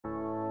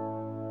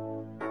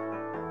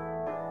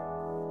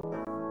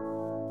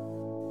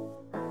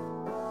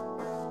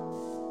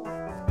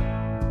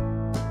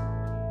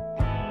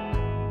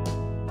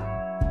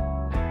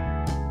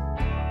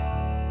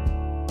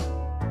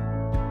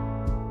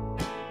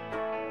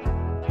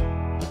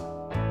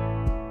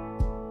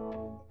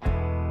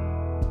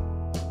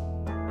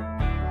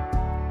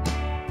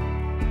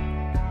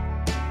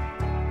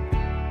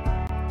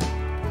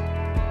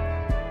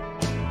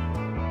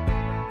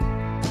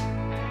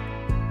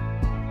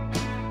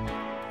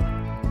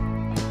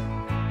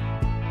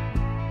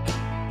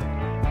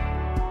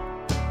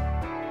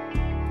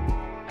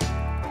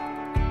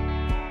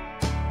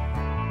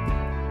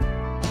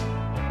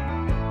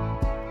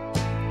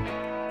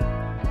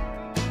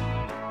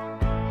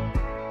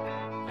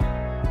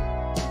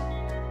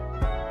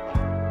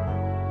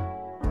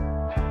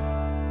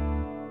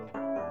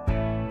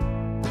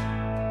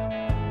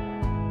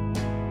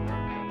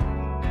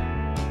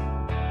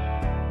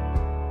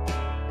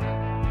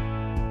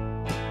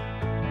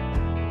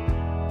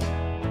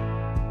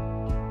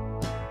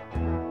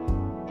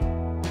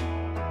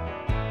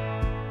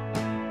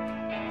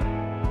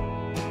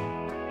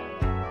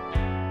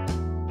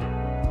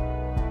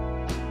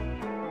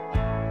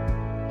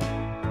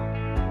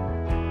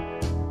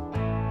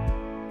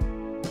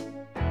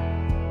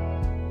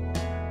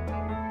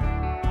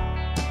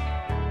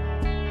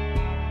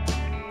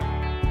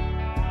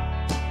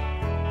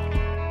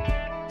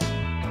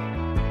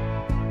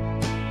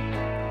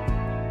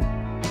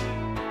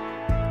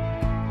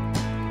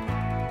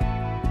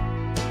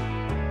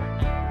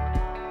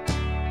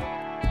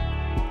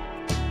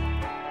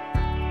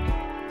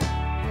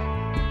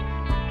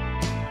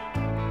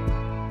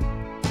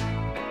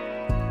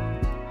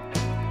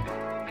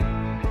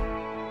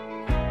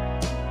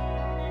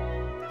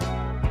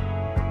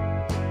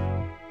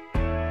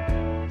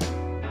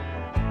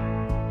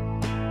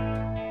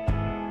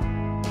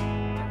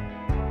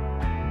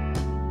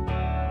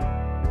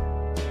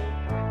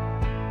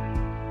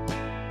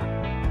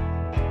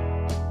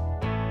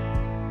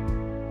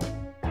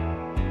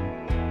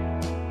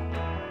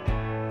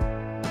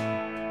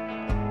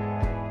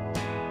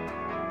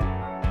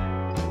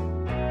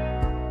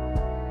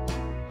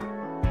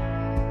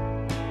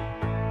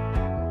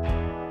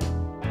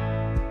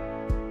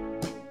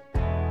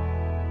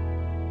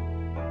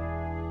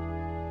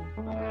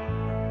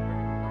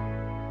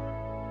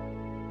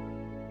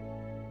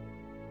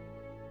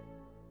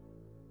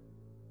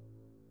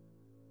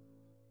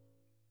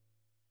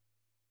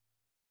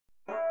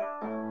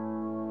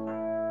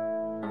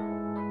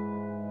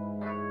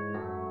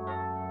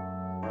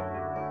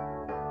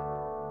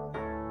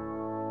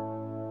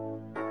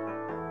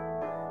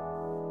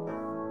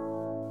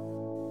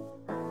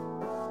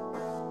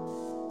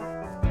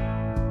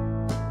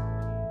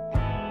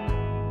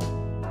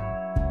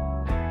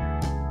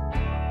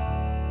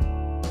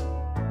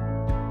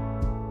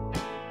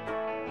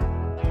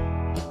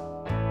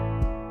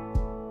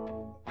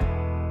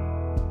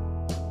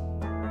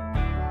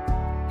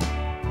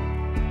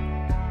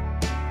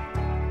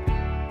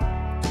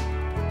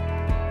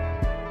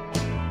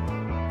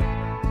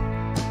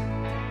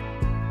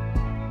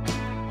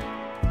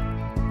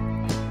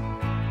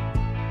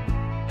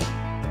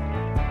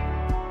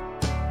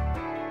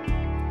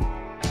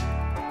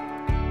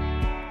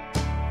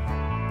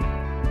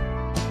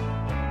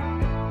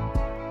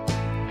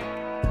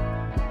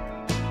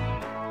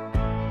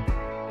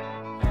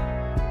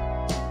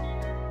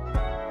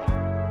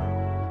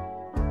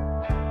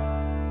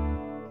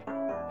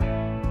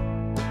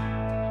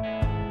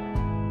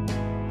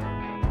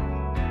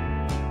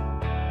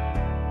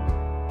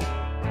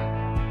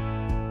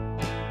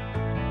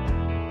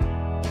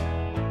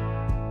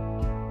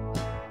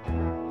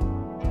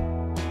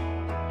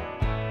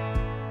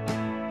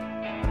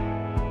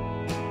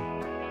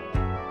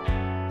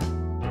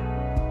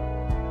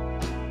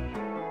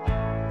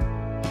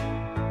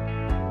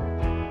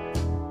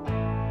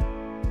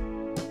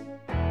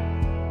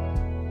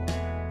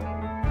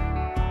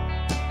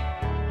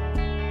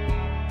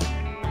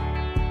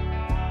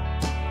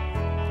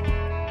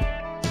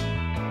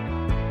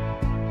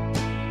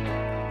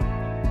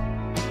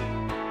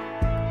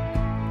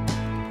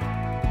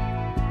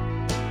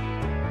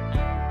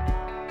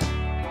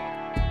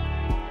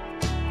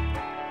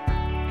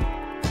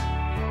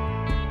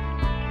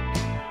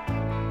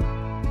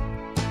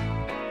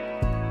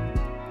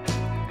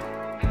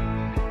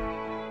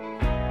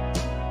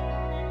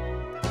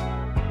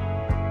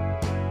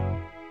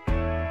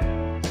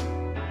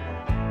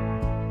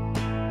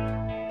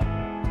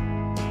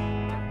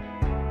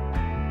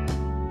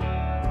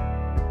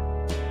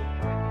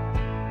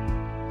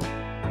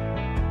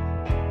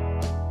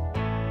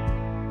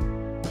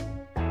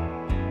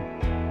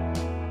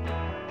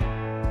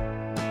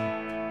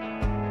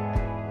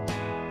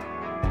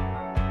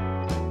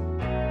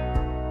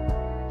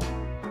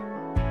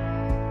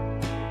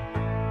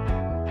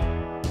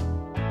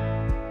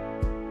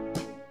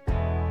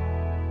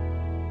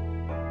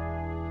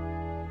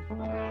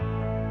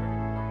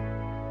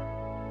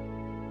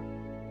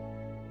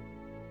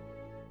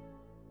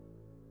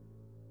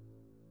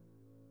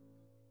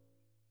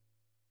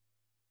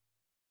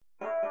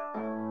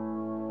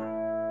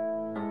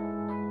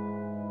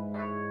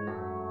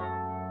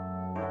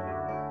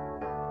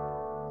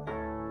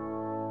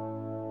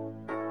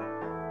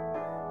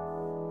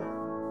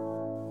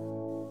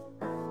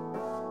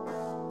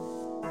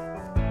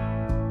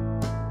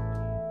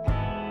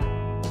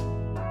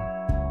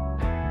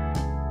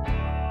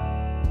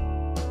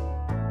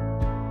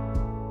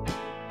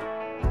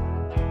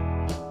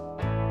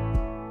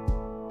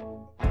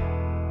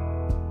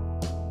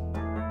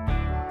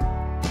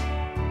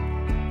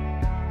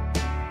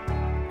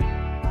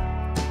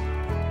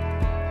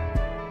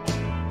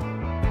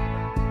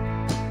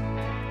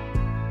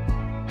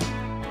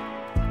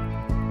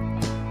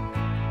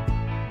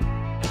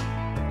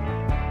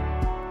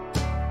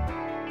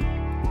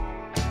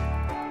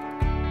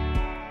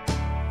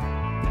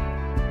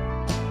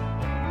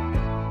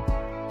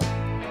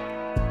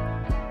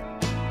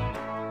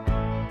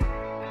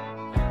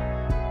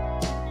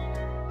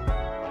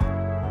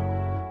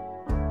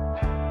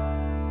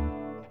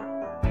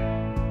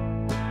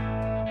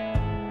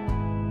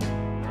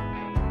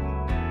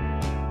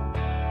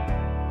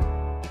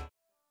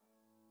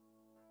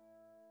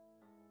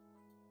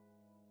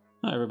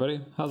Hi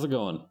everybody, how's it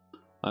going?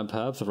 I'm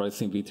Pabs, a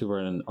writing VTuber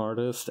and an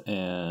artist,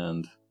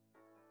 and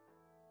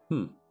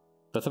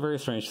that's a very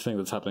strange thing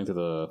that's happening to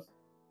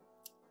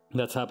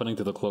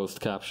the closed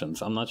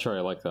captions. I'm not sure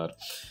I like that,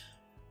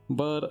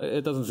 but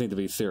it doesn't seem to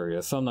be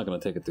serious, so I'm not going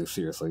to take it too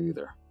seriously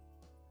either.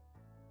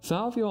 So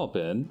how have you all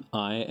been?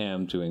 I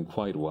am doing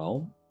quite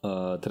well.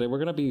 Today we're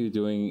going to be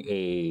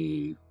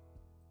doing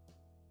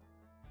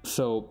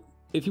so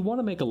if you want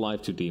to make a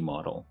Live2D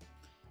model,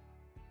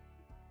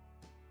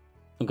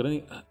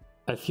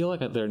 I feel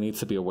like there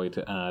needs to be a way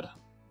to add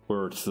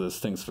words to this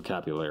thing's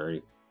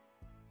vocabulary.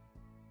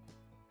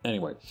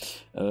 Anyway,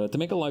 to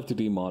make a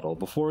Live2D model,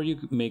 before you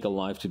make a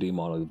Live2D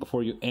model,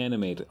 before you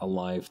animate a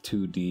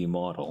Live2D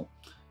model,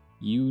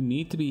 you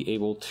need to be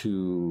able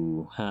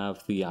to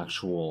have the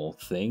actual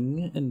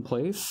thing in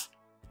place.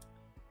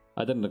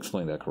 I didn't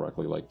explain that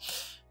correctly.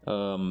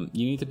 You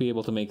need to be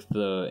able to make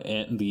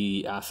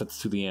the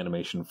assets to the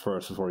animation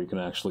first before you can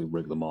actually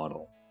rig the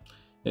model.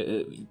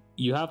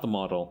 You have the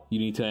model, you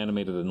need to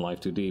animate it in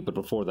Live2D, but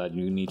before that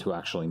you need to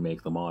actually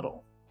make the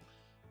model.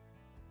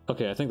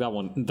 Okay, I think that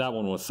one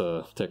was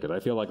a ticket. I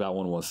feel like that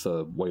one was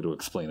a way to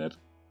explain it.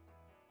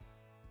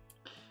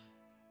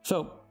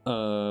 So,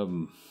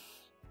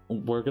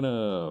 we're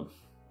gonna...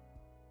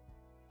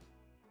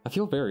 I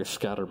feel very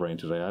scatterbrained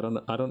today. I don't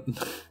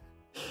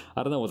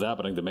know what's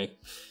happening to me.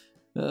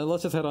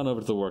 Let's just head on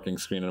over to the working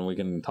screen and we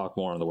can talk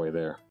more on the way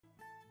there.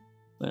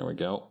 There we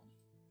go.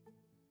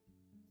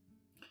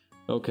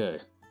 Okay,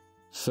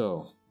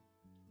 so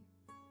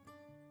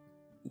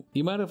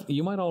you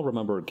might all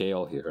remember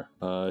Gale here.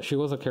 She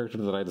was a character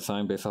that I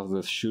designed based off of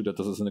this shoe that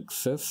doesn't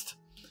exist.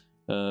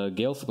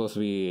 Gale's supposed to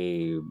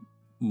be a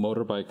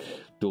motorbike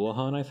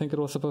Dullahan, I think it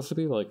was supposed to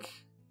be.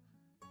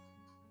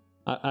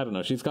 I don't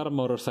know, she's got a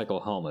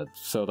motorcycle helmet,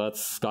 so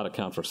that's gotta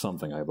count for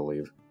something, I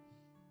believe.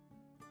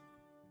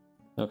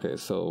 Okay,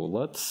 so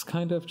let's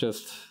kind of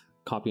just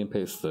copy and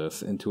paste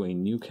this into a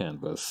new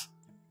canvas,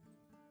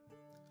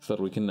 so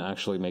that we can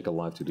actually make a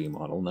Live2D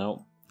model.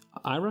 Now,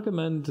 I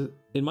recommend,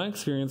 in my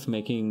experience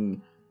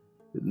making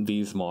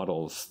these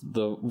models,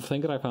 the thing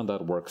that I found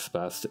that works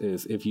best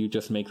is if you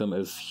just make them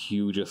as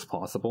huge as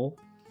possible,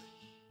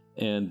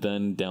 and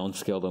then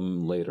downscale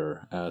them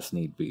later as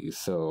need be.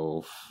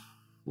 So,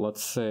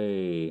 let's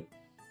say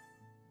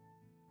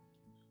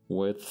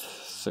width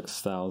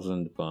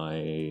 6,000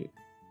 by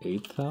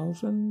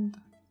 8,000?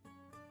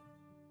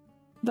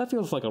 That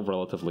feels like a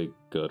relatively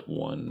good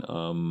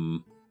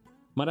one.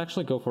 Might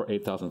actually go for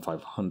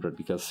 8,500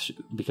 because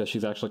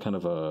she's actually kind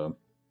of a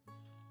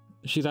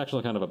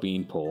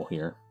beanpole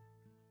here.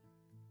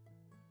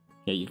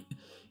 Yeah,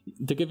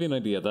 to give you an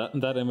idea,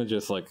 that image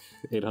is like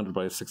 800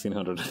 by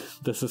 1600.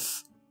 This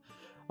is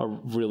a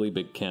really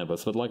big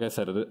canvas, but like I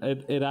said,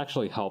 it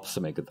actually helps to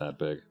make it that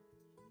big.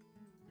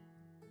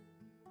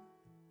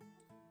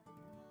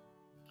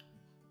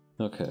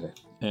 Okay,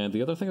 and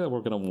the other thing that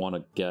we're going to want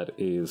to get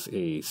is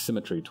a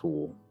symmetry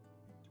tool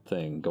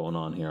thing going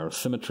on here, a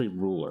symmetry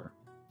ruler.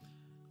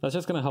 That's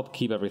just going to help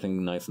keep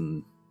everything nice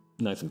and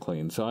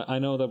clean. So I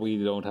know that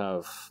we don't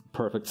have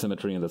perfect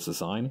symmetry in this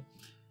design,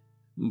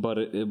 but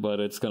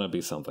it's going to be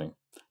something.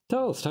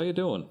 Toast, how you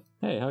doing?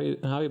 Hey, how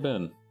you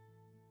been?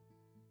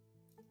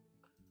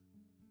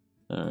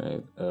 All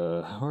right.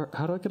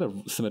 How do I get a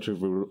symmetry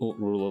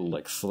ruler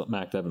like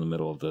smack dab in the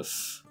middle of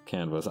this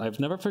canvas? I've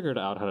never figured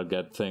out how to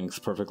get things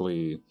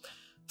perfectly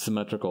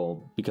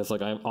symmetrical because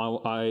like I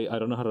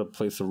don't know how to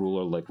place a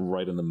ruler like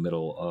right in the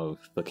middle of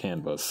the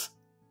canvas.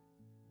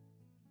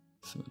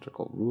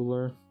 Symmetrical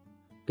ruler.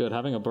 Good,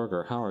 having a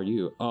burger. How are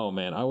you? Oh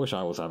man, I wish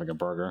I was having a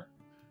burger.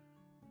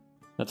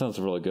 That sounds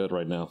really good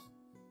right now.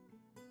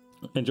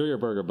 Enjoy your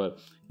burger, but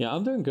yeah,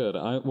 I'm doing good.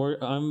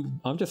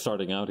 I'm just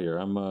starting out here.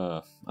 I'm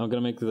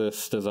gonna make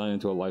this design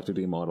into a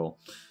Live2D model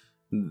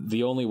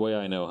the only way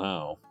I know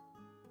how,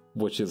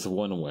 which is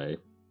one way.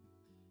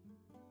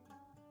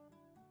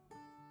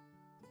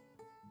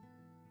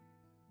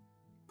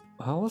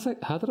 How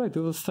did I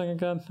do this thing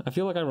again? I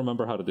feel like I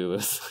remember how to do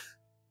this.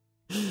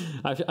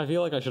 I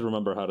feel like I should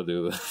remember how to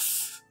do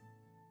this.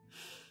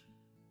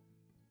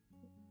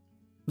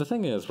 The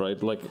thing is,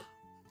 right, like,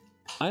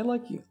 I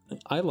like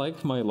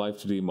my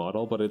Live2D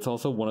model, but it's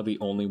also one of the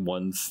only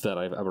ones that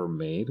I've ever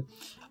made.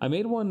 I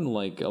made one,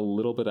 like, a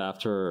little bit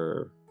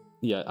after...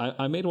 Yeah,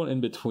 I made one in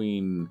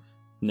between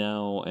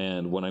now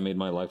and when I made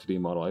my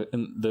Live2D model.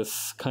 And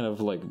this kind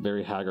of, like,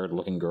 very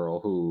haggard-looking girl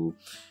who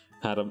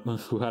had a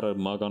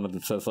mug on it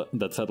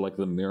that said, like,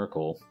 the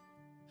miracle.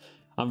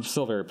 I'm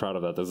still very proud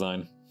of that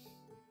design.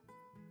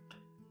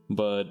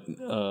 But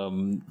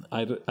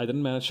I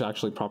didn't manage to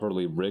actually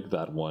properly rig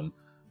that one.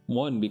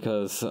 One,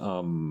 because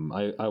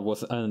I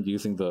wasn't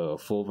using the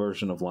full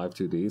version of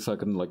Live2D, so I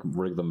couldn't like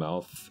rig the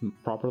mouth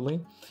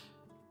properly.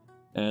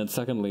 And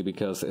secondly,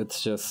 because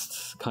it's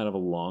just kind of a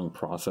long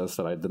process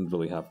that I didn't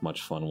really have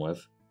much fun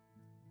with.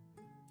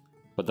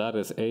 But that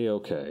is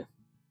a-okay.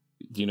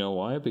 Do you know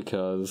why?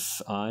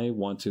 Because I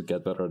want to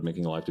get better at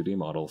making Live2D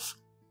models.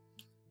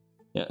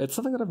 Yeah, it's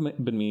something that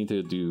I've been meaning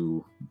to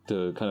do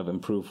to kind of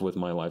improve with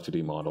my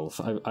Live2D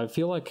models. I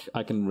feel like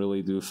I can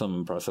really do some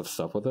impressive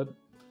stuff with it.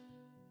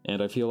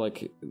 And I feel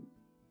like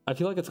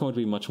it's going to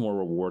be much more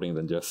rewarding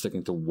than just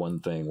sticking to one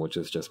thing, which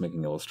is just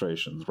making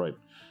illustrations, right?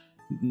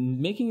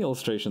 Making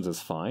illustrations is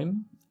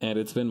fine, and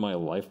it's been my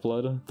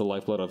lifeblood, the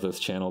lifeblood of this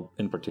channel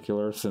in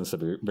particular, since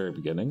the very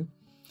beginning.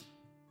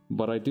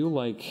 But I do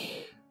like,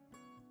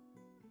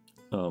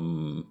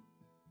 you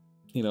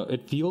know,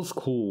 it feels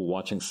cool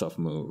watching stuff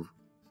move.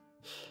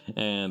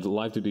 And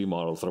Live2D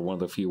models are one of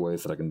the few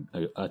ways that I can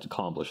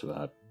accomplish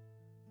that.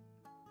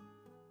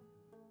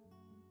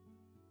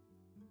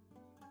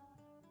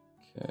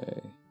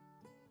 Okay.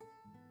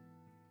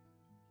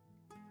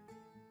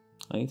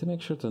 I need to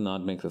make sure to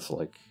not make this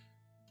like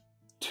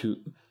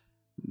too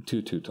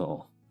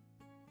tall.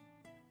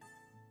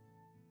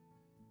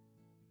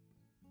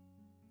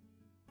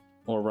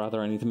 Or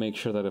rather, I need to make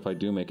sure that if I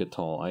do make it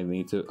tall, I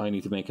need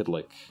to make it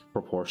like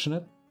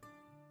proportionate.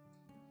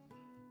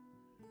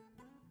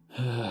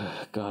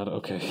 God,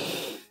 okay.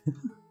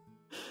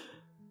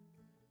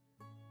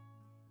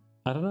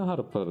 I don't know how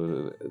to put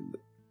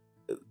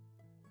it.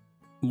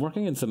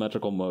 Working in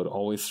symmetrical mode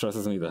always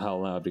stresses me the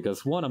hell out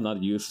because one, I'm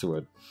not used to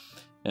it,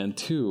 and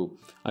two,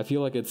 I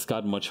feel like it's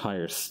got much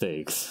higher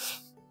stakes.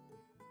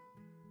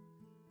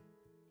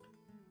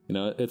 You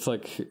know, it's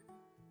like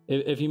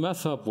if you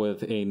mess up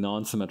with a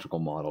non-symmetrical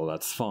model,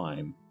 that's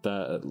fine.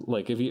 That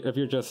like if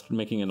you're just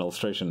making an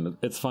illustration,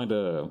 it's fine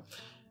to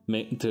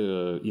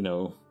you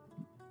know,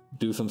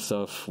 do some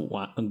stuff,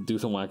 do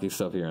some wacky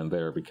stuff here and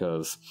there,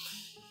 because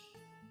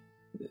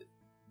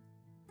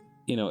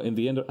you know, at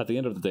the end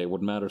of the day,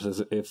 what matters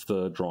is if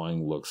the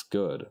drawing looks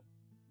good.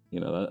 You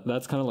know,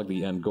 that's kind of like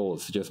the end goal,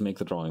 is to just make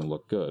the drawing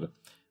look good.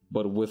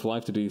 But with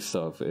Live2D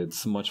stuff,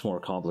 it's much more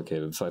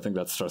complicated, so I think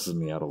that stresses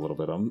me out a little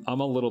bit. I'm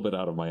a little bit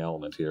out of my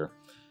element here.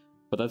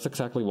 But that's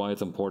exactly why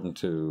it's important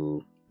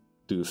to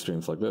do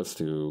streams like this,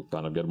 to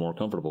kind of get more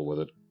comfortable with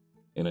it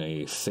in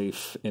a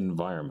safe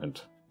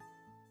environment.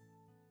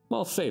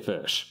 Well,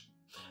 safe-ish.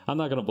 I'm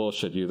not gonna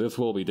bullshit you, this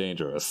will be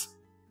dangerous.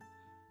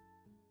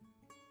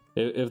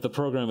 If the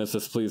program is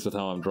displeased with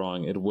how I'm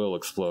drawing, it will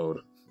explode.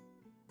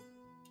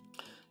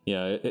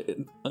 Yeah,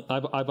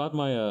 I bought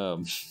my,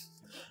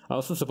 I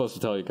wasn't supposed to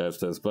tell you guys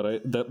this, but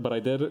I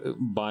did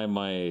buy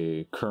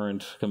my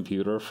current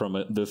computer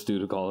from this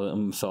dude who called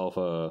himself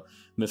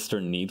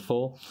Mr.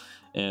 Needful,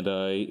 and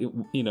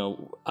you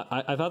know,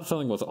 I thought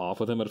something was off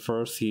with him at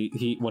first.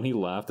 He when he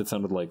laughed, it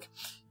sounded like,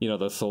 you know,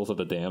 the souls of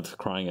the damned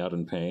crying out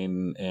in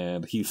pain,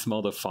 and he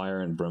smelled of fire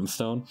and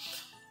brimstone,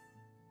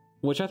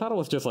 which I thought it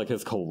was just like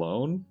his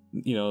cologne.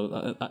 You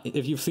know,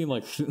 if you've seen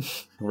like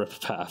Rip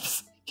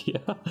Paths.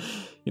 Yeah,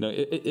 you know,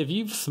 if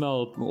you've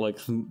smelled like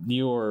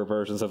newer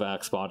versions of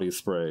Axe body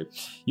spray,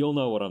 you'll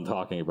know what I'm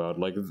talking about.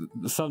 Like,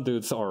 some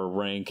dudes are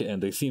rank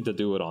and they seem to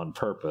do it on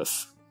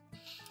purpose.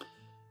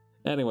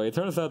 Anyway, it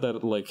turns out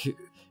that like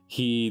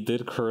he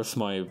did curse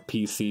my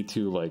PC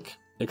to like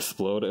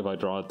explode if I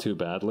draw it too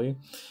badly.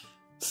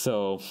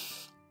 So,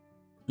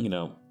 you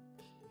know,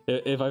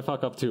 if I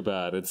fuck up too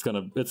bad, it's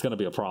gonna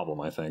be a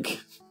problem, I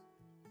think.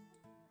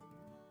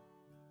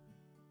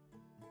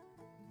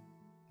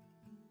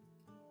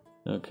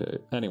 Okay,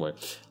 anyway,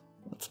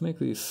 let's make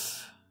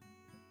these...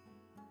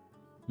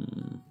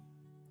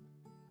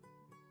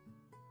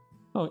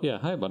 Oh, yeah,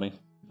 hi, Bunny.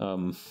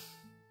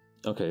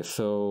 Okay,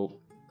 so...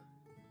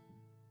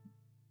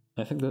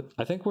 I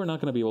think we're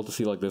not going to be able to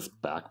see, like, this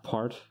back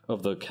part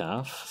of the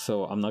calf,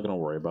 so I'm not going to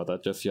worry about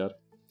that just yet.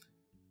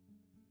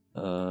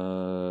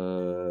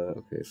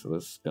 Okay, so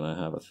this is going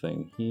to have a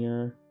thing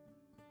here.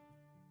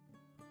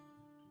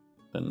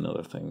 Then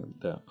another thing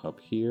down up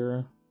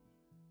here.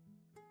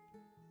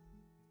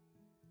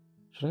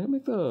 Should I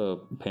make the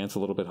pants a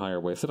little bit higher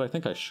waisted? I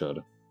think I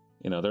should.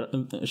 You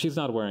know, she's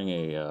not wearing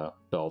a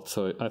belt,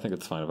 so I think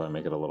it's fine if I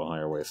make it a little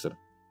higher waisted.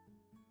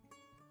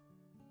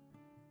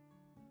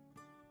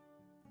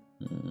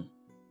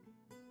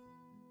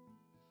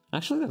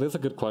 Actually, that is a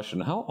good question.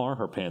 How are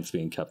her pants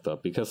being kept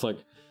up? Because, like,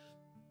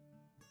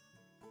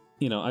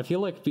 you know, I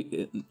feel like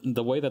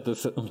the way that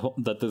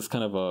this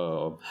kind of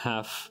a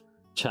half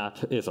chap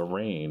is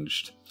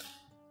arranged,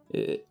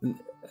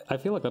 I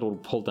feel like that will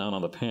pull down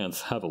on the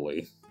pants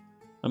heavily.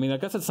 I mean, I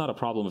guess it's not a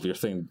problem if you're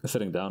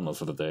sitting down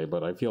most of the day,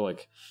 but I feel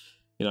like,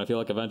 you know,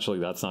 eventually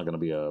that's not going to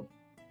be a,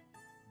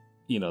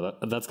 you know,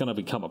 that's going to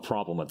become a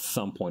problem at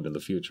some point in the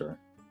future.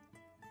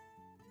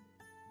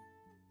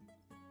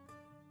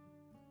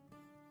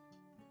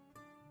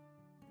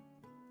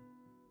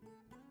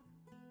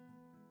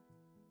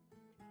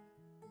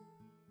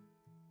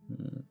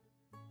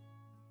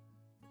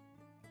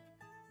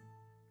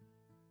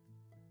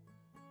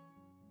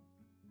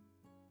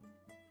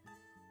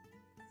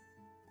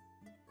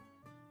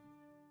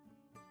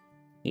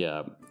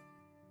 Yeah.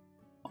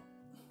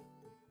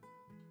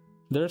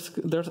 There's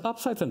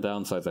upsides and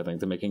downsides, I think,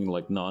 to making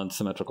like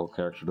non-symmetrical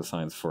character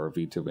designs for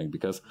VTubing,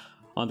 because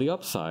on the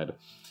upside,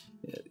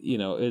 you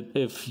know,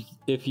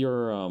 if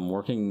you're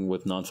working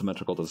with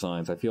non-symmetrical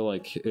designs, I feel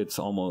like it's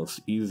almost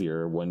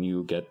easier when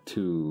you get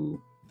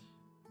to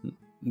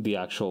the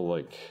actual,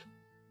 like,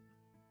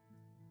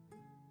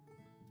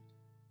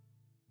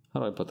 how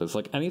do I put this?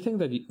 Like anything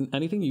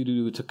you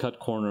do to cut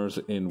corners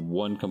in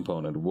one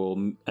component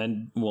will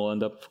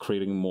end up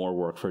creating more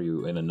work for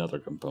you in another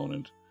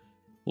component.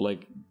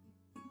 Like,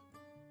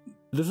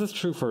 this is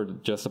true for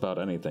just about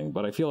anything,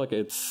 but I feel like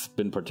it's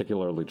been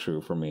particularly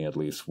true for me, at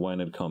least, when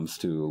it comes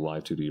to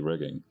Live2D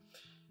rigging.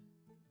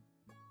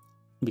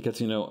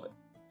 Because, you know,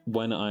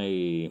 when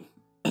I...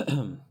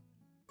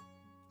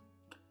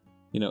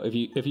 you know, if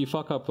you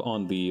fuck up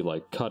on the,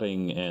 like,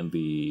 cutting and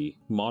the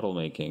model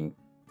making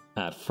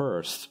at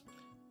first,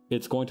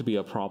 it's going to be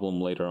a problem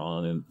later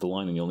on in the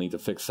line, and you'll need to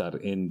fix that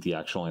in the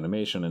actual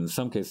animation. And in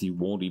some cases, you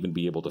won't even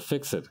be able to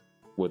fix it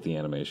with the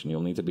animation.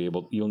 You'll need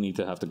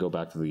to have to go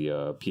back to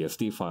the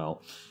PSD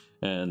file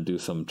and do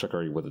some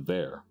trickery with it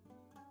there.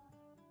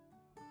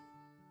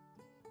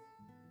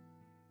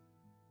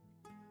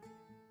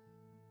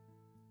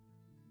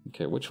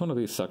 Okay, which one of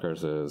these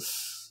suckers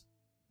is...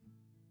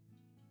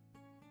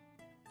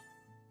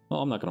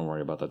 Well, I'm not going to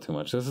worry about that too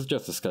much. This is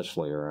just a sketch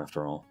layer,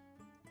 after all.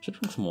 Should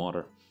drink some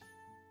water.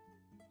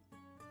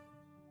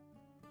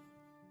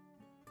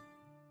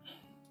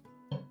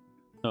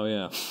 Oh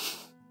yeah.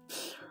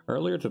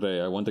 Earlier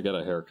today, I went to get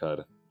a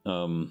haircut.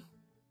 I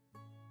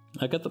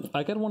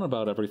get one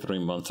about every 3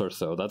 months or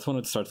so. That's when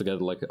it starts to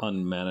get, like,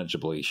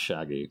 unmanageably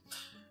shaggy.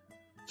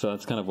 So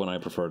that's kind of when I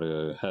prefer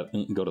to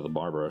go to the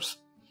barbers.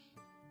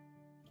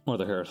 Or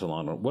the hair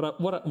salon, or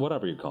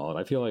whatever you call it.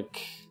 I feel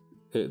like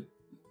it...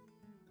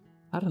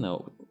 I don't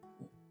know.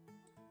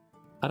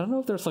 I don't know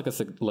if there's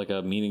like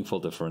a meaningful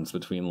difference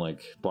between,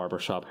 like,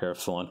 barbershop, hair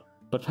salon.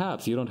 But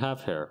perhaps you don't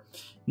have hair.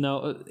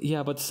 No,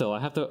 yeah, but still, I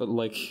have to,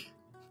 like...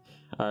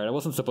 Alright, I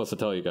wasn't supposed to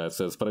tell you guys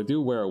this, but I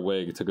do wear a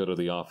wig to go to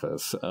the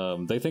office.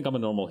 They think I'm a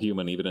normal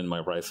human, even in my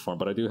rice form,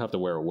 but I do have to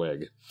wear a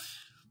wig.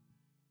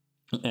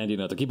 And, you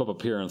know, to keep up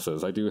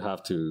appearances, I do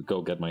have to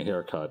go get my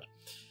hair cut.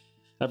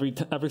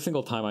 Every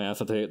single time I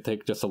ask to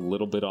take just a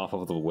little bit off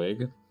of the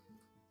wig...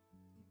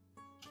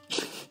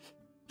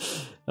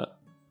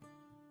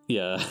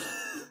 yeah...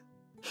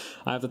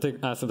 I have to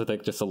ask them to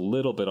take just a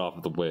little bit off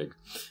of the wig,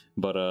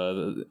 but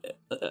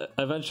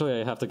eventually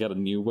I have to get a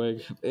new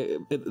wig.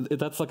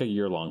 That's like a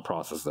year-long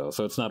process, though,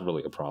 so it's not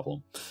really a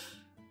problem.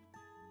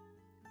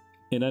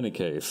 In any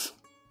case...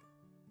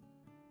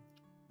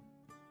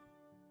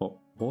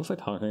 Well, what was I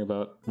talking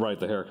about? Right,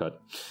 the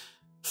haircut.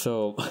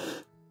 So...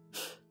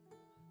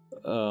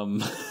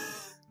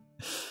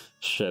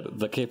 Shit,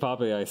 the K-pop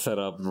I set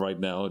up right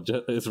now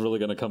is really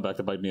gonna come back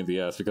to bite me in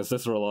the ass, because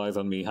this relies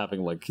on me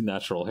having, like,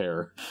 natural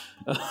hair.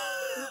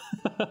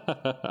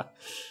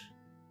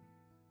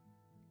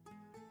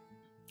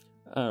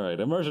 Alright,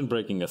 immersion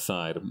breaking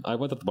aside, I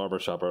went to the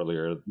barbershop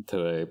earlier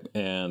today,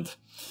 and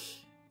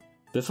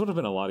this would have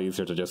been a lot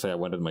easier to just say I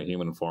went in my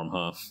human form,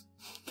 huh?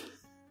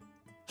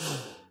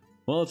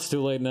 Well, it's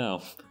too late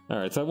now.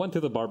 Alright, so I went to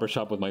the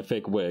barbershop with my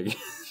fake wig.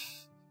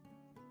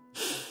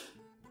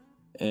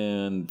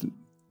 And...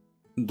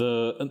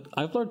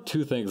 I've learned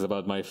two things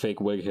about my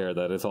fake wig hair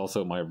that is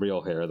also my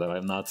real hair that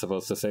I'm not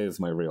supposed to say is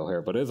my real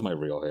hair, but is my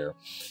real hair.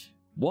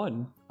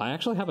 One, I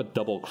actually have a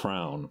double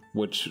crown,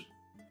 which...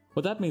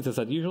 What that means is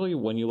that usually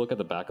when you look at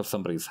the back of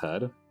somebody's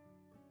head...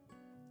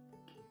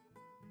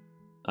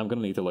 I'm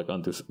gonna need to, like,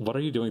 undo... What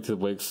are you doing to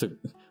wigs to...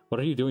 What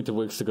are you doing to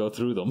wigs to go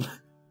through them?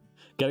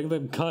 Getting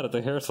them cut at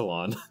the hair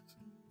salon.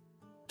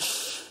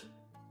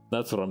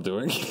 That's what I'm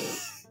doing.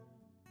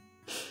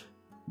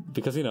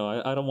 Because, you know,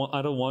 I don't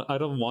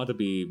want to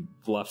be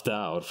left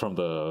out from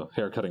the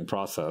haircutting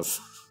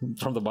process,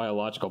 from the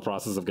biological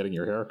process of getting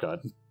your hair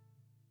cut.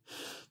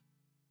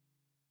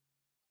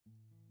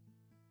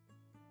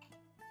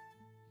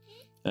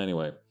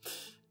 Anyway,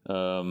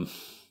 okay,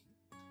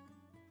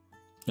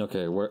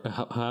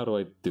 how do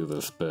I do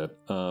this bit?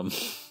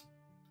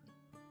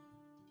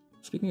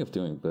 Speaking of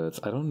doing bits,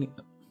 I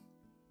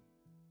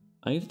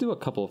need to do a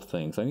couple of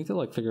things. I need to,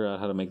 like, figure out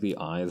how to make the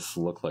eyes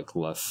look, like,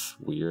 less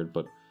weird,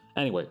 but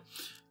anyway,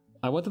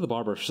 I went to the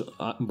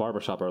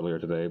barbershop earlier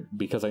today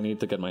because I need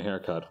to get my hair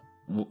cut.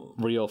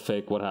 Real,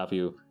 fake, what have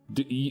you.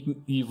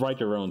 You write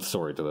your own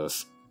story to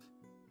this.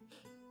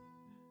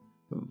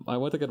 I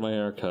went to get my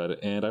hair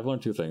cut, and I've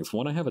learned two things.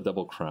 One, I have a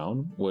double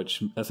crown,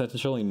 which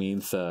essentially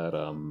means that,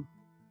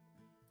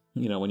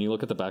 you know, when you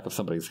look at the back of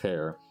somebody's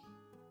hair,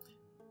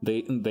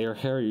 their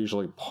hair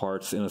usually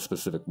parts in a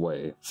specific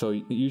way. So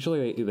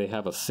usually they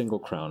have a single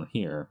crown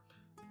here.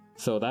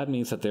 So that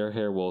means that their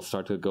hair will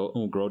start to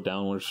grow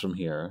downwards from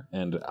here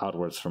and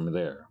outwards from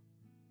there.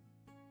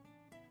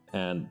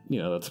 And, you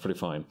know, that's pretty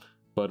fine.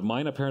 But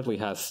mine apparently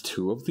has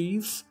two of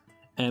these,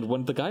 and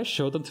when the guy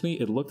showed them to me,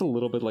 it looked a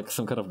little bit like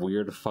some kind of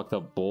weird fucked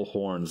up bull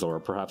horns, or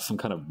perhaps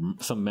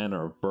some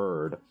manner of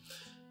bird.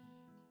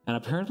 And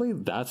apparently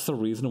that's the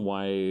reason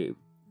why,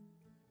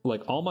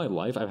 like, all my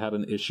life I've had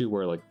an issue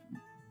where, like,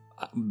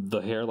 the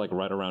hair, like,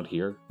 right around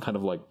here kind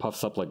of, like,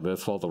 puffs up like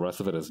this while the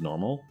rest of it is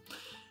normal.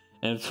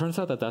 And it turns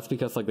out that that's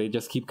because, like, they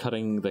just keep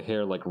cutting the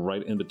hair, like,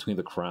 right in between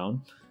the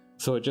crown.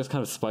 So it just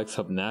kind of spikes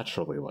up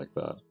naturally like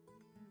that.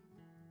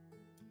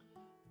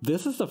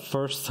 This is the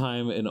first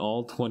time in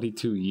all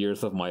 22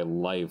 years of my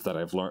life that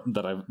I've learned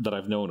that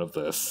I've known of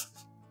this.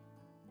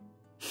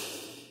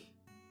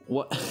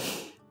 What?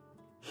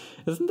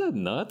 Isn't that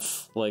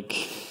nuts? Like,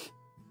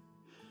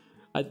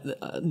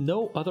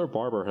 no other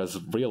barber has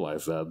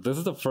realized that. This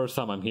is the first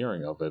time I'm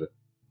hearing of it.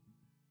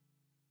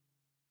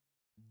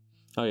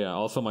 Oh yeah,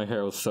 also my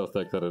hair was so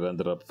thick that it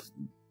ended up...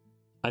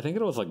 I think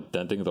it was like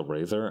denting the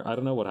razor. I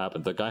don't know what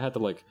happened. The guy had to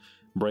like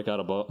break out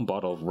a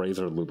bottle of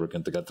razor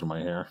lubricant to get through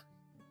my hair.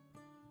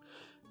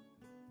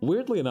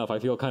 Weirdly enough, I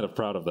feel kind of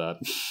proud of that.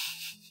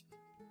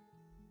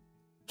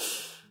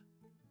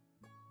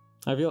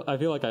 I feel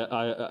like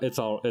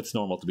it's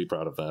normal to be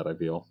proud of that, I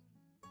feel.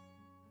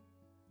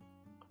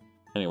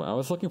 Anyway, I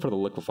was looking for the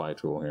liquefy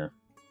tool here.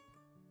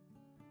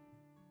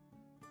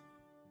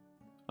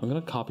 I'm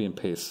gonna copy and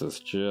paste this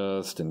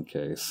just in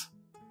case.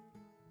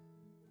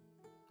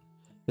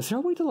 Is there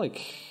a way to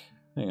like...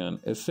 Hang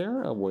on, is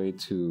there a way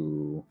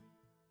to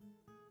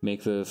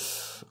make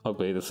this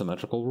obey the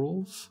symmetrical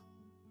rules?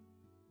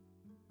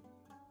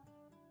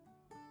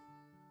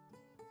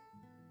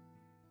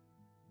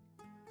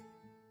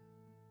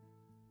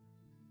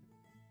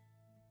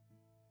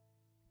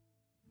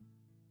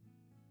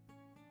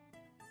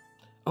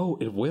 Oh,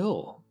 it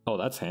will! Oh,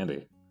 that's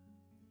handy.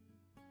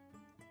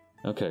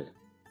 Okay,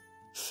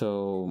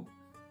 so...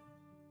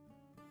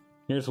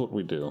 here's what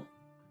we do.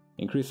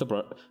 Increase the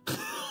brush...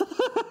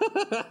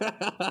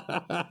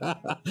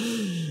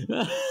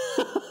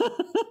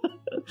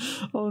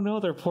 Oh no,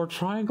 their poor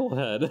triangle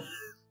head.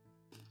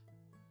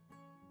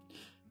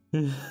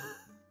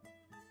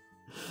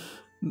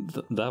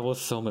 That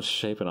was so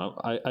misshapen.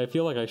 I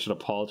feel like I should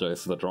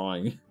apologize to the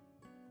drawing.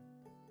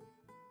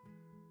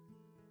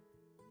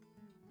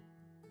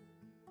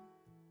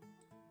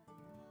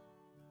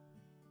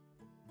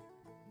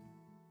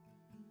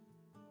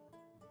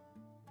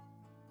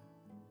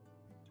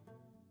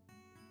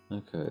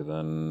 Okay,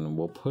 then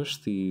we'll push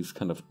these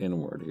kind of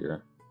inward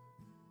here.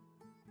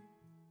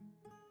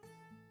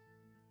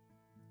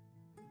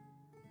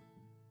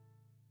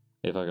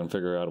 If I can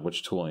figure out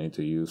which tool I need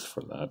to use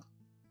for that.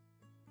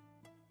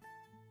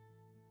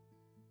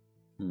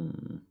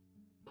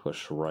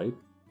 Push right.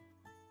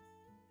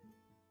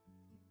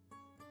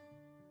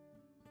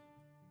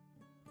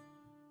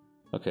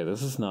 Okay,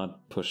 this is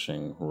not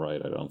pushing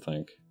right, I don't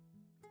think.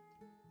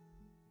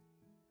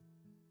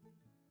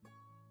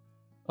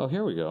 Oh,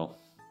 here we go.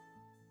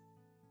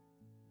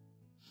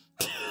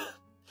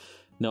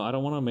 No, I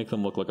don't want to make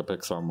them look like a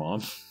Pixar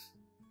mom.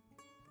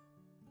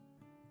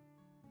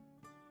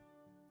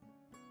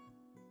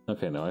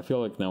 Okay, no, I feel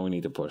like now we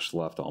need to push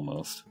left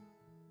almost.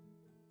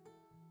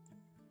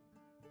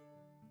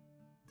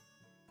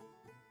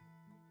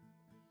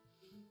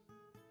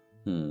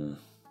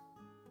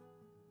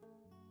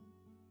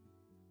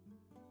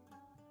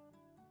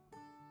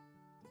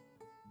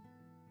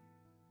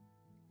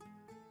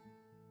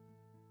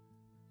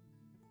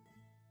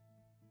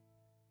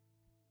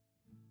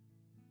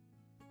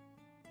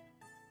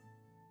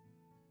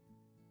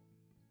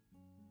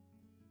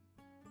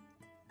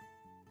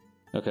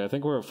 Okay, I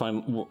think we're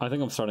fine. I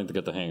think I'm starting to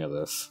get the hang of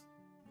this.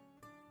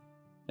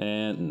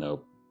 And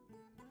nope.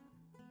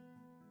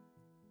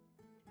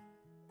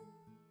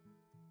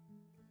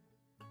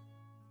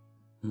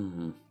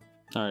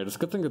 Alright, it's a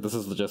good thing that this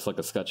is just like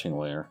a sketching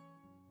layer.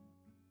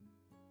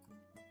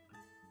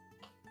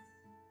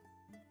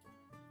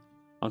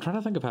 I'm trying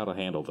to think of how to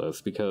handle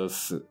this,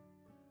 because...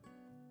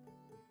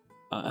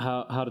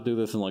 how to do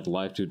this in like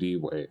Live2D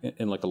way,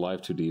 in like a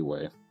Live2D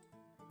way.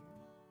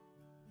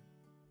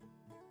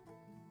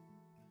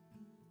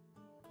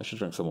 I should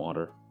drink some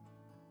water.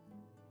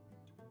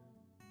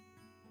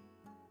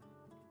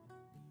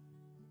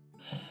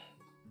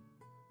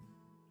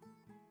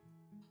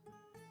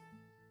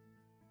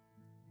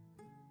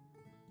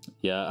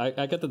 Yeah,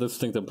 I get the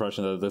distinct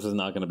impression that this is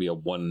not going to be a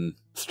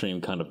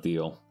one-stream kind of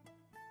deal.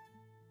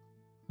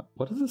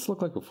 What does this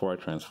look like before I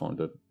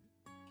transformed it?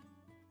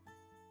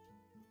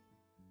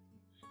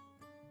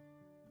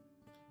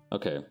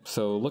 Okay,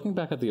 so looking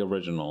back at the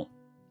original,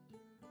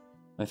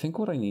 I think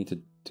what I need to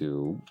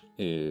do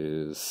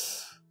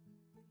is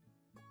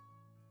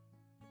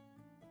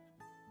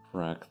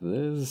crack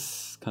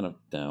this kind of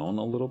down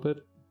a little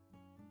bit.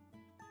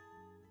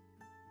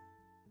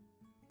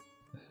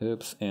 The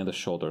hips and the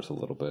shoulders a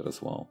little bit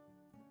as well.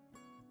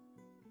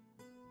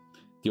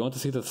 Do you want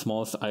to see the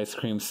smallest ice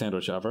cream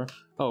sandwich ever?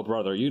 Oh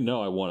brother, you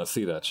know I want to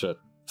see that shit.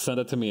 Send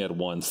it to me at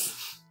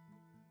once.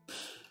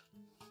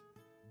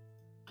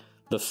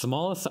 The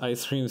smallest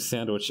ice cream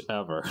sandwich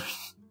ever.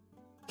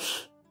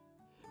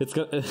 It's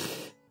got...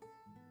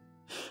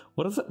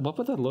 What is it? What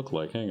would that look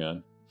like? Hang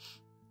on.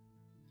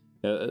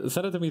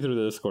 Send it to me through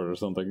the Discord or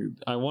something.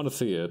 I want to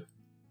see it.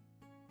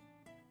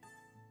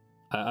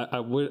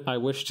 I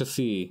wish to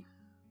see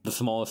the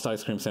smallest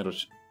ice cream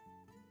sandwich.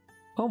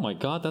 Oh my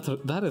god,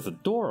 that is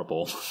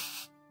adorable.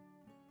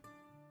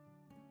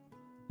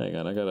 Hang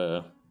on, I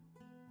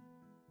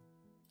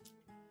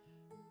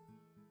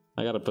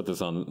gotta put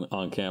this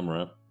on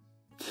camera.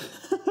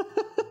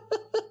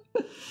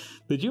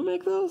 Did you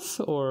make those,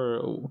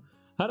 or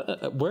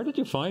where did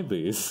you find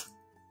these?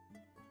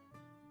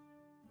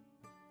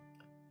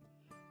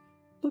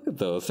 Look at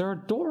those, they're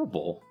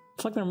adorable.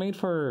 It's like they're made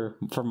for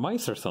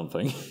mice or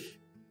something.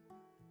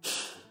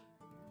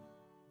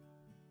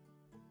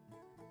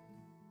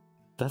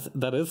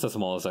 That is the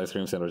smallest ice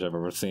cream sandwich I've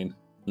ever seen.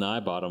 Nah, I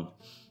bought them.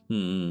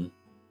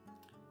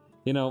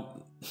 You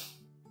know,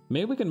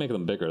 maybe we can make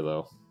them bigger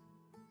though.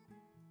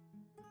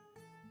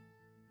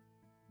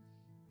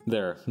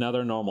 There, now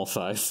they're normal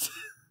sized.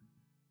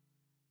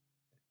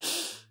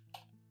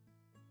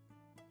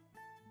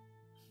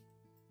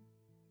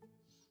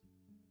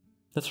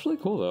 That's really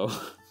cool though.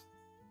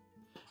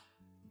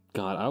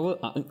 God,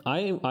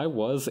 I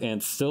was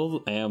and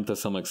still am to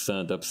some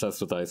extent obsessed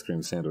with ice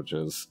cream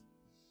sandwiches.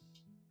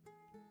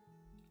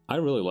 I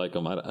really like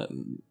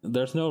them.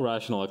 There's no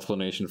rational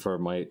explanation for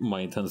my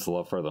intense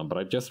love for them, but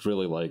I just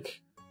really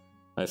like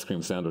ice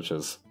cream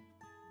sandwiches.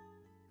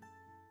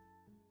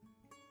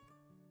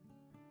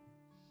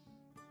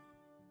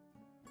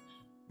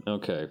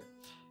 Okay,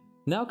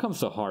 now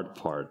comes the hard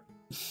part,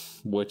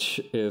 which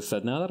is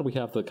that now that we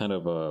have the kind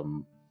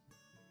of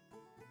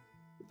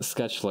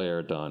sketch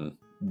layer done,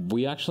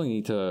 we actually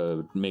need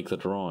to make the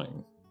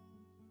drawing.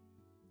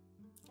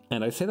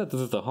 And I say that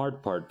this is the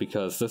hard part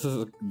because this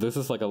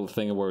is like a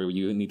thing where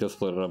you need to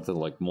split it up to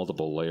like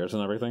multiple layers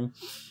and everything,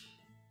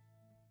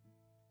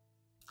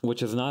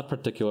 which is not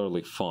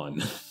particularly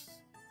fun.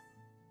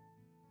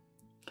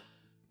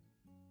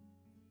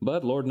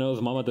 But Lord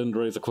knows Mama didn't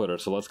raise a quitter,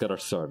 so let's get her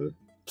started.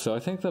 So I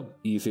think the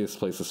easiest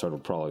place to start will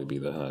probably be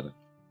the head.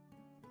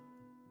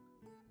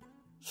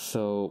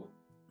 So...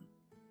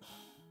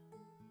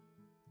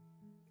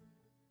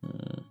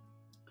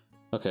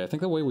 Okay, I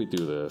think the way we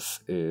do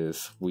this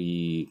is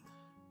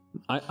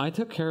I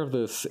took care of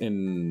this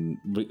in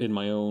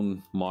my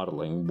own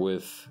modeling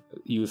with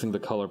using the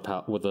color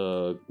with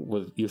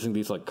using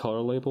these like color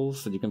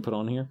labels that you can put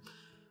on here.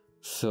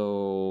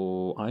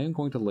 So I am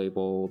going to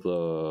label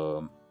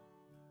the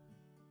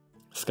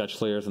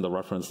sketch layers and the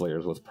reference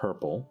layers with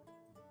purple.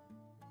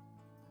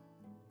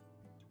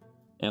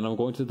 And I'm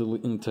going to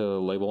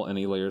label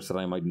any layers that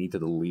I might need to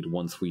delete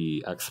once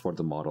we export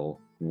the model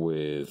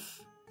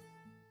with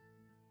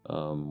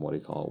what do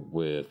you call it?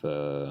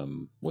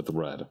 With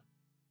red.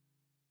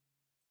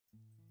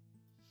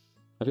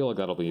 I feel like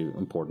that'll be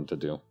important to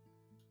do.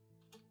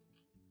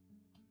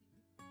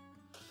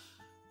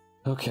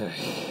 Okay.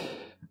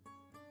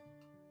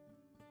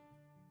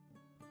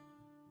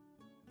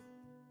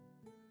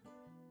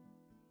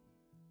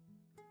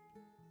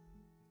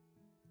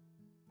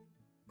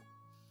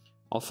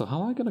 Also,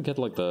 how am I gonna get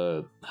like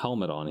the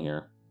helmet on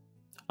here?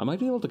 I might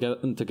be able to get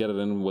it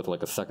in with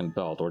like a second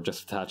belt, or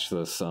just attach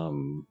this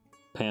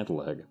pant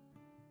leg.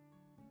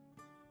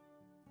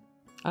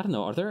 I don't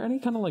know. Are there any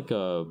kind of like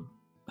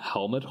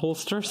helmet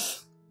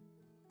holsters?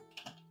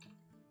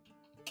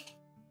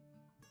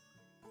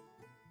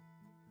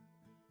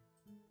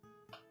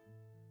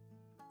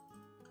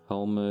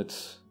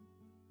 Helmet,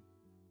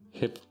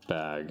 hip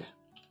bag.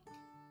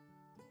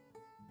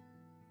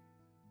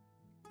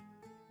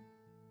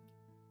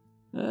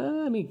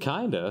 I mean,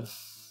 kinda.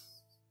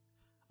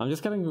 I'm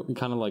just getting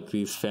kind of like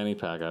these fanny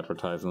pack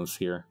advertisements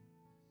here.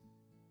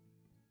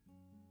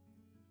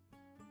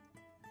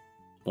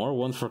 More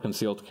ones for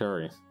concealed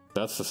carry.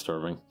 That's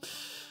disturbing.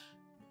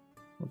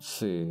 Let's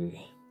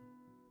see.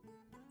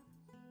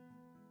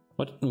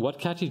 What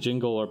catchy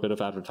jingle or bit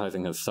of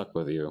advertising has stuck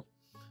with you?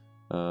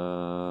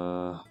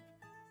 Also,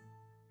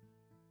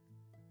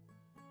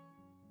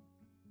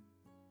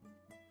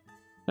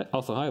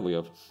 hi,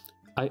 Leo.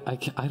 I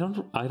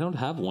don't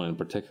have one in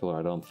particular.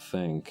 I don't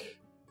think.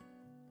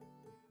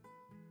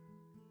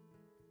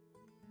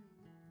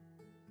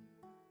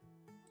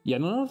 Yeah,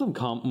 none of them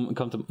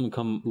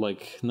come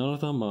like none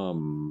of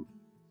them.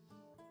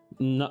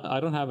 No, I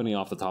don't have any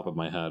off the top of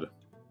my head.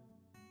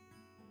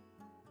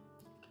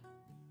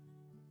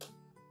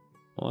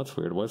 Well, that's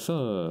weird. Why's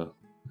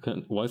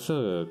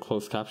the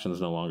closed captions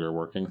no longer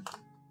working?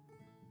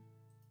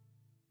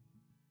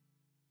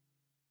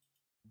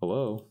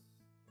 Hello?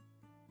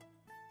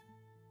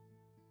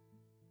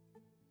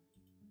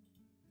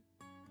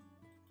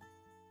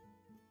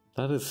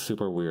 That is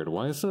super weird.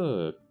 Why is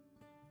the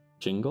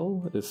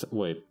jingle?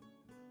 Wait.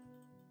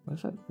 What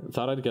is that? I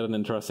thought I'd get an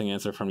interesting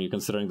answer from you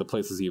considering the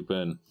places you've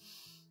been.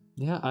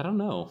 Yeah, I don't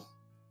know.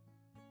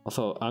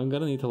 Also, I'm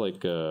gonna need to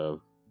like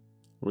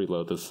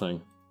reload this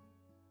thing.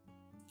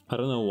 I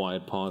don't know why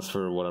it paused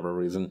for whatever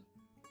reason.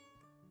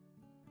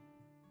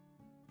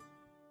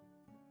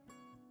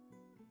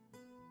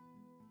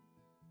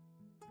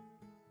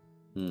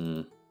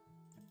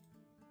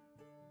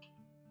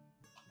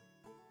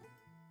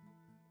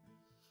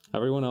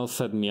 Everyone else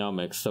said Meow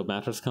Mix, so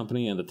Mattress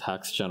Company and the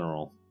Tax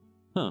General.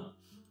 Huh.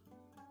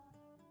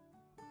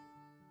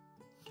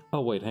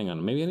 Oh wait, hang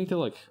on. Maybe I need to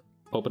like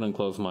open and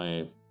close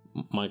my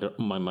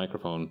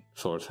microphone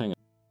source. Hang on.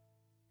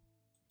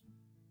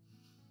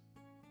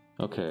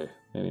 Okay,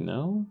 maybe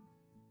now?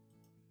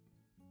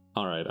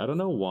 Alright, I don't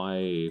know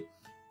why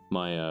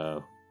my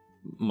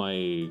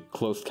my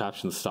closed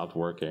captions stopped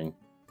working.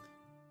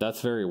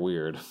 That's very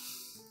weird.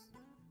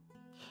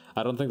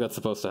 I don't think that's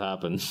supposed to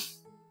happen.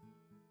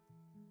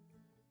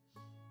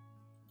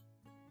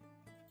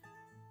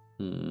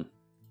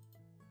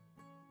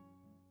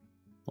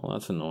 Well,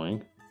 that's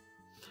annoying.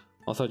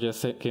 Also,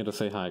 just came to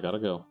say hi. Gotta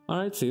go.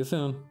 Alright, see you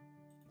soon.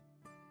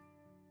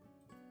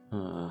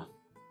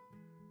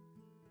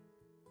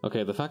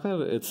 Okay, the fact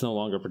that it's no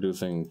longer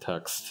producing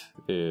text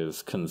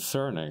is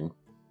concerning.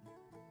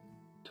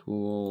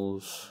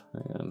 Tools,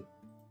 and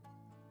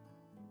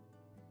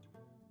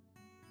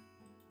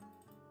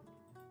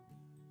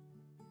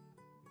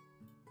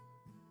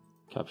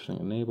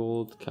captioning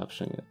enabled,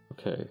 captioning it.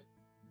 Okay.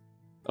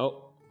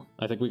 Oh,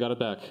 I think we got it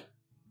back.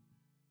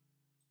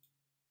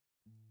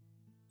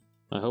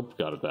 I hope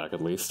we got it back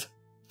at least.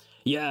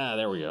 Yeah,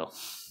 there we go.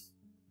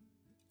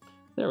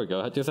 There we go.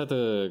 I just had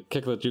to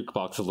kick the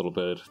jukebox a little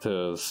bit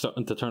to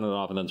turn it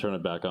off and then turn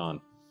it back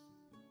on.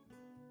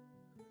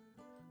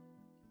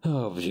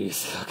 Oh,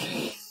 jeez.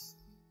 Okay.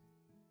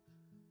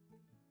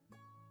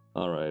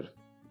 Alright.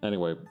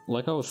 Anyway,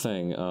 like I was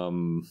saying,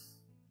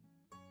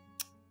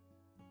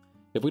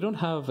 if we don't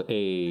have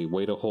a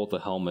way to hold the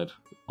helmet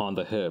on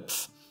the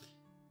hips,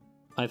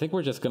 I think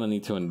we're just gonna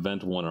need to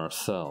invent one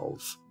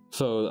ourselves.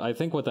 So I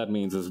think what that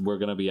means is we're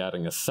gonna be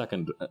adding a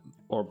second,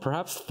 or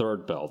perhaps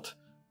third belt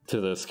to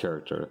this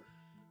character.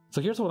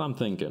 So here's what I'm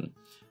thinking.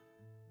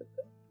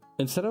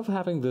 Instead of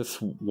having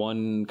this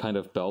one kind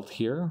of belt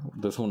here,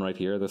 this one right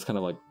here, this kind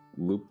of like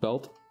loop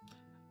belt,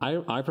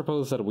 I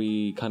propose that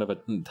we kind of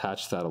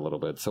attach that a little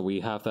bit. So we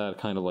have that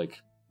kind of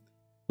like,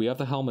 we have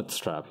the helmet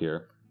strap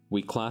here,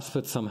 we clasp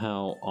it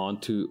somehow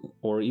onto,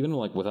 or even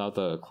like without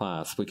the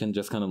clasp, we can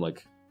just kind of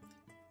like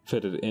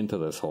fit it into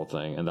this whole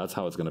thing, and that's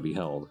how it's going to be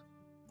held.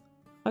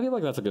 I feel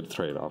like that's a good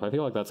trade-off. I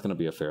feel like that's going to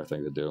be a fair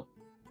thing to do.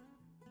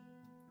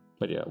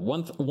 But yeah,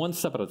 one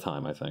step at a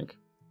time, I think.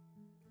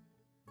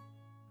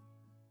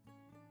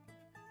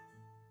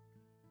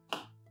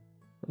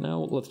 Now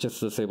let's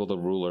just disable the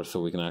ruler so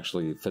we can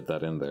actually fit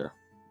that in there.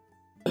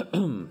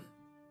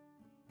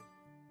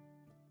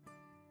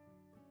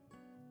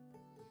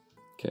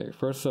 Okay,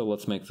 first so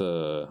let's make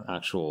the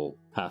actual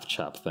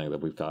half-chap thing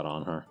that we've got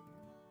on her.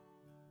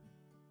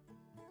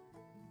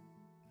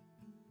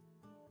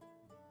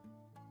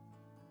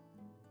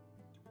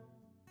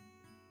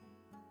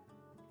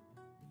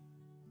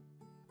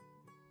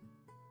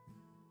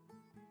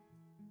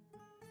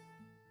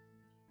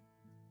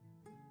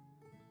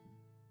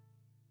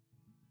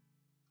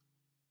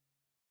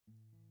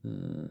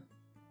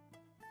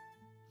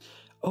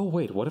 Oh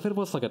wait, what if it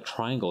was like a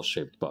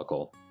triangle-shaped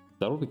buckle?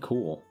 That would be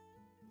cool.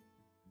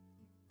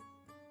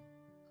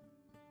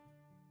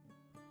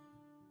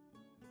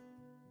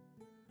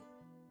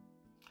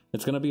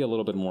 It's gonna be a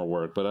little bit more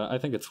work, but I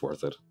think it's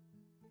worth it.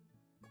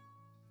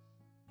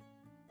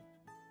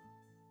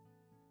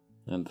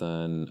 And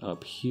then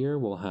up here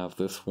we'll have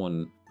this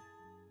one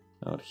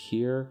out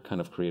here, kind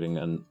of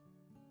creating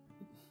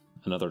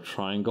another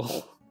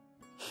triangle.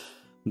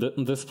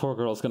 This poor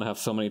girl's gonna have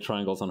so many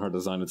triangles on her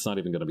design, it's not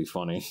even gonna be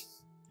funny.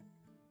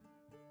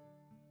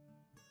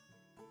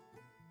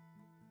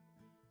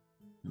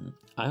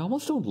 I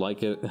almost don't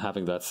like it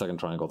having that second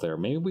triangle there.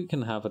 Maybe we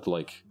can have it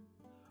like...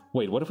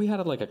 Wait, what if we had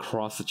it like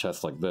across the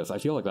chest like this? I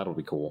feel like that would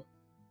be cool.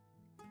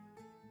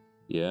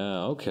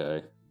 Yeah,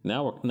 okay.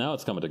 Now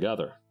it's coming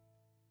together.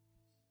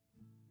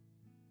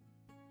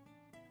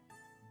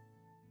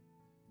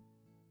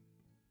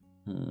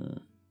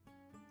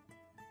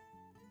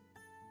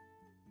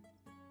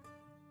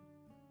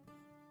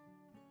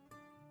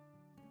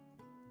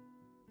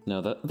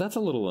 No, that's a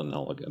little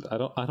inelegant. I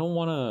don't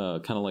want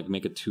to kind of like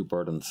make it too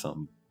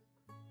burdensome.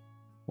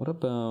 What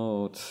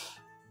about...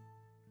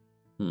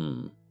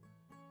 Let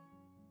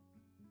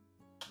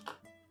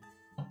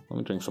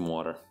me drink some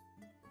water.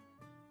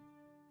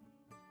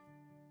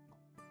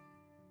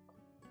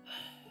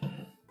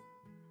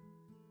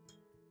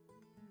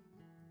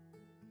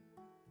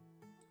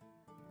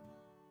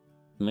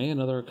 Maybe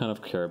another kind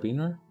of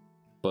carabiner,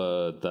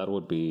 but that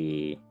would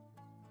be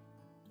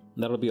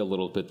a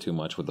little bit too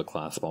much with the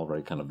clasp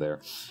already kind of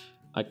there.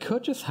 I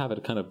could just have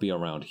it kind of be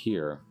around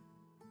here.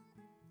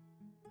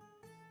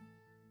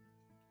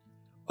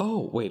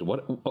 Oh, wait,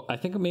 what? I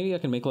think maybe I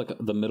can make like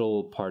the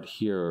middle part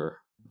here,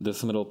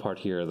 this middle part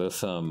here,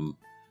 this middle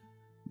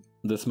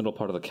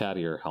part of the cat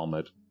ear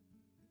helmet.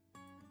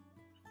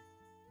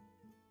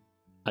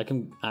 I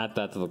can add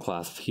that to the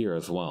clasp here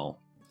as well.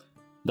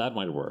 That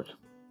might work.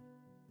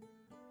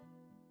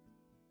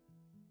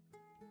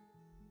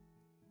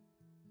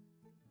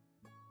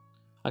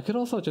 I could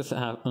also just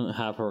have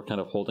her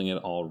kind of holding it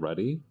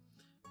already,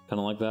 kind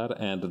of like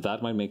that, and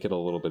that might make it a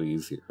little bit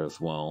easier as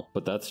well.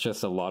 But that's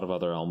just a lot of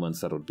other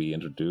elements that would be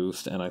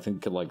introduced, and I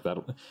think like that,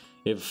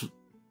 if...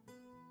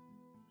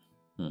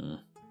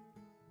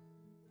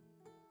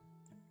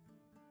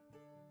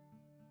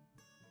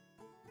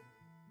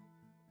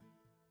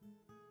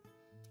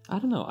 I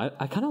don't know,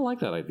 I kind of like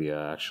that idea,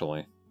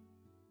 actually.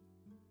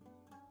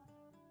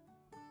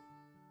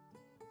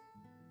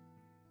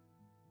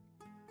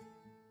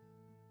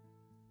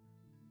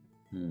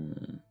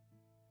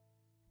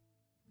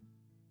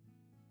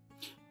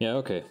 Yeah,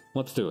 okay,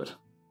 let's do it.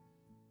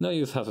 No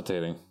use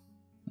hesitating.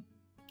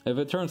 If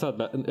it turns out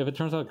if it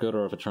turns out good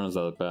or if it turns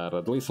out bad,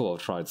 at least we'll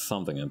have tried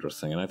something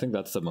interesting, and I think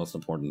that's the most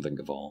important thing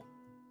of all.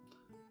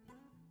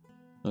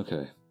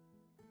 Okay.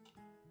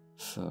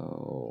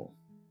 So...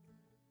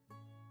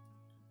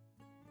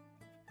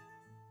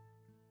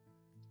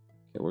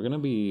 okay, we're gonna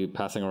be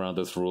passing around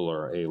this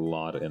ruler a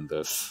lot in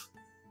this.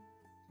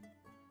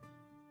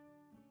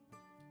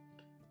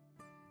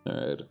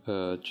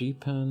 Alright,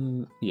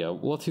 G-pen... yeah,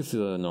 let's use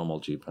the normal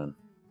G-pen.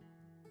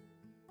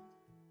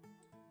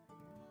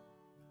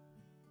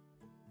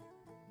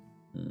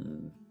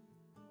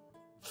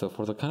 So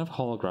for the kind of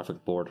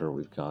holographic border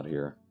we've got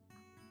here,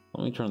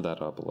 let me turn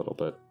that up a little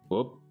bit.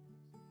 Whoop.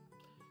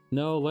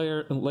 No,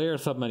 layer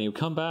submenu,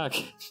 come back!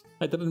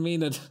 I didn't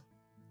mean it!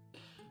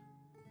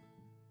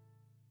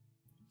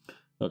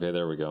 Okay,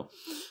 there we go.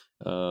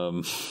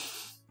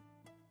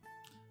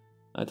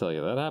 I tell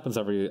you, that happens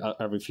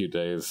every few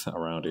days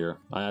around here.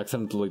 I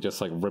accidentally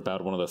just like rip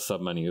out one of the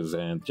submenus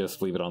and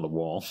just leave it on the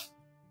wall.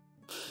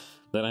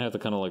 Then I have to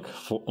kind of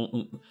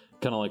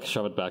like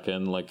shove it back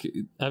in. Like,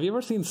 have you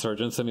ever seen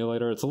Surgeon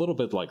Simulator? It's a little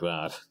bit like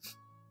that.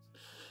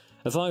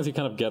 As long as you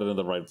kind of get it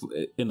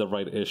in the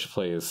right-ish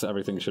place,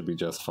 everything should be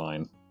just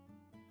fine.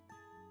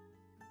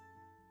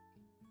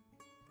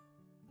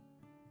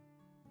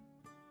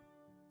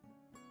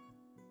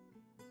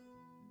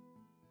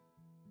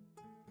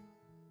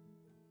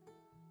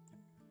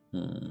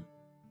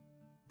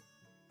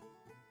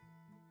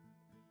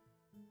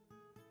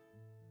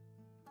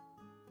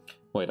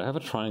 Wait, I have a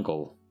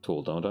triangle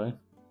tool, don't I?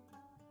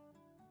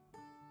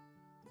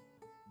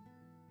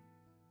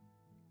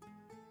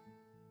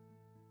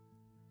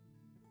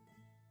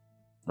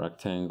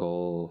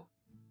 Rectangle,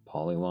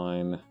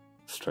 polyline,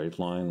 straight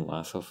line,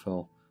 lasso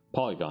fill,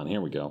 polygon,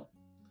 here we go.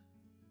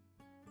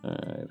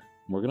 Alright,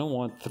 we're gonna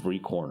want 3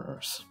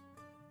 corners.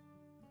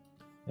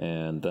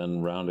 And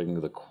then rounding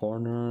the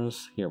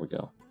corners, here we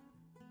go.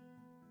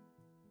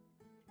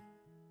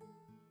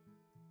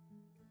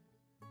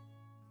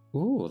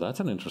 Ooh, that's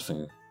an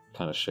interesting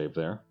kind of shape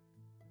there.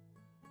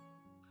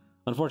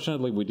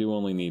 Unfortunately, we do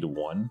only need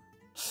 1,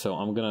 so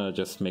I'm gonna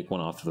just make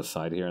one off to the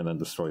side here and then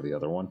destroy the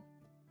other one.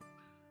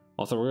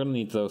 Also, we're gonna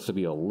need those to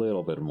be a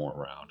little bit more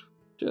round.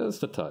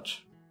 Just a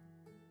touch.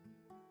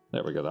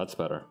 There we go, that's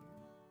better.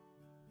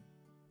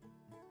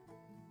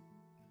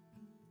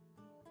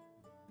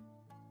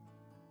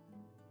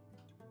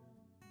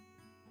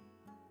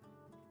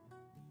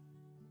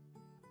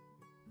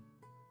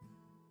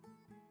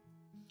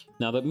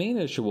 Now, the main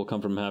issue will come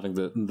from having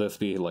this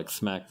be like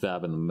smack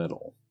dab in the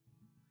middle.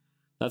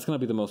 That's going to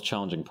be the most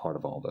challenging part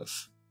of all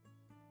this.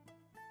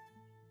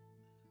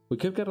 We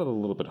could get it a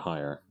little bit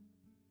higher.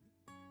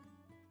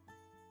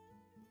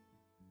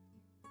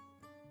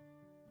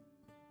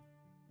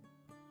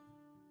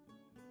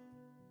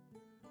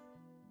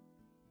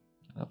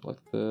 Up like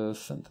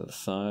this, and to the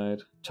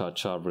side.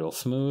 Cha-cha real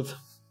smooth.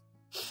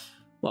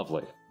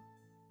 Lovely.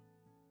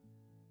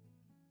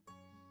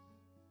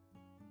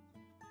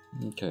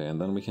 Okay, and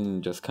then we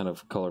can just kind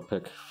of color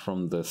pick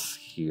from this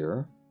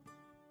here.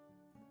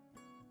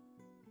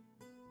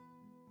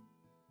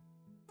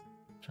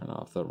 Turn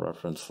off the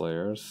reference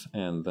layers,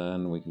 and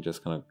then we can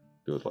just kind of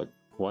do it like,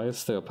 why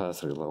is the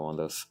opacity low on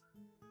this?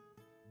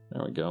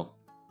 There we go.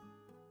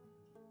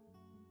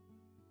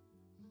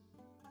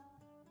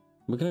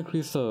 We can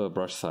increase the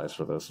brush size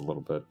for this a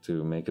little bit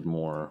to make it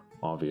more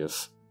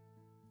obvious.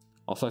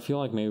 Also, I feel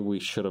like maybe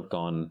we should have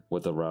gone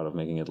with the route of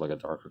making it like a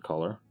darker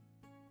color.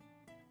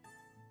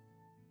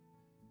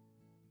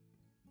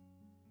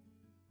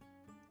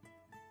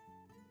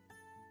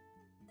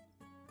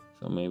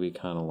 So maybe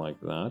kind of like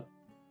that.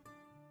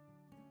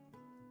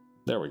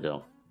 There we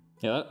go.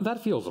 Yeah,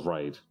 that feels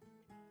right.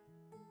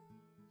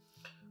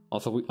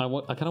 Also,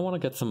 I kind of want to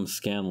get some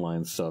scan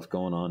line stuff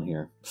going on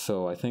here.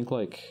 So I think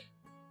like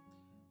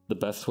the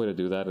best way to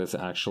do that is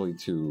actually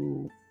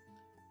to,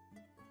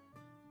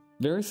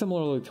 very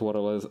similarly to what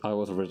I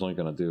was originally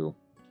going to do,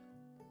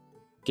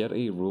 get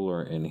a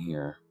ruler in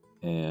here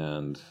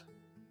and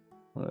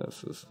what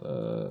is this?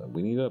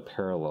 We need a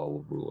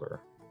parallel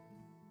ruler.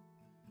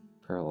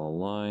 Parallel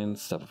line,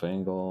 step of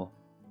angle.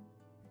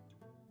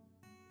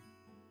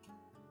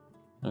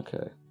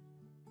 Okay.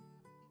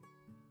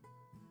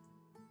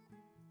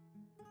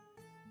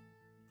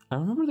 I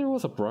remember there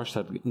was a brush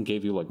that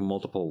gave you like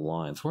multiple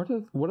lines. Where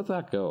did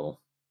that go?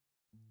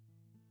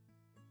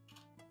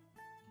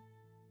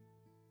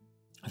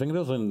 I think it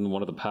was in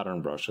one of the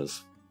pattern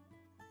brushes.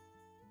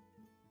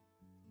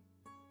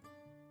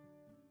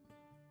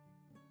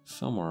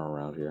 Somewhere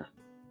around here.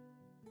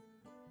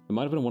 It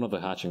might have been one of the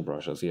hatching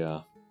brushes,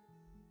 yeah.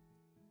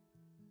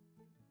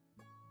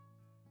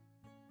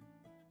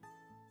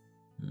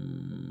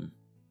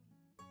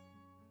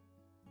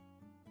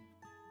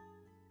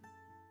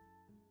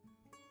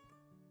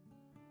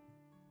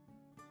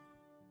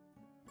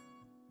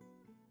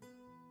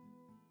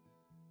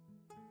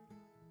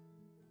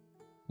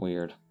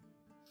 Weird.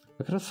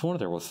 I could have sworn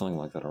there was something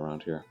like that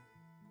around here.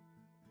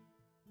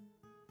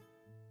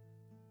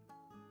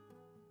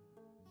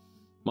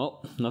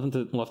 Well,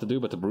 nothing left to do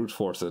but to brute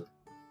force it.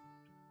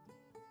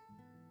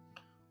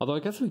 Although I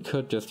guess we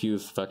could just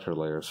use vector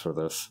layers for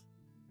this.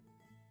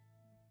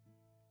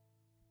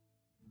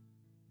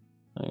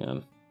 Hang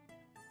on.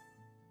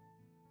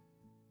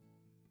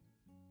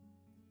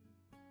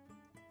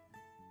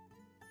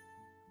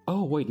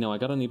 Oh wait, no, I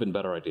got an even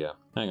better idea.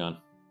 Hang on.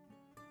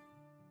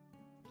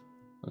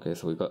 Okay,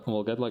 so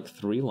we'll get like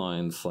 3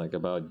 lines, like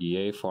about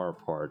yay far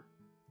apart.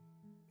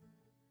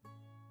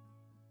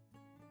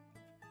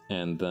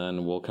 And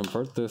then we'll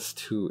convert this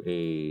to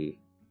a...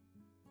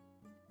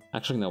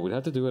 Actually, no, we'd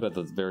have to do it at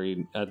the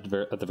very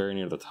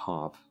near the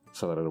top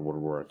so that it would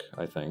work,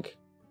 I think.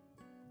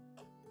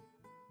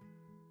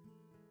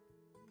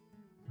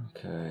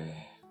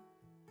 Okay.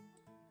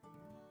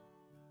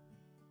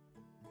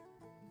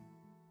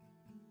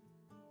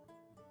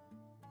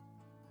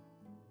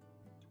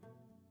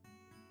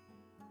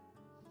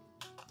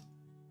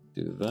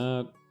 Do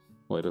that.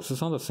 Wait, is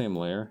this on the same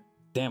layer?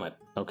 Damn it.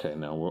 Okay,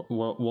 no,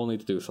 we'll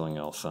need to do something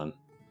else then.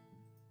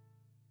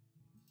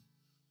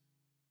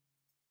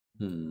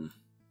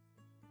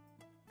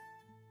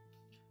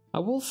 I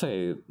will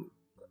say,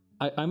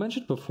 I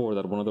mentioned before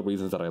that one of the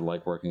reasons that I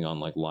like working on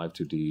like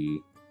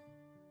Live2D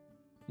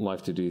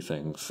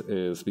things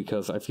is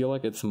because I feel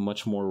like it's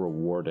much more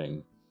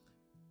rewarding.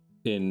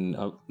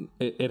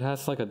 It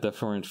has like a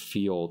different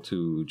feel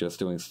to just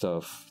doing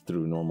stuff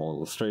through normal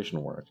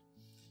illustration work.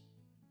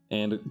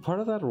 And part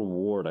of that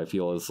reward, I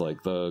feel, is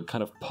like the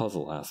kind of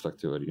puzzle aspect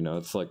to it. You know,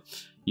 it's like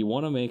you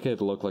want to make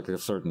it look like a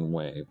certain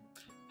way.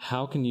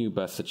 How can you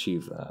best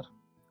achieve that?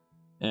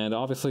 And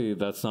obviously,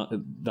 that's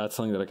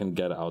something that I can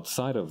get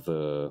outside of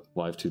the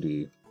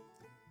Live2D,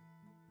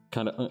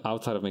 kind of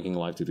outside of making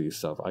Live2D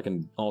stuff. I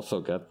can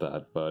also get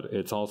that, but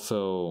it's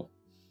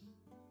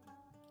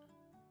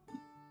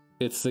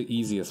the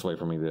easiest way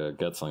for me to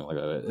get something like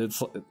that.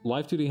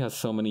 Live2D has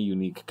so many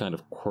unique kind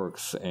of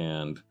quirks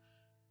and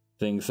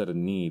things that it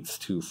needs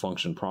to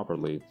function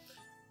properly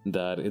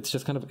that it's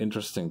just kind of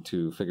interesting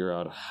to figure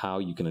out how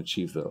you can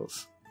achieve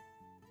those.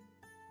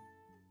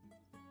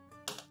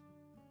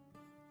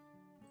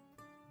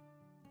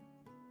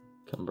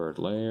 Convert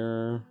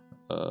layer,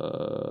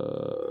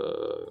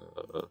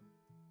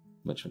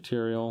 match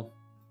material,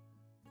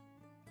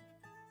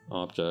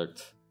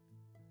 object,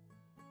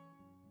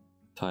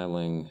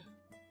 tiling,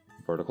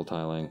 vertical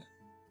tiling.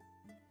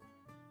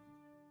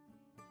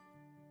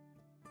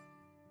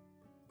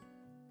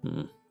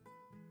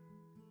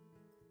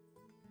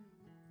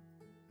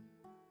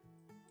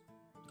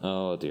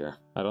 Oh dear.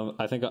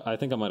 I think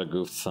I might have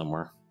goofed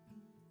somewhere.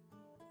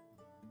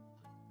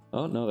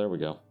 Oh no, there we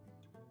go.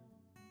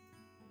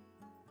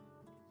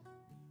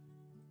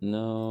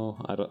 No,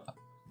 I don't,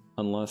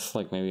 unless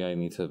like maybe I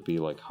need to be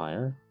like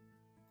higher.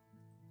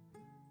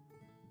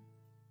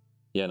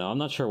 Yeah, no, I'm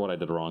not sure what I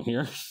did wrong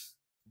here.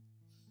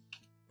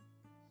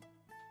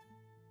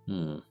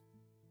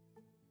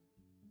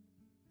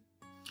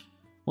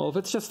 Well, if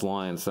it's just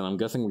lines, then I'm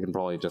guessing we can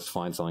probably just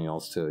find something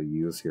else to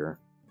use here.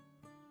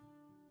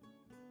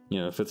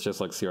 You know, if it's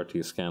just like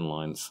CRT scan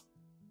lines.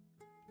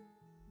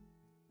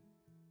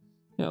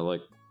 Yeah,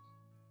 like...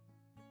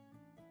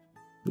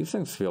 these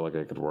things feel like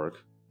they could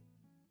work.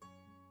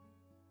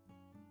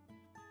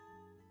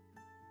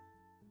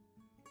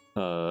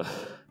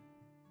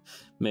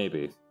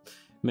 Maybe.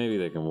 Maybe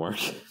they can work.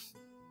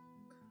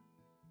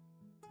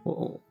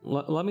 Well,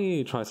 let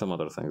me try some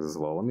other things as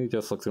well. Let me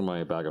just look through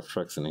my bag of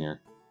tricks in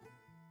here.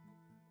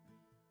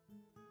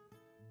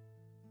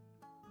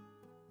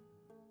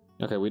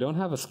 Okay, we don't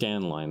have a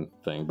scan line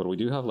thing, but we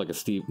do have like a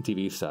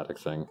TV static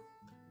thing.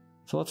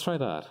 So let's try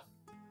that.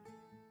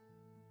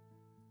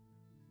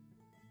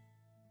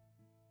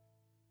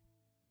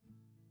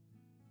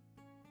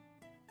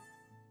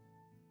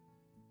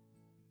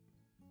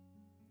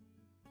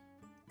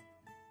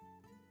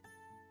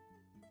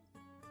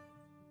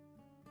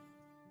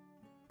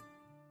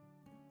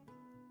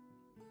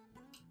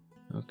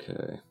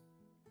 Okay.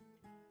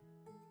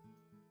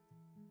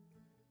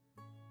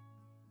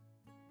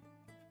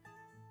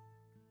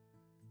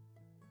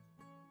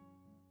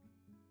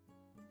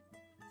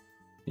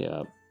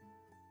 Yeah,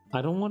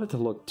 I don't want it to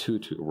look too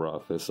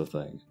rough is the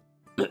thing.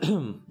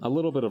 A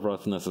little bit of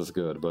roughness is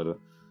good, but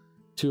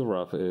too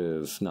rough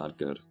is not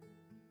good.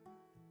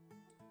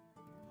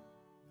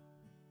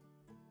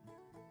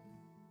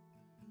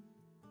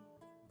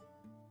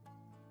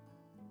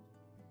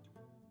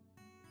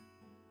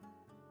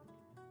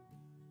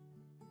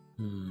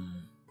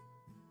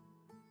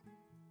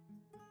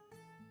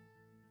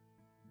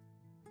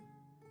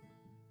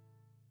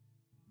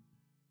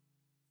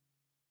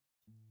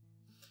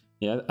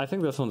 Yeah, I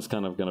think this one's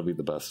kind of gonna be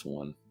the best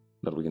one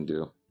that we can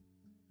do.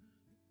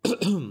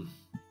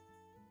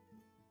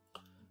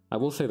 I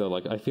will say though,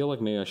 like, I feel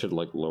like maybe I should,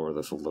 like, lower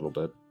this a little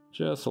bit.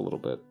 Just a little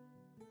bit.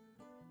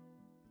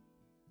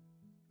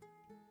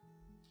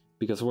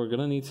 Because we're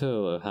gonna need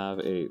to have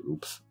a...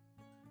 oops.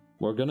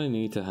 We're gonna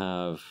need to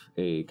have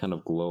a kind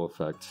of glow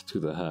effect to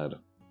the head.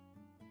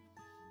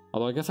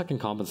 Although I guess I can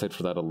compensate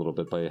for that a little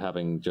bit by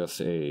having just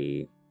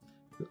a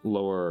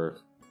lower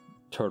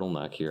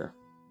turtleneck here.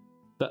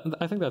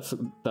 I think that's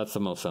the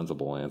most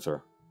sensible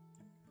answer.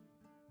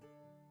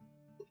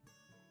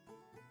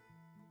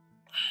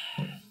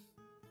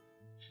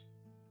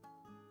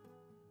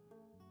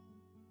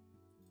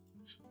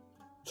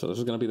 So this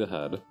is going to be the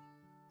head.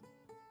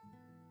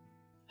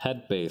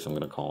 Head base, I'm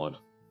going to call it.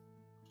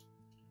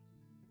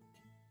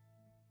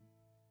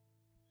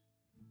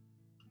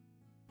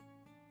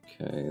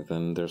 Okay,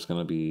 then there's going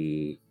to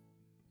be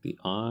the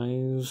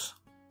eyes.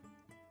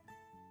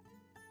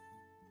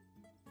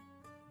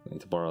 I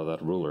need to borrow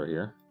that ruler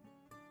here.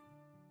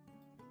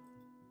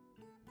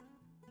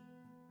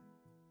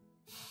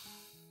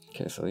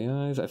 Okay, so the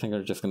eyes, I think,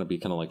 are just going to be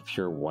kind of like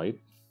pure white.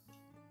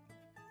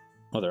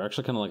 Oh, they're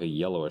actually kind of like a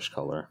yellowish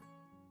color.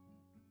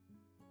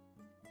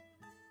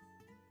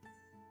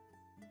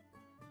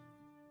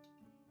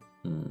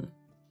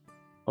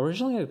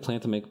 Originally, I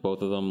planned to make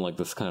both of them like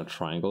this kind of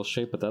triangle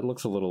shape, but that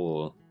looks a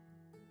little...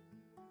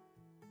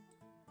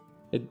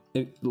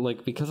 It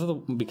like because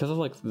of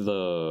like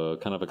the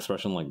kind of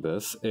expression like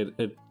this,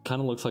 it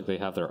kind of looks like they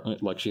have their,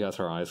 like she has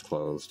her eyes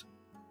closed.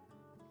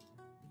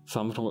 So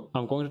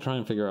I'm going to try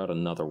and figure out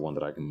another one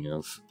that I can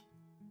use.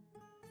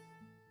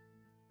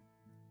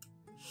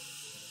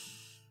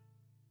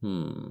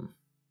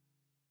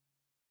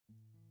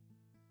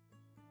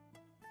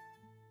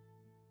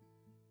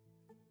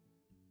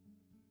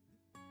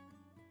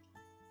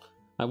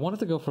 I wanted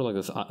to go for like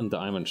this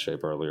diamond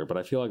shape earlier, but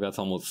I feel like that's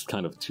almost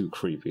kind of too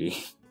creepy.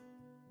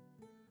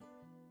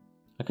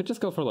 I could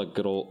just go for like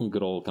good old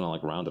kind of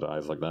like rounded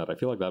eyes like that. I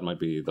feel like that might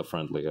be the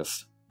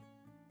friendliest.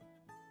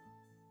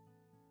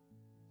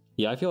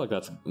 Yeah, I feel like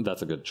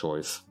that's a good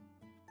choice.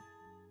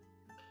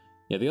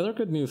 Yeah, the other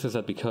good news is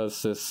that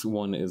because this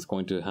one is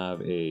going to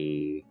have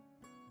a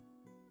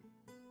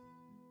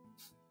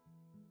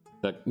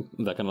that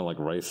kind of like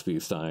rice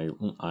feast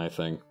I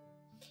think.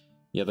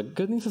 Yeah, the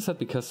good news is that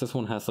because this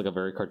one has like a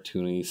very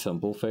cartoony,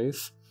 simple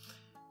face,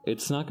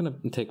 it's not going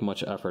to take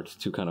much effort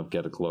to kind of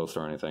get it close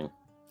or anything.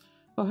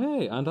 Oh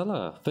hey,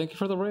 Andala, thank you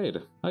for the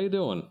raid. How you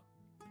doing?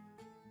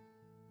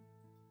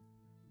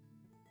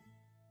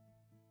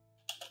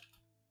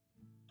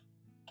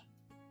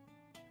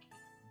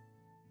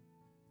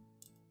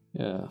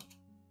 Yeah.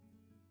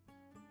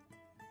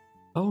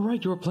 Oh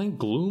right, you were playing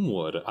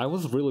Gloomwood. I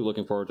was really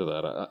looking forward to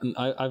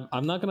that.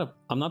 I'm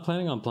not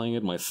planning on playing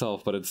it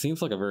myself, but it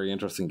seems like a very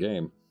interesting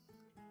game.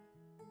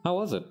 How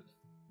was it?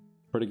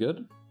 Pretty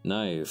good?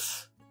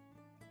 Nice.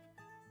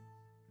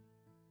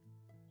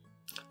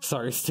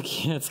 Sorry,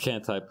 sticky hands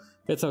can't type.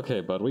 It's okay,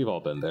 bud. We've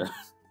all been there.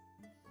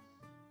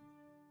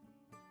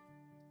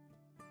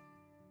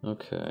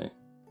 Okay.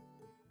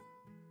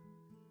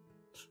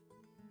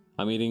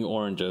 I'm eating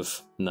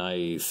oranges.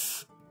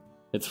 Nice.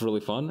 It's really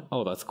fun.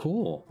 Oh, that's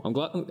cool. I'm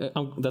glad.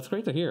 That's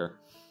great to hear.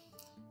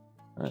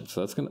 All right,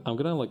 so I'm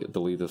gonna like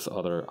delete this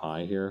other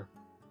eye here,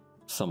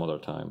 some other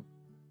time.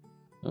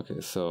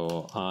 Okay,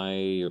 so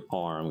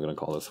I'm gonna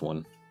call this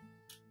one.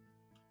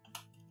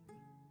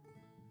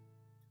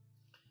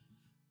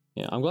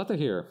 Yeah, I'm glad to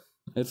hear.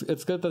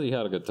 It's good that you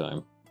had a good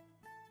time.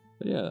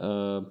 But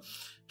yeah,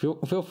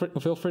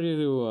 feel free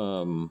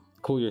to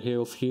cool your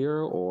heels here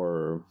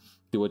or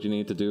do what you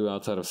need to do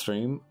outside of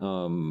stream.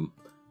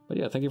 But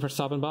yeah, thank you for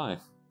stopping by.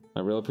 I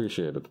really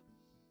appreciate it.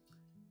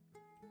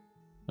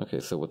 Okay,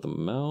 so with the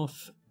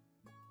mouth...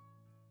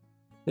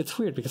 It's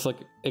weird because, like,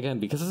 again,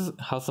 because this is,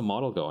 how's the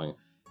model going?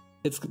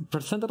 It's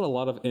presented a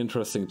lot of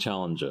interesting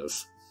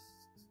challenges.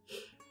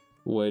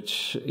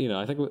 Which, you know,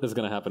 I think is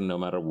going to happen no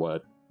matter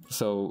what.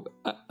 So,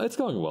 it's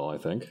going well, I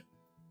think.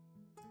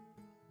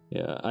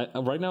 Yeah,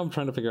 right now I'm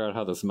trying to figure out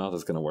how this mouth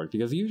is going to work.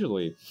 Because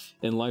usually,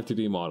 in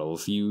Live2D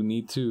models, you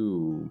need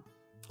to...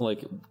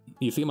 Like,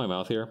 you see my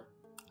mouth here?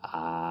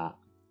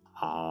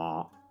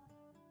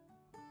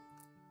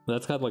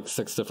 That's got like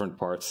 6 different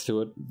parts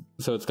to it.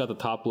 So it's got the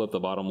top lip,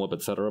 the bottom lip,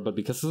 etc. But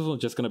because this one's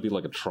just going to be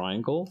like a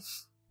triangle,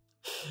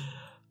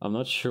 I'm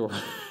not sure.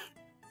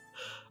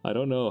 I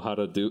don't know how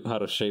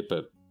to shape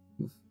it.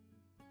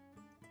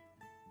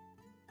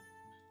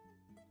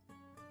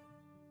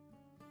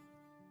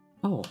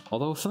 Oh,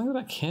 although something that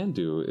I can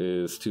do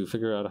is to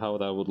figure out how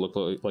that would look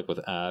like with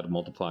add,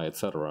 multiply,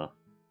 etc.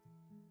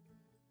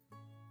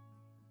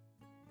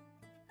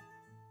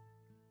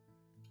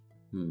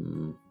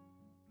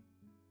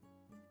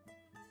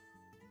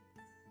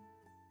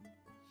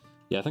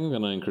 Yeah, I think I'm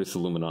gonna increase the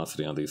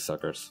luminosity on these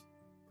suckers.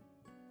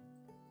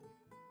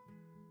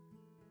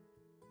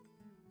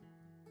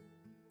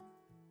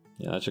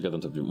 Yeah, that should get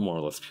them to be more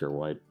or less pure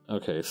white.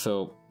 Okay,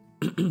 so...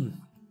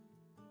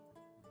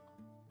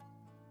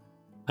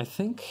 I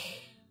think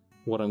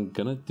what I'm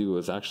gonna do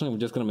is actually I'm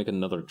just gonna make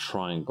another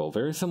triangle,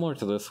 very similar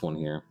to this one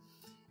here.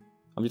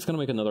 I'm just gonna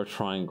make another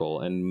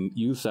triangle and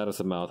use that as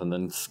a mouth and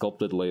then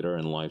sculpt it later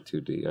in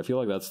Live2D. I feel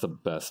like that's the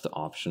best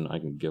option I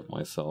can give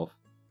myself.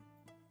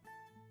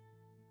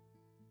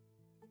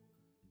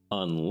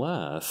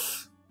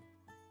 Unless...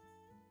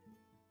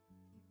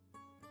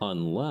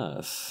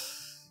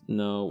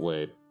 No,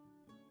 wait.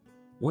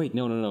 Wait,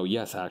 no,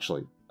 yes,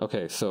 actually.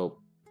 Okay, so...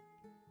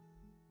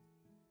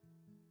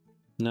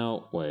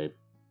 No, wait.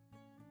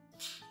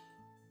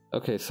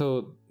 Okay,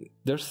 so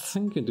there's this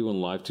thing you can do in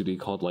Live2D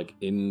called like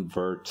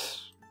invert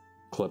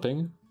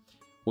clipping,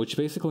 which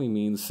basically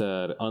means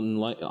that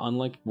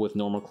unlike with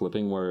normal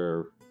clipping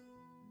where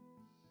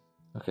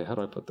Okay, how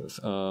do I put this?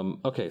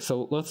 Okay,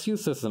 so let's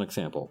use this as an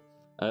example.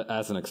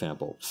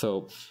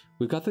 So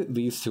we've got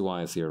these two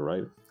eyes here,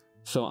 right?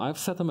 So I've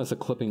set them as a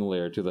clipping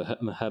layer to the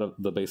head of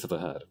the base of the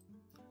head.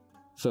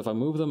 So if I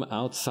move them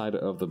outside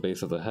of the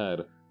base of the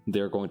head,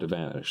 they're going to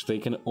vanish. They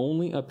can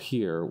only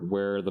appear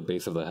where the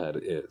base of the head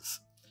is.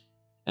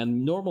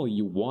 And normally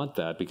you want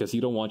that because you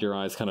don't want your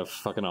eyes kind of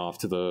fucking off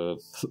to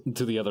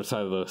the other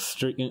side of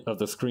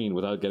the screen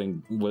without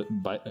getting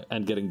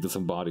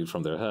disembodied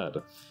from their head.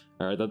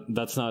 All right,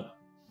 that's not.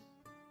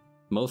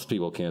 Most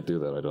people can't do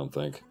that, I don't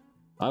think.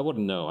 I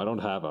wouldn't know. I don't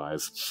have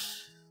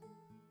eyes.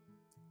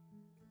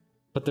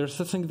 But there's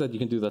this thing that you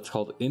can do that's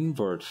called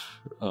invert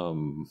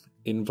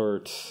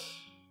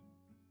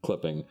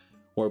clipping,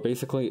 where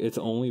basically it's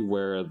only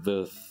where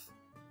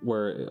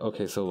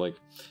okay, so like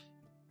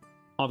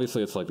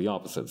obviously it's like the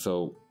opposite.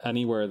 So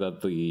anywhere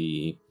that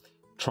the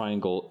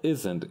triangle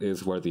isn't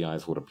is where the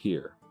eyes would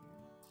appear.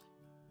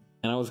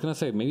 And I was gonna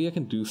say maybe I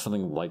can do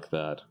something like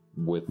that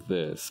with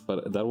this,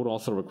 but that would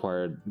also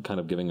require kind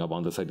of giving up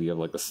on this idea of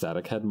like the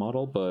static head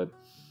model. But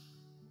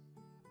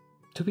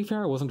to be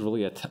fair, I wasn't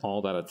really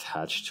all that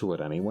attached to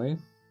it anyway.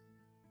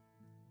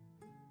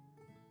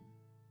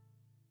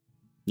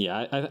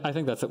 Yeah, I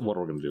think that's what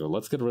we're gonna do.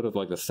 Let's get rid of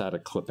like the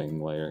static clipping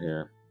layer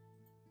here.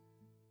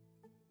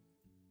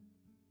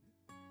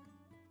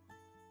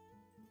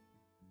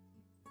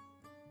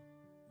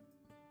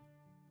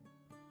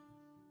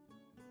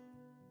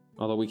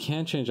 Although we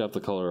can change up the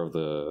color of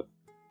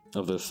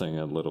this thing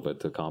a little bit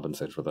to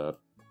compensate for that.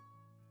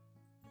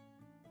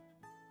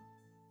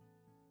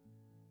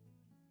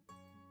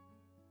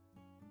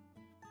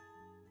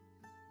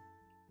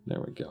 There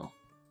we go.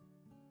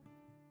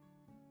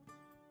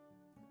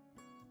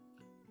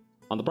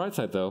 On the bright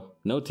side though,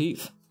 no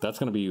teeth. That's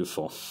gonna be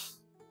useful.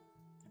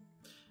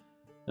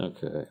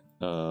 Okay,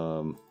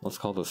 let's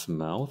call this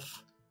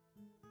mouth.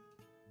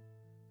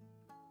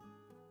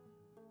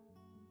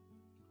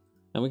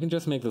 And we can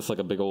just make this like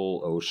a big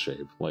old O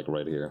shape, like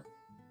right here.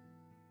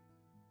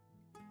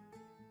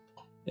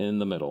 In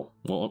the middle.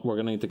 Well, we're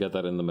gonna need to get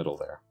that in the middle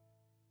there.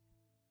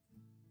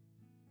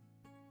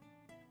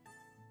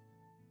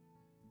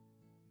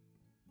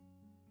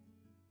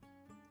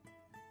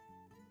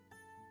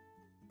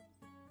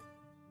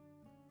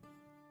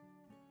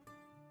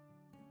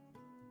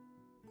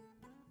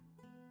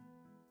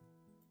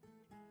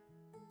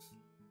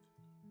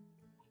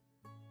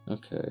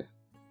 Okay.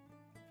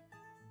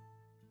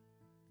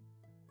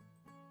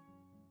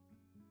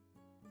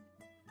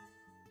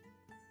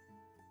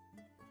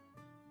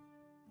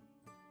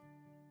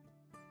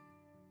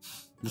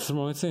 This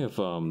reminds me of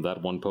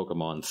that one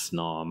Pokemon,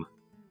 Snom.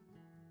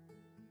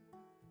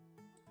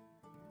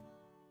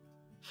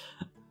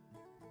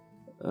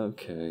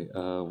 Okay,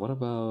 what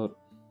about...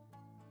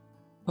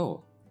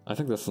 Oh, I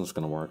think this one's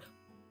gonna work.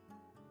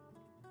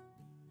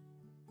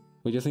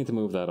 We just need to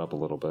move that up a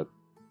little bit.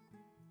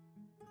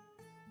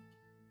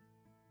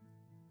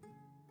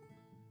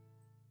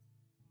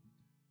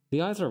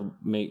 The eyes are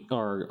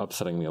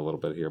upsetting me a little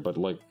bit here, but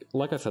like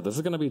I said, this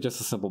is gonna be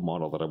just a simple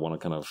model that I want to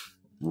kind of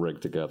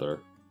rig together.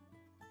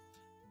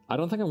 I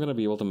don't think I'm gonna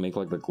be able to make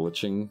like the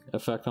glitching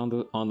effect on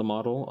the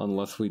model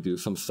unless we do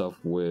some stuff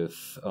with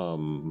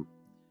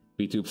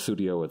VTube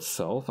Studio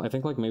itself. I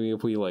think like maybe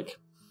if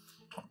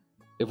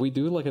we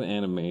do like an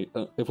animate,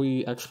 if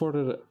we export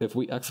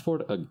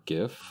a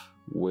GIF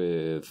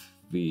with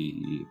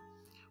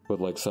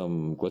like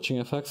some glitching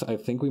effects, I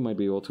think we might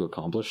be able to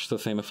accomplish the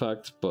same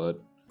effect.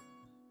 But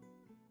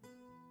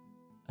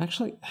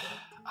actually,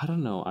 I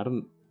don't know.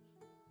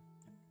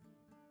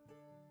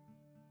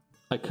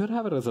 I could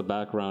have it as a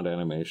background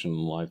animation in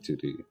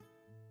Live2D.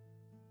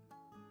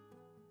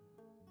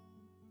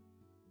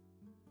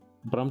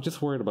 But I'm just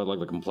worried about like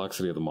the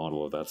complexity of the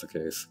model if that's the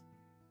case.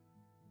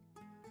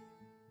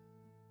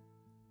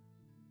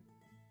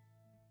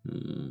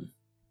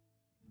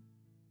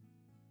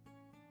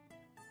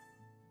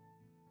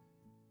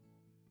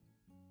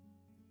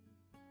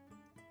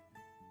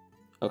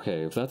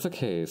 Okay, if that's the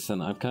case,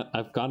 then I've got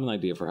an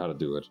idea for how to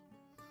do it.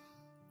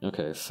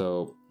 Okay,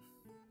 so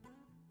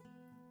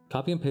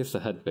copy and paste the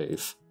head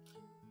base.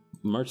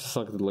 Merge the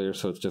selected layer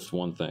so it's just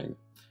one thing.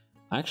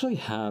 I actually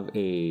have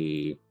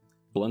a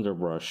blending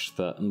brush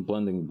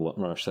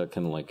that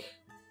can like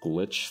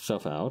glitch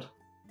stuff out.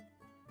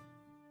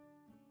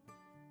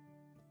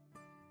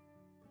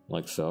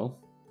 Like so.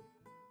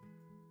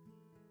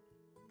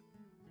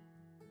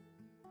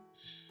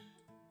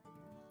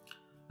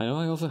 I know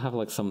I also have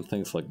like some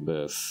things like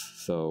this,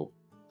 so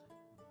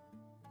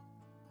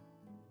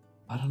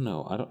I don't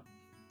know.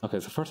 Okay,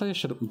 so first I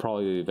should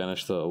probably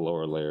vanish the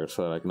lower layer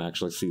so that I can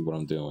actually see what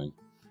I'm doing.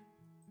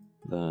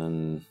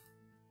 Then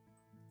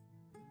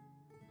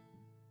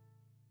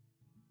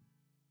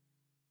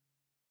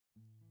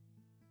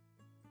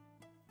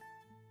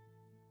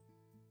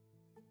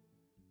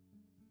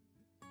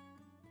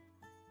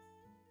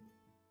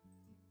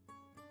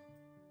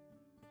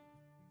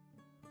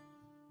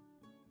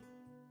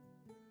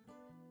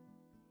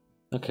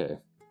okay.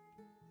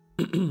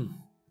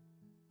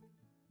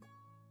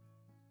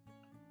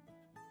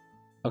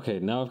 Okay,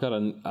 now I've got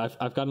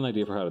an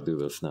idea for how to do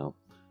this now.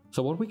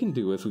 So what we can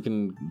do is we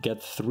can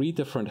get 3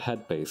 different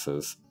head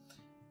bases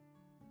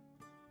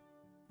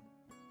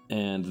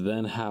and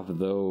then have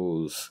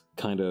those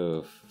kind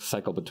of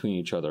cycle between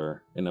each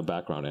other in a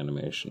background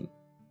animation.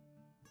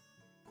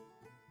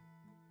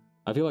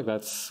 I feel like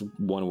that's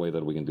one way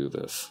that we can do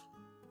this.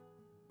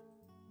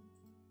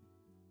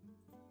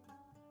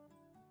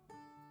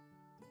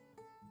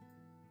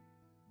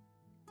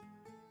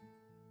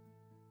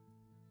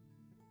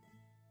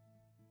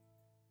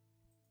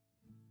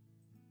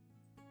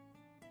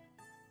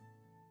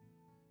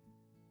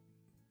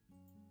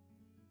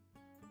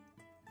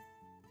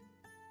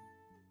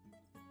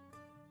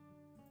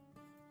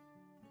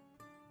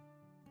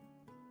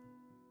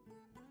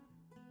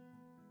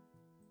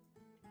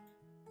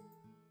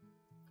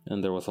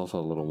 And there was also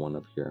a little one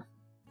up here.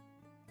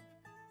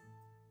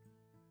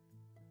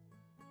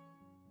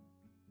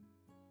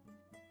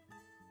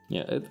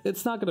 Yeah,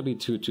 it's not going to be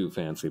too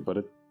fancy, but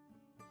it...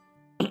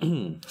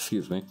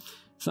 excuse me.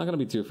 It's not going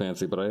to be too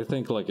fancy, but I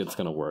think like it's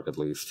going to work at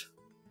least.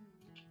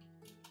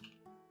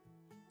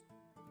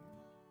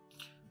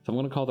 So I'm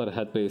going to call that a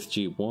head base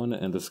G1,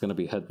 and this is going to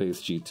be head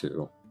base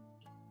G2.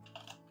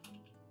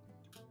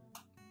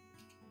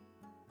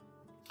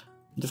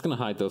 I'm just going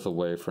to hide those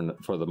away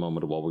for the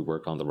moment while we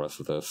work on the rest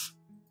of this.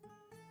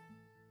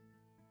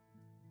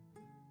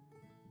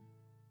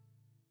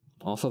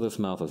 Also, this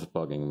mouth is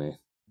bugging me.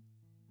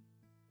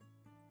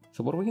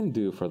 So what we can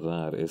do for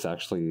that is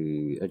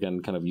actually,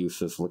 again, kind of use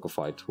this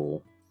liquefy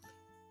tool.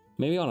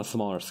 Maybe on a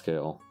smaller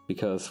scale,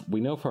 because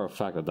we know for a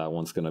fact that that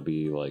one's going to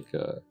be, like,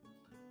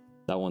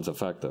 that one's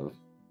effective.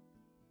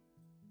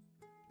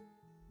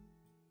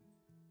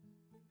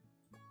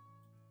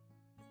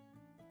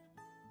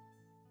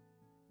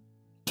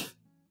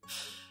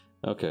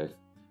 Okay,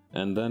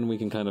 and then we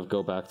can kind of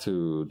go back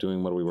to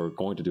doing what we were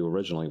going to do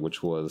originally,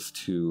 which was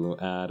to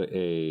add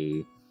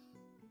a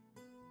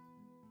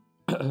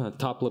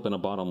top lip and a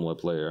bottom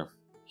lip layer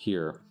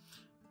here.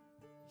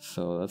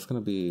 So that's going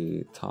to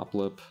be top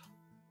lip.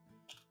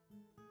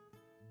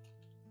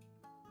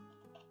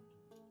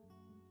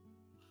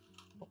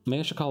 Maybe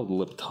I should call it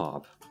lip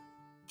top.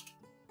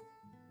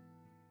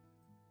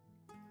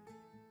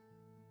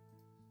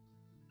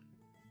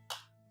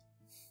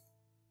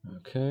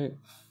 Okay.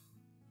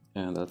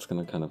 And that's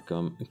going to kind of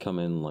come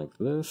in like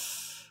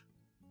this.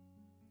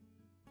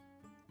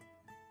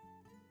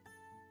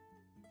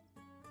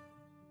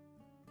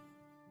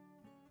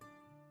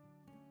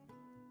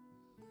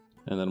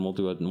 And then we'll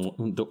do it.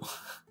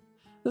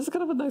 This is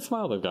kind of a nice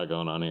smile they've got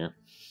going on here.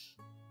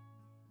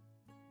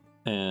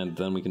 And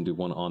then we can do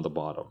one on the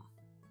bottom.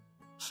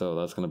 So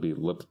that's going to be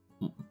lip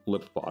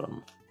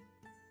bottom.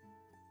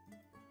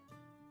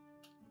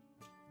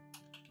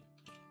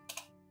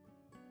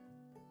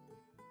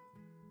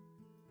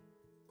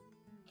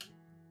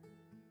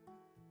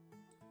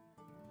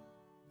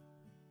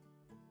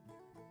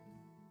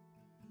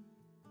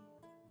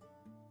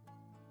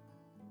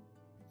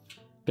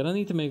 Gonna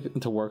need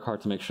to work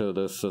hard to make sure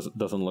this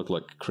doesn't look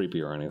like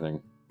creepy or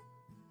anything.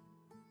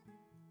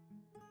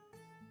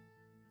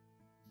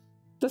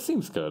 This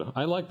seems good.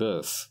 I like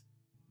this.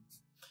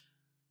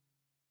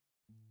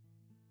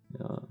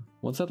 Yeah.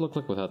 What's that look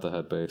like without the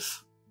head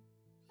base?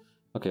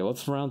 Okay,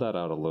 let's round that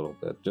out a little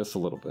bit. Just a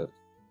little bit.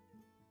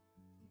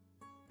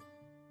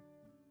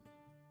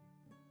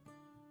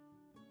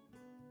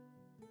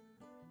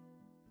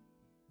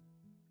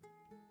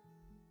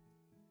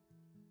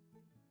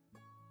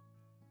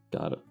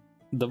 Got it.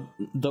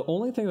 The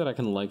only thing that I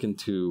can liken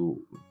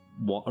to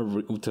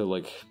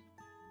like...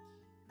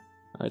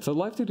 Alright, so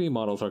Live2D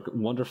models are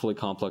wonderfully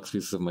complex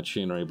pieces of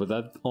machinery, but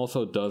that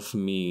also does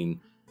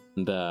mean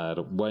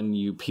that when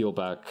you peel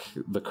back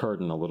the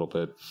curtain a little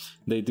bit,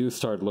 they do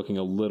start looking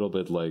a little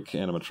bit like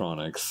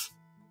animatronics.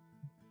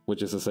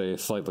 Which is to say,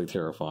 slightly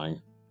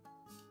terrifying.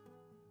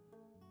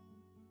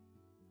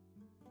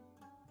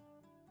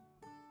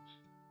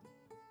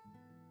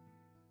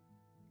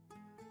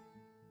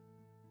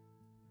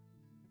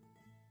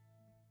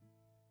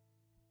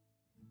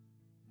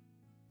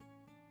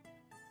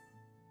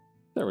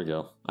 There we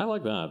go. I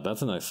like that.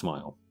 That's a nice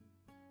smile.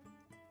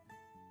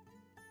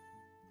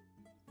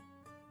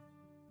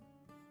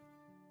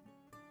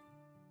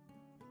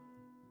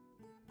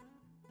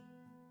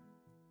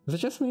 Is it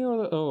just me,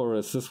 or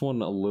is this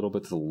one a little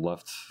bit to the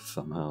left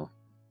somehow?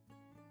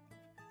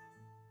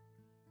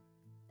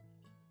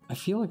 I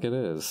feel like it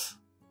is.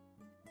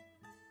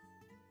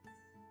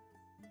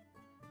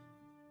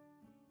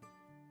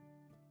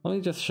 Let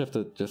me just shift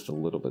it just a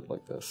little bit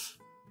like this.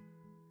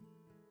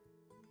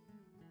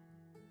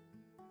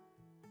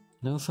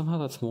 No, somehow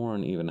that's more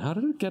uneven. How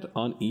did it get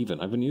uneven?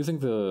 I've been using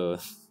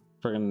the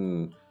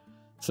friggin'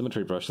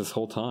 symmetry brush this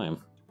whole time.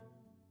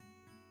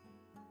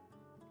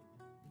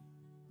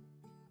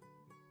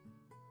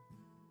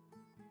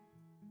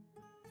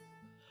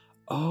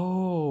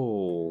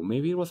 Oh,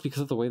 maybe it was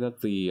because of the way that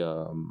the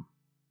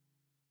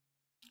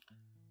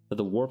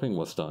warping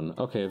was done.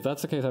 Okay, if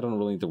that's the case, I don't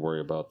really need to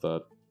worry about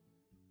that.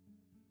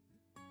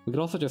 We could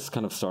also just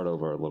kind of start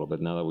over a little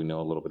bit now that we know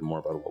a little bit more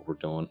about what we're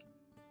doing.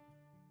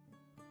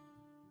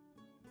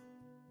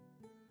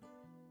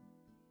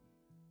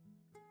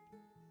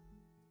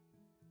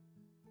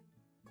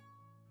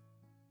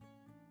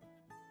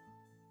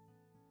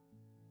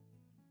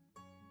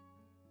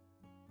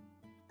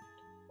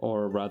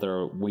 Or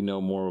rather, we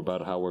know more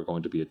about how we're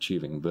going to be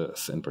achieving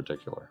this in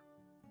particular.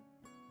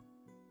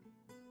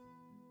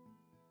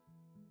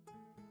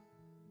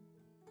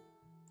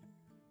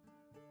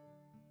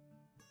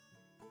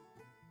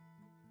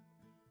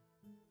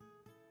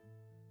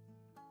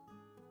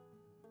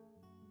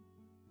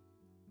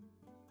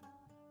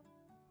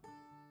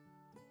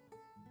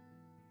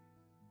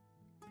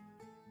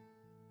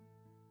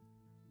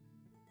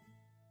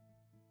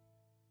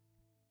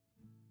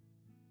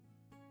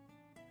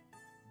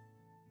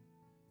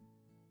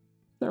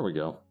 There we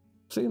go.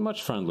 See,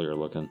 much friendlier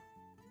looking.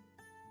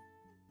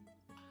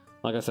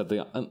 Like I said,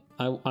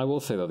 I will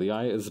say though, the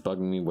eye is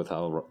bugging me with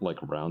how like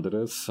round it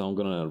is, so I'm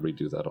gonna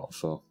redo that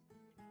also.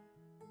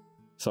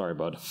 Sorry,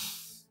 bud.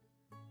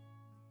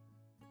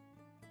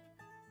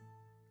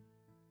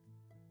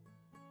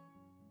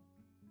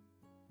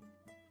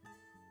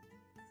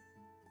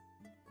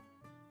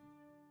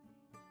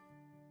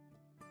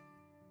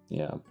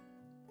 Yeah.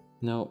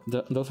 No,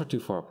 those are too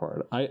far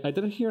apart. I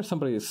did hear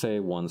somebody say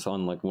once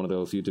on like one of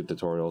those YouTube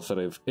tutorials that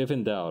if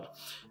in doubt,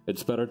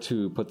 it's better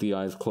to put the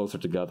eyes closer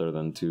together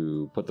than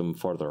to put them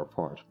farther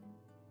apart.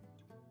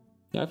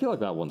 Yeah, I feel like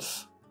that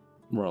one's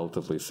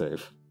relatively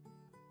safe.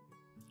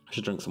 I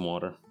should drink some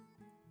water.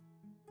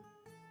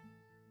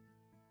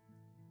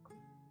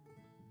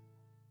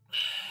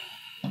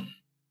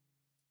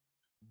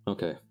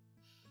 Okay.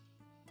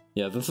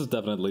 Yeah, this is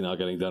definitely not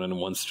getting done in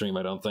one stream,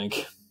 I don't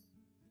think.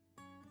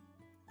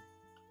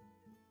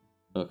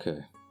 Okay,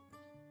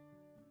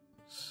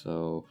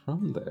 so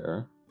from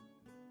there,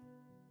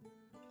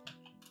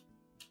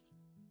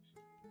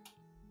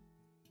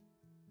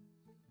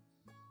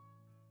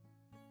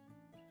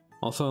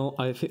 also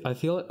I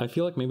feel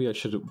like maybe I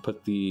should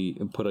put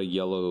a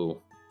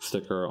yellow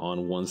sticker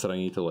on ones that I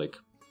need to like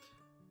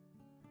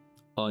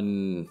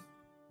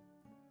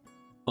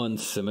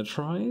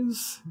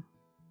unsymmetrize.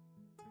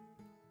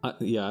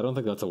 Yeah, I don't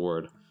think that's a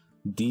word.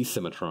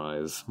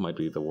 Desymmetrize might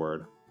be the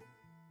word.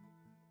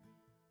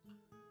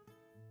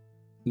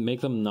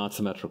 Make them not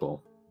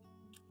symmetrical.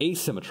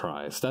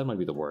 Asymmetrize, that might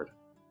be the word.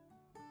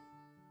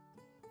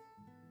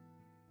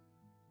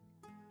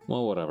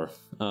 Well, whatever.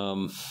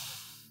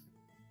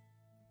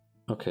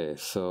 Okay,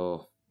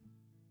 so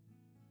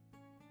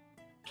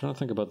I'm trying to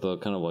think about the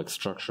kind of like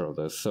structure of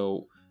this.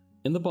 So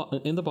in the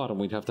bottom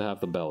we'd have to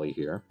have the belly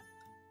here.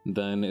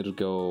 Then it'd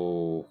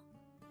go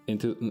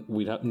into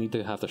need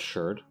to have the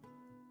shirt.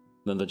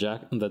 Then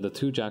the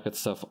two jacket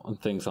stuff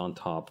things on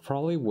top,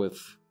 probably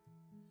with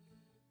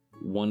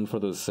one for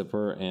the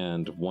zipper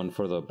and one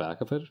for the back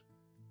of it.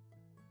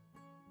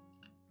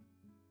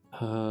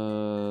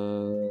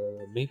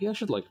 Maybe I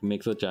should like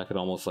make the jacket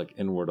almost like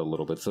inward a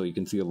little bit so you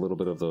can see a little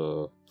bit of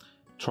the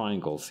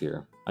triangles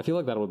here. I feel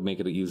like that would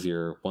make it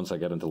easier once I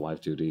get into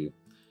Live2D.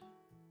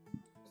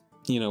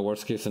 You know,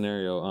 worst case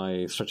scenario,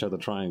 I stretch out the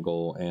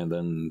triangle and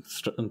then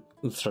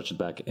stretch it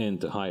back in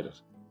to hide it.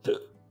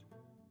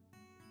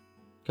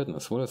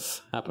 Goodness, what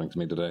is happening to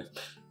me today?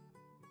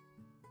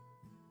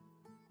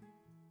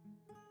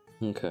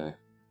 Okay.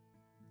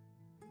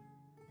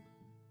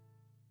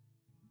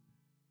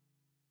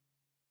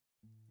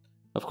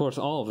 Of course,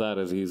 all of that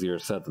is easier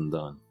said than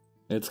done.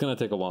 It's gonna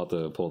take a while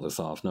to pull this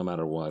off, no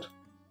matter what.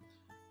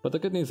 But the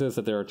good news is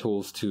that there are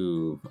tools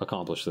to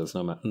accomplish this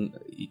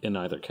in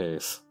either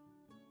case.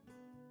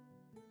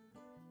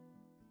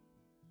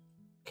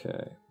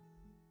 Okay.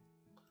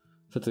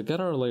 So to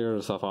get our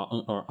layers of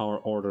our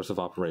orders of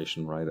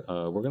operation, right,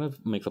 we're gonna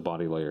make the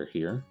body layer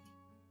here.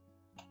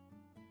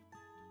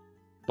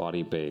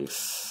 Body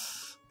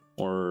base.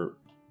 Or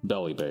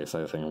belly base,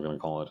 I think I'm gonna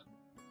call it.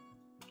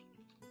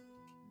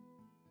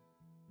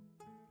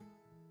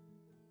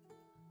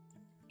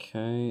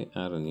 Okay,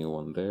 add a new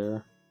one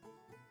there.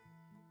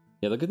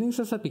 Yeah, the good news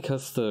is that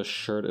because the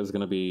shirt is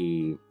gonna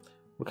be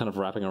we're kind of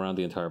wrapping around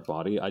the entire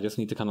body, I just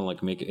need to kind of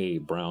like make a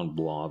brown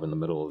blob in the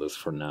middle of this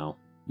for now.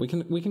 We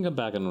can come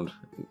back and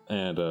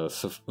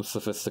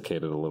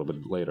sophisticate it a little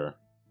bit later.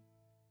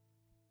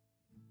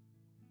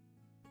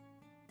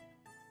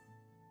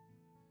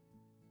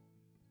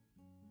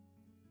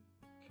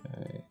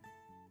 Okay.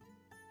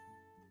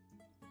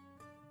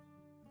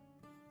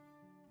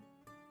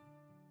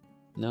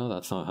 No,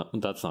 that's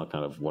not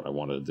kind of what I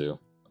wanted to do.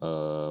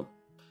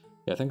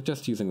 Yeah, I think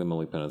just using the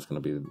millipin is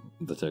going to be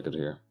the ticket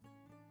here.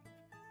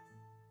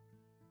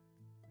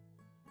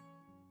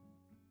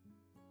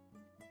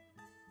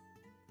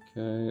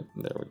 Okay,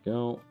 there we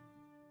go.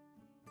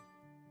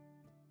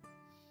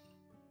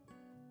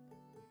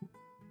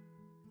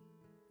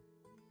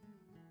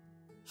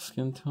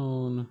 Skin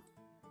tone.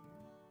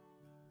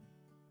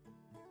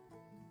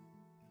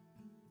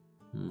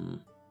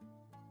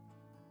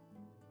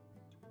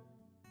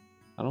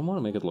 I don't want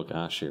to make it look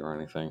ashy or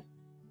anything.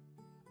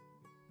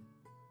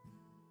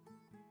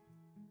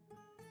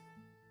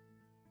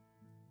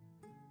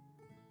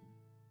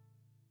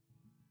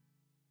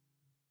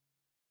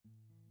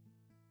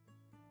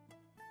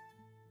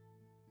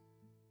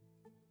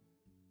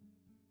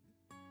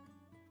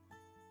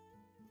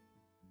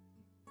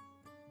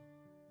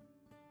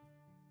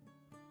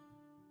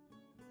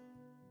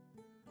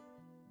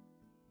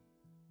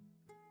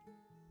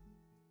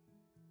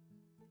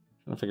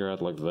 Trying to figure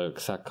out like the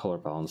exact color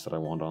balance that I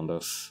want on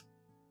this.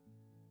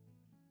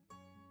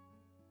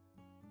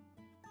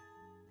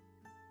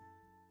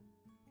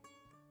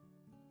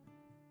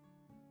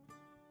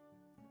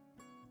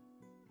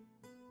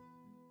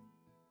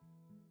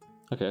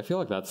 Okay, I feel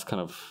like that's kind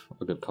of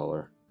a good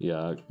color.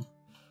 Yeah,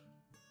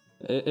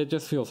 it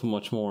just feels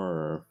much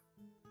more.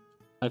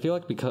 I feel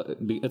like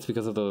it's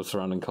because of the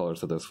surrounding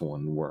colors that this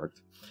one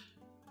worked.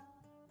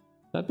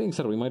 That being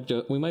said, we might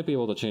be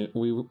able to change.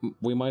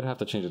 We might have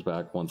to change it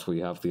back once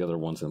we have the other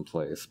ones in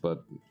place.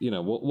 But you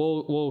know,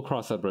 we'll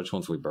cross that bridge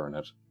once we burn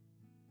it,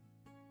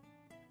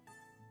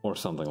 or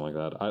something like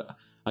that.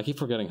 I keep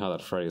forgetting how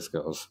that phrase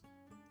goes.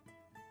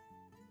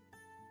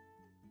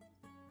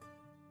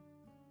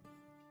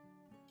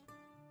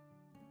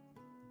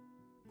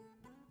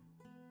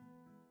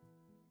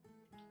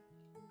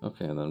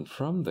 Okay, and then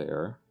from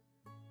there,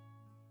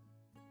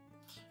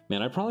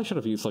 man, I probably should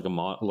have used like a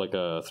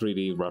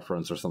 3D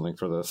reference or something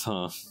for this,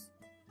 huh?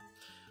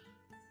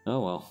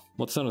 Oh well,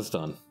 what's done is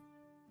done.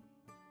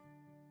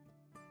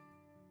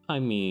 I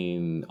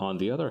mean, on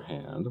the other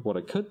hand, what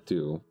I could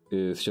do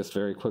is just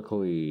very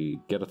quickly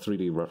get a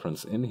 3D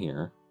reference in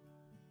here.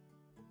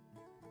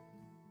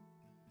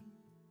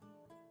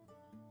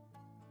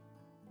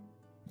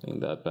 Bring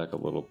that back a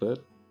little bit.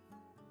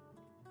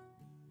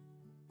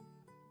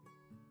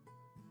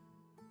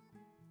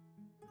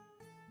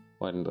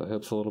 Widen the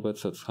hips a little bit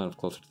so it's kind of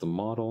closer to the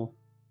model.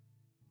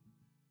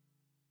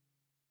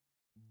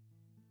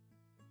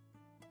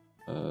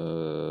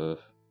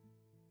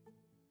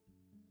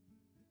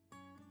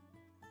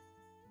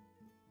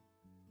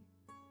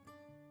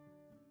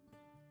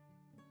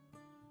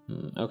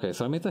 Okay,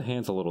 so I made the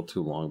hands a little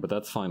too long, but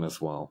that's fine as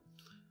well.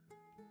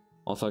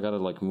 Also, I gotta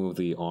like move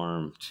the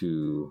arm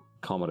to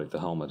accommodate the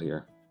helmet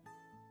here.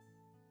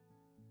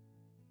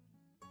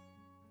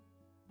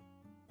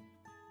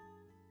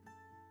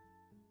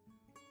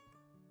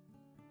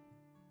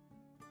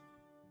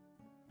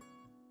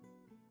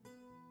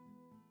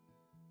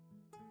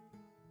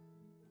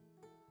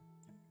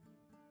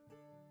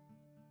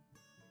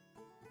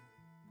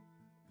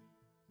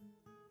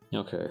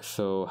 Okay,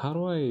 so how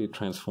do I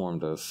transform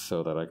this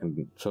so that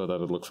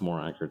it looks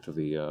more accurate to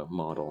the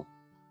model?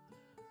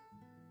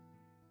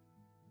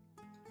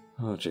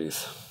 Oh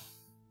jeez.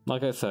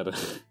 Like I said,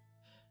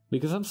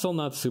 because I'm still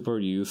not super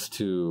used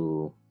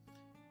to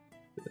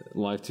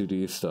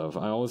Live2D stuff,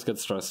 I always get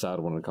stressed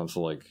out when it comes to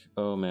like,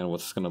 oh man,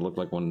 what's this gonna look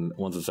like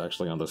once it's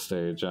actually on the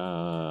stage?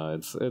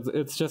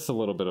 It's just a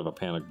little bit of a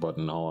panic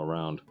button all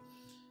around.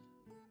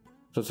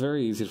 So it's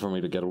very easy for me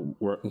to get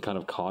kind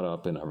of caught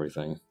up in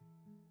everything.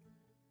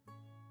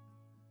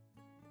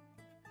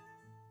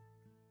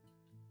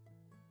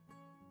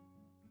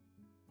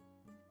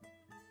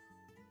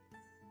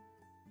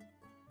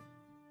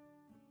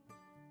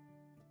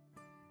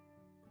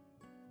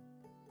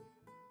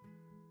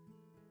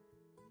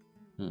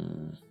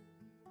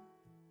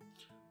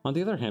 On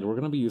the other hand, we're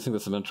going to be using the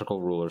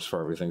symmetrical rulers for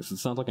everything, so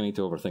it's not like I need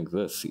to overthink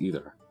this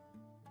either.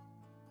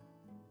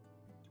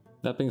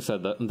 That being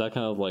said, that kind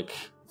of like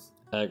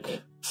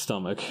egg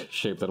stomach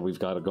shape that we've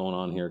got going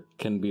on here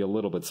can be a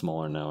little bit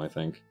smaller now, I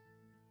think.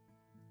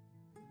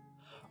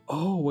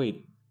 Oh,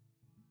 wait.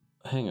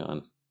 Hang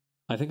on.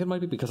 I think it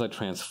might be because I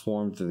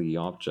transformed the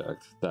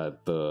object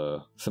that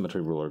the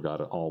symmetry ruler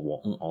got all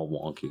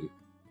wonky.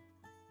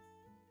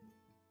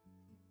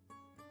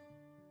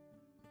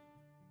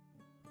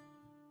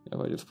 If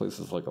I just place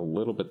this like a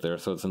little bit there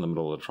so it's in the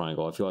middle of the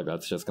triangle, I feel like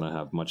that's just going to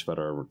have much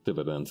better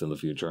dividends in the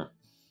future.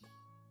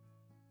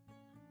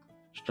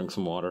 Just drink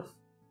some water.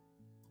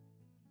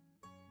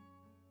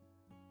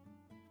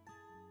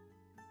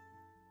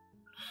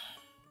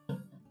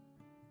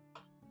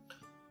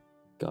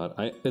 God,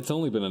 it's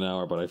only been an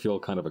hour, but I feel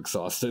kind of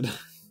exhausted.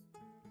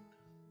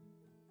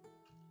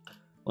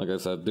 Like I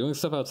said, doing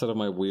stuff outside of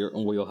my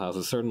wheelhouse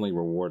is certainly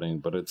rewarding,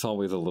 but it's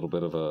always a little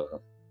bit of a...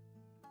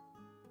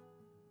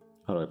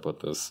 How do I put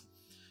this?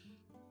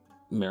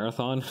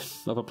 Marathon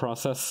of a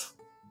process.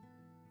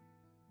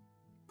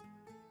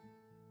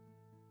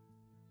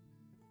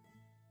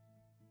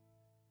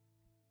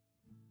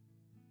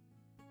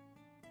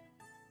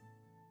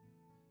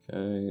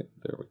 Okay,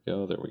 there we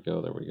go, there we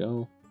go, there we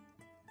go.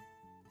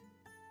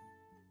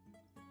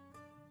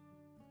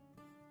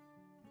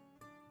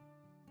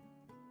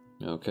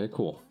 Okay,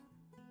 cool.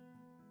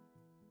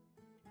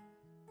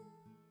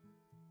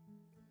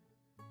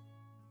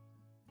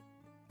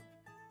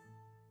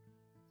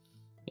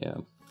 Yeah,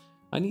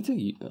 I need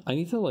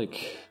to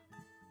like,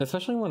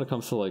 especially when it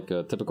comes to like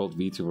typical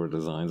VTuber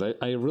designs,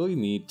 I really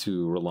need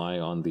to rely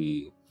on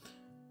the,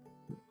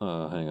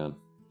 hang on,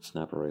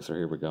 snap eraser,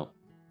 here we go.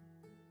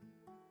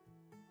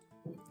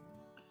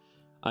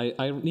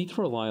 I need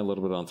to rely a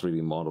little bit on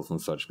 3D models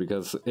and such,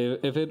 because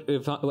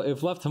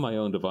if left to my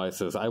own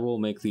devices, I will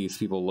make these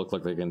people look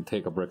like they can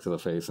take a brick to the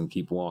face and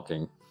keep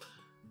walking.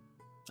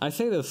 I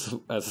say this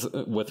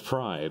with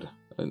pride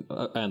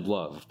and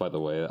love, by the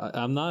way.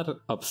 I'm not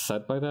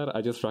upset by that.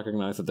 I just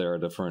recognize that there are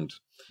different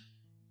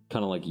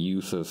kind of like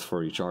uses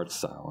for each art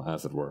style,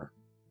 as it were.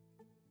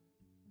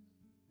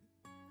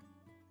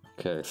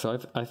 Okay, so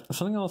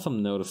something else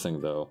I'm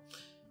noticing though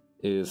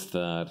is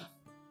that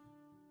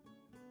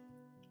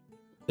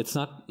it's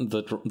not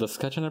the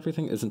sketch and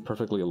everything isn't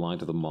perfectly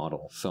aligned to the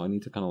model, so I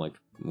need to kind of like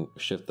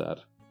shift that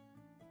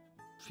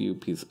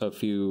a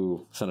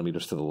few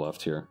centimeters to the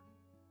left here.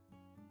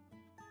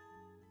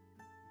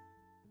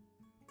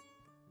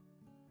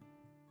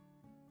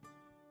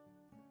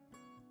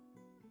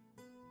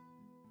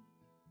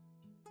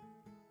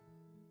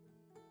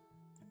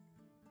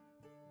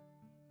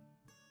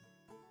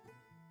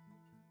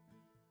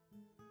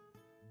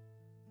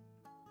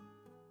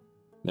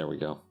 There we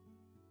go.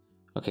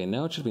 Okay,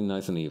 now it should be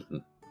nice and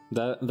even.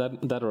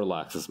 That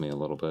relaxes me a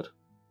little bit.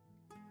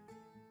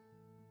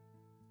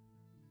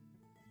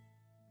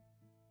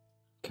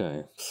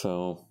 Okay,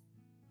 so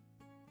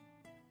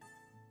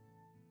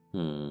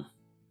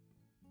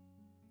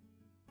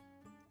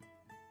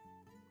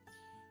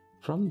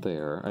from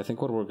there, I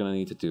think what we're gonna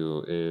need to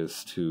do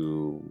is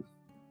to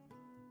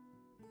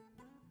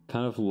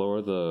kind of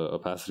lower the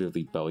opacity of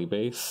the belly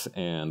base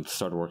and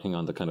start working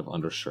on the kind of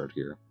undershirt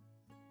here.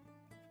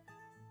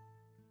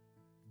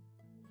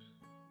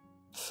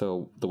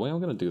 So the way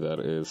I'm going to do that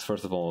is,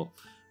 first of all,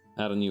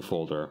 add a new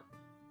folder.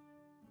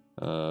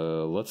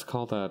 Let's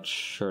call that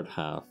shirt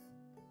half.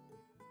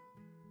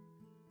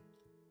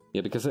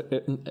 Yeah, because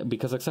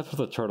because except for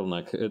the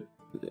turtleneck,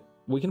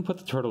 we can put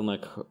the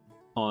turtleneck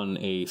on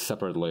a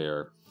separate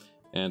layer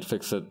and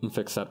fix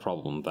that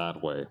problem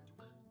that way.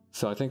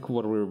 So I think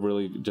what we're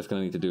really just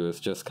going to need to do is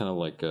just kind of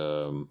like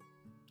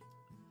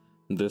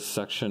this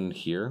section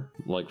here,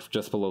 like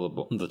just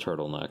below the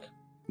turtleneck.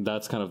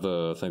 That's kind of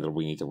the thing that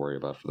we need to worry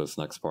about for this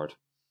next part.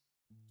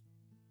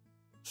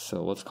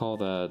 So let's call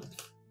that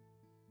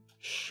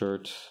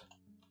shirt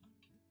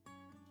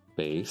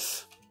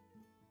base.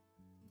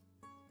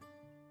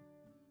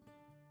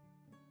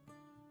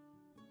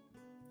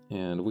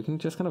 And we can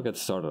just kind of get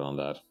started on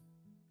that.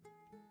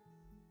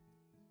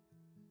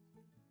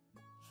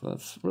 So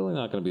that's really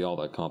not going to be all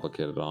that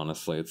complicated,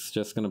 honestly. It's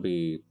just going to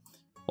be...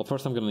 Well,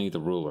 first I'm going to need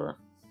the ruler.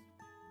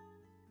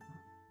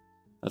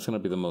 That's going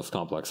to be the most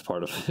complex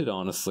part of it,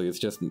 honestly. It's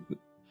just...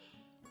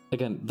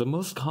 Again, the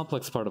most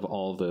complex part of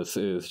all of this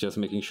is just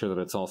making sure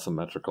that it's all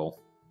symmetrical.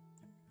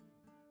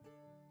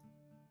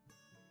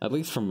 At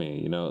least for me,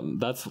 you know,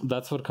 that's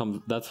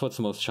what's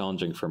most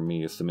challenging for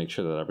me, is to make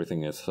sure that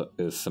everything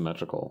is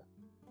symmetrical.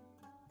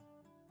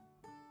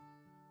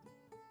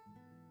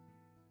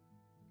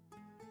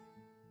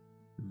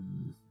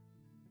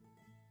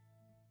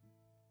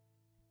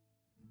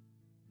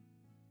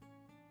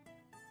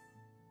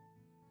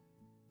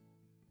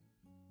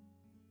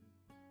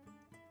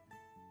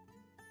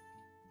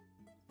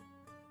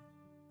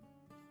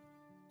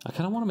 I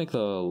kind of want to make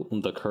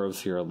the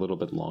curves here a little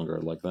bit longer,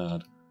 like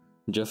that,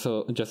 just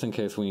in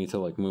case we need to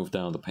like move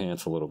down the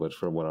pants a little bit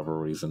for whatever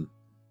reason.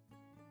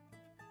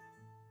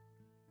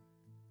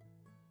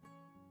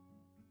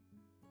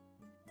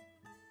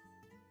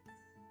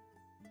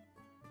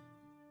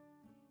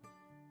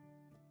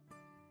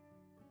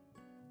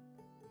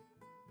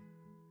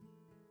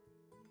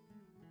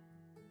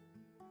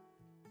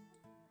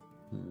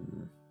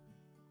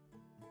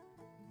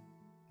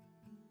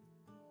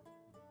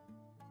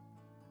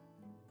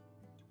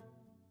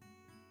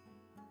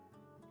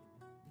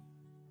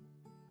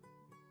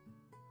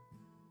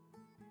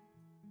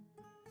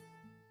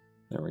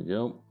 There we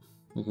go.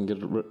 We can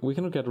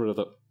get rid of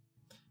the...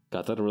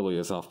 God, that really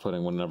is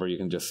off-putting whenever you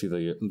can just see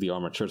the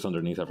armatures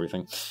underneath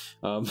everything.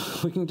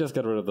 We can just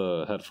get rid of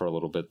the head for a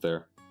little bit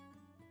there.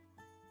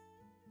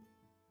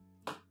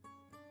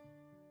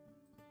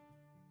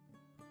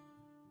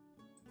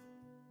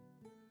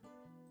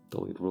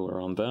 Delete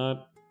ruler on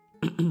that.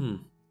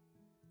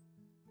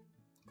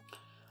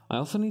 I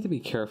also need to be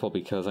careful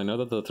because I know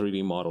that the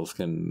 3D models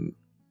can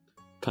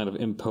kind of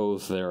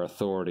impose their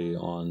authority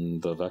on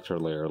the vector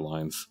layer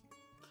lines,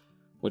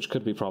 which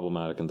could be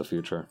problematic in the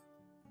future.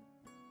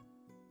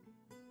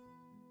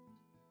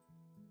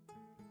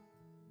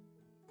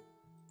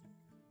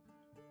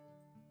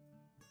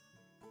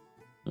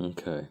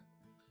 Okay.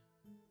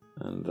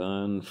 And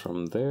then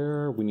from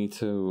there, we need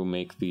to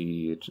make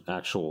the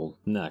actual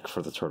neck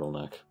for the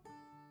turtleneck.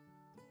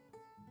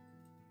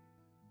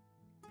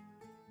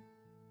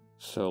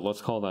 So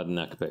let's call that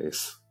neck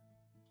base.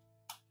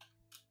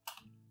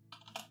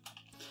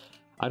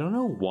 I don't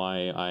know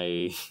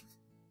why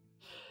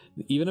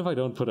even if I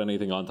don't put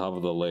anything on top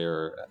of the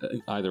layer,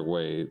 either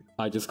way,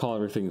 I just call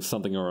everything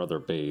something or other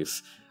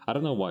base. I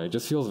don't know why, it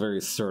just feels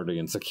very sturdy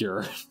and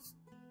secure.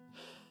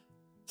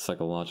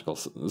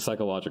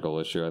 Psychological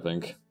issue, I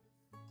think.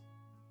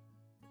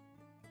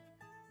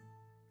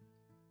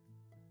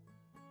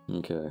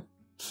 Okay,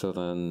 so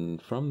then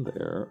from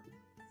there,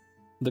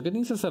 the good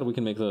news is that we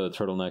can make the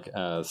turtleneck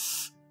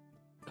as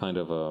kind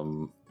of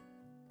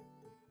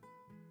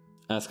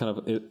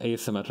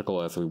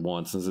asymmetrical as we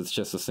want, since it's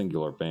just a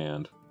singular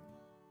band.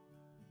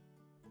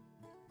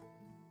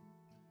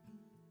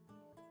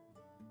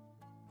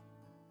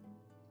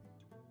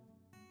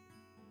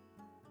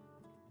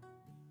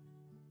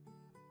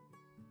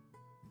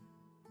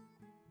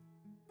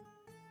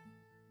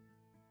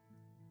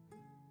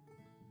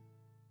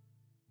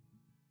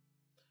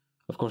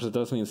 course, it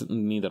does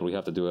mean that we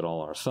have to do it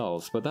all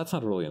ourselves, but that's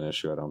not really an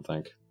issue, I don't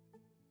think.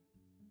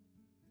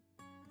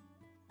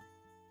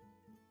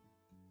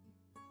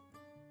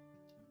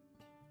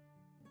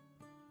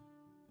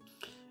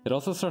 It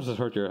also starts to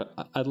hurt your...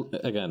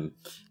 again,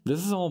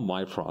 this is all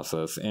my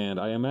process, and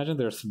I imagine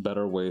there's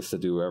better ways to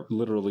do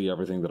literally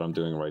everything that I'm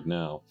doing right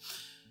now.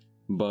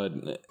 But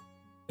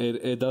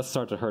it does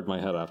start to hurt my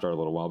head after a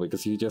little while,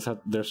 because you just have...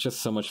 there's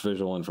just so much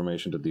visual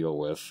information to deal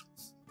with.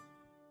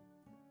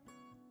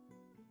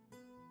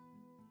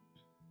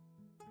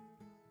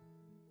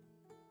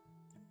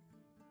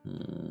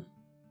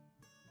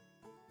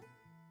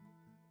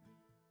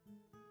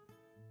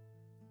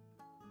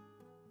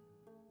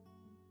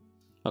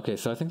 Okay,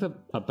 so I think that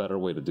a better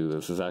way to do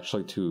this is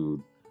actually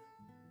to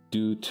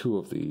do 2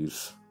 of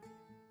these.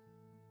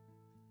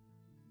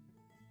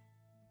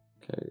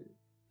 Okay.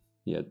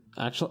 Yeah,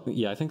 actually,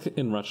 yeah, I think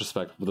in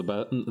retrospect,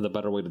 the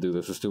better way to do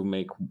this is to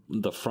make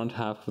the front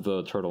half of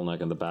the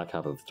turtleneck and the back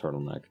half of the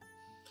turtleneck.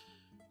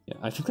 Yeah,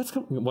 I think that's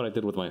what I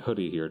did with my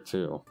hoodie here,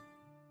 too.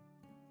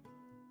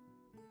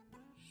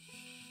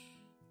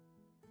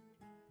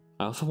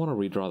 I also want to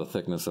redraw the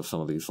thickness of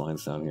some of these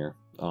lines down here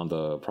on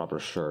the proper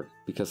shirt,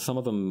 because some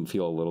of them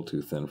feel a little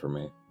too thin for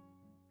me.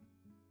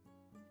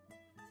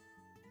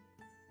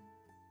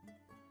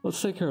 Let's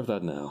take care of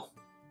that now.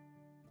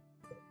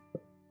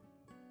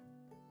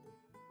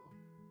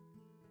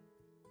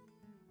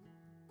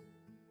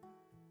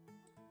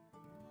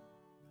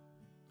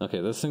 Okay,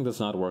 this thing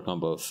does not work on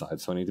both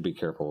sides, so I need to be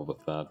careful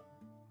with that.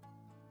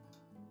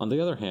 On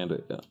the other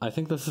hand, I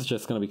think this is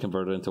just going to be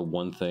converted into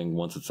one thing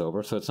once it's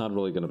over, so it's not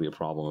really going to be a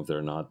problem if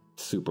they're not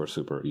super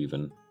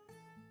even.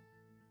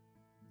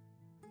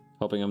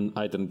 Hoping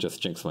I didn't just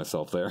jinx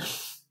myself there.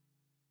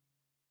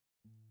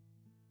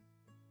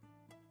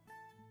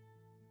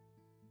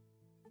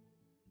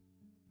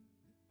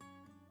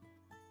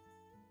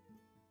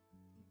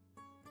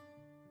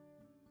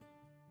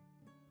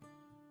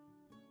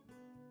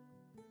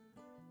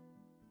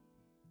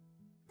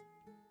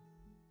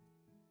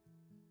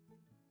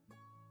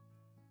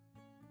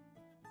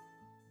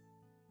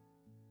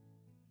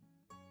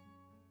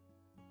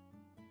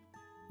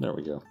 There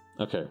we go.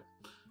 Okay,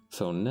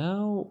 so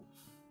now...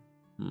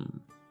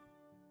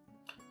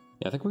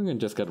 Yeah, I think we can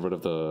just get rid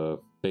of the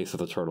base of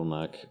the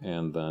turtleneck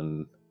and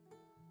then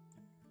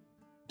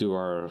do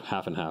our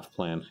half and half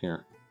plan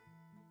here.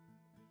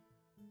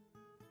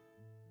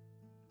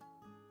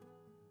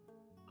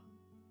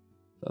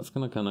 That's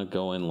gonna kind of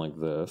go in like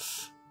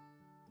this.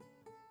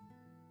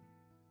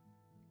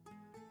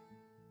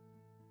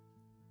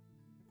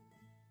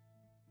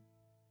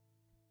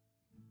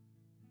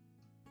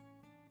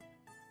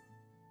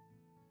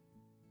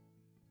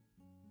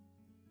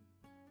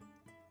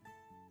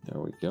 There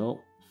we go.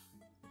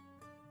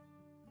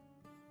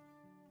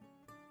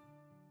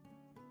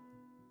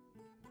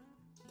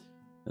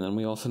 And then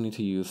we also need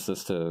to use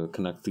this to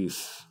connect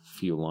these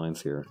few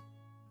lines here.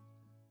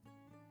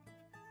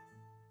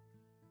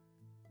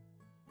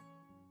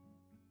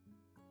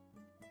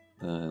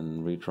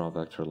 Then redraw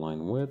vector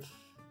line width.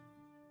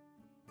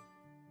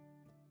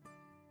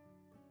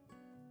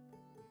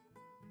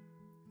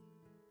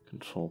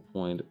 Control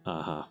point.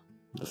 Aha.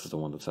 This is the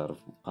one that's out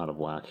of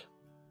whack.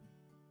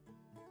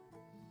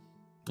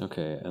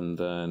 Okay, and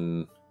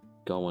then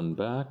going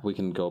back, we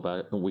can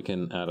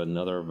add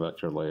another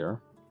vector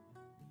layer.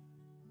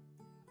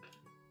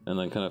 And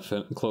then kind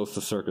of close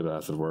the circuit,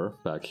 as it were,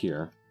 back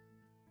here.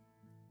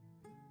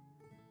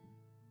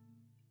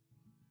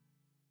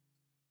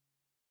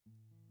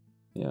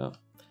 Yeah.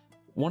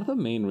 One of the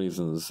main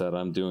reasons that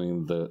I'm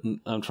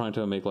trying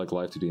to make like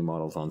Live2D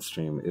models on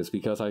stream is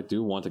because I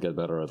do want to get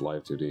better at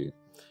Live2D.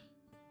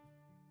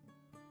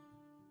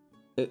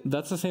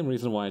 That's the same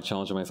reason why I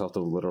challenge myself to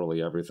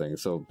literally everything,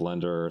 so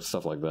Blender,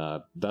 stuff like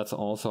that. That's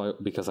also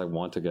because I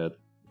want to get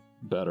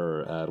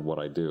better at what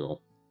I do.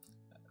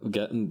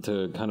 Getting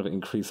to kind of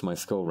increase my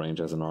skill range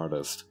as an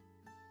artist.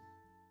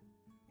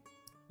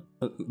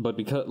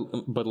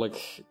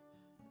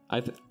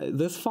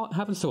 This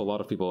happens to a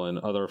lot of people in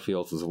other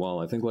fields as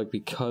well. I think like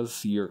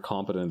because you're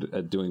competent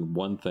at doing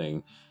one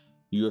thing,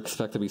 you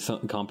expect to be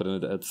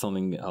competent at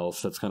something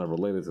else that's kind of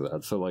related to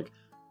that. So like,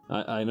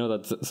 I know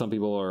that some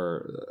people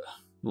are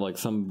like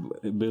some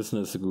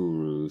business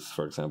gurus,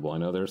 for example. I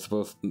know they're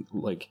supposed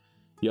like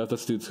you have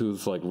this dude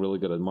who's like really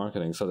good at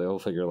marketing, so they'll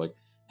figure like,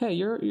 hey,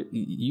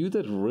 you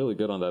did really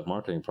good on that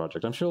marketing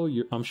project. I'm sure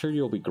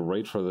you'll be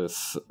great for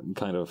this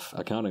kind of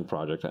accounting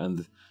project.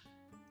 And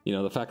you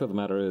know, the fact of the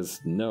matter is,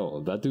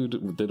 no, that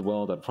dude did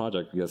well on that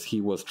project because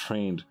he was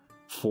trained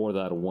for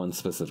that one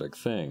specific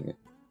thing.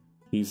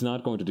 He's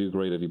not going to do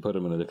great if you put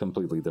him in a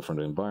completely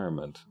different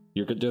environment.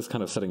 You're just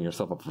kind of setting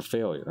yourself up for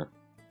failure.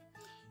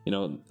 You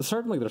know,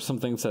 certainly there's some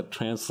things that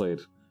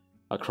translate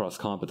across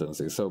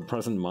competency, so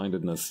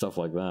present-mindedness, stuff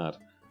like that.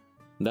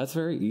 That's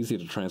very easy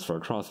to transfer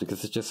across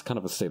because it's just kind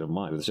of a state of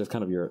mind. It's just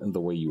kind of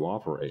the way you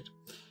operate.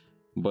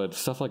 But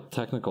stuff like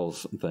technical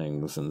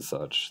things and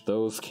such,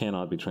 those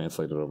cannot be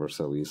translated over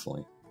so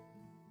easily.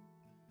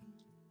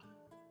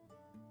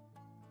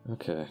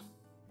 Okay.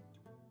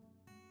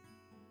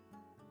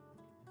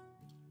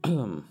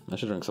 I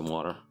should drink some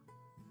water.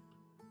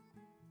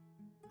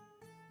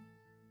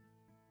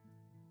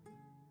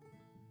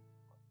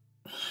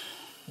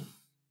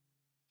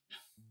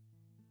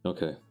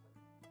 Okay.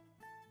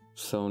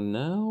 So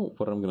now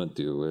what I'm gonna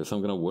do is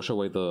I'm gonna whoosh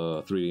away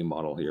the 3D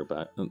model here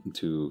back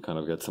to kind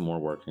of get some more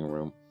working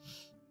room.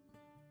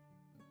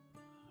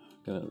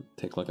 Gonna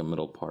take like a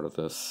middle part of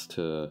this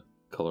to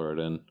color it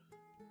in.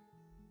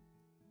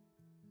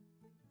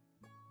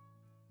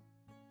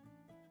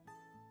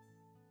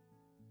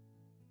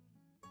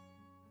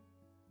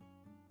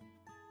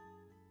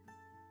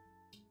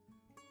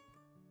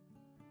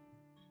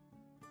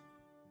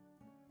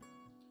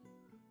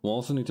 We'll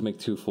also need to make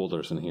 2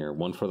 folders in here.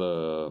 One for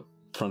the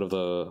front of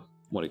the,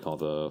 what do you call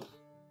the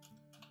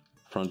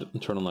front,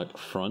 turtleneck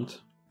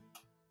front.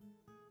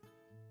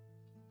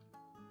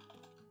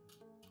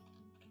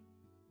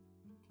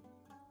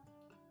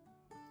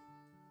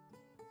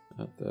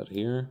 Add that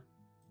here.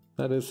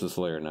 That is this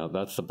layer now.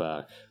 That's the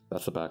back.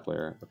 That's the back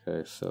layer.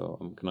 Okay, so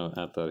I'm gonna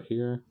add that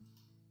here.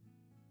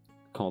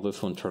 Call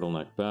this one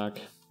turtleneck back.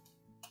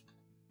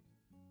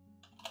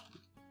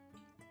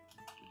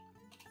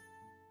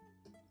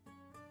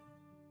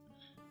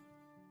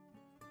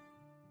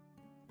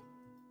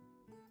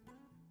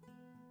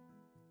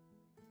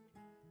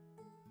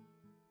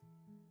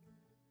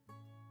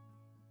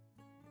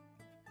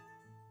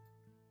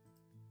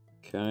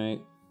 Okay.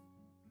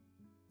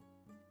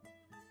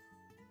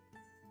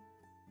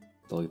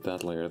 Delete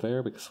that layer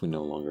there because we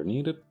no longer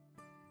need it.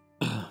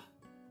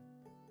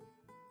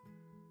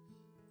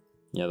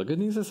 Yeah, the good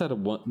news is that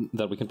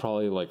that we can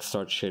probably like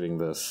start shading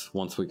this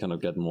once we kind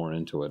of get more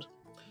into it.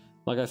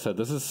 Like I said,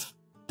 this is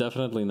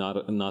definitely not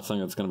something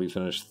that's going to be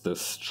finished this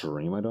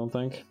stream, I don't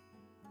think.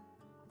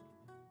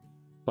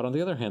 But on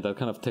the other hand, that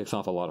kind of takes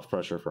off a lot of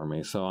pressure for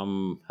me, so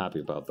I'm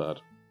happy about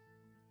that.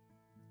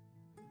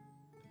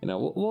 You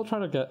know, we'll try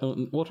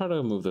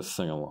to move this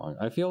thing along.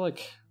 I feel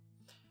like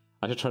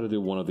I should try to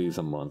do one of these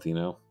a month, you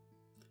know?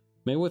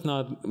 Maybe with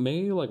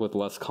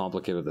less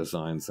complicated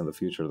designs in the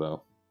future,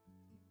 though.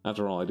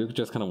 After all, I do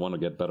just kind of want to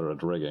get better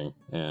at rigging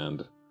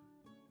and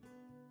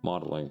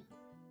modeling.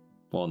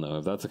 Well, no,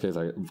 if that's the case,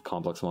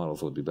 complex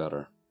models would be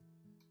better.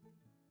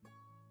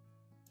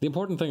 The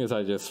important thing is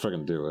I just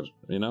friggin' do it,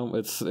 you know?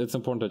 It's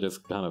important to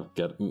just kind of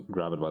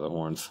grab it by the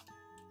horns.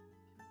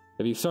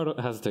 If you start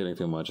hesitating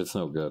too much, it's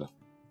no good.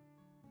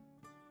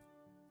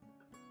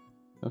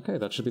 Okay,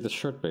 that should be the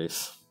shirt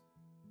base.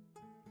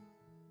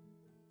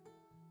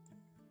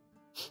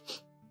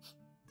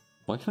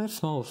 Why can I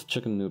smell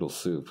chicken noodle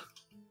soup?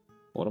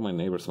 One of my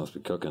neighbors must be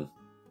cooking.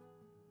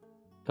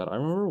 God, I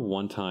remember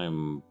one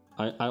time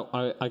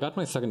I got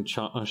my second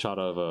shot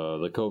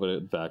of the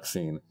COVID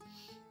vaccine.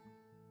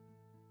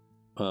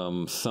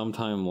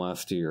 Sometime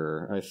last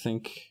year, I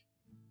think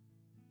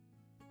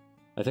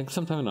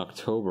sometime in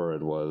October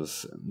it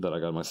was that I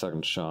got my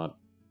second shot.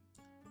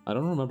 I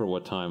don't remember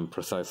what time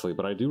precisely,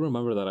 but I do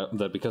remember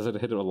that because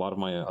it hit a lot of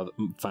my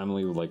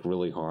family like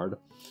really hard.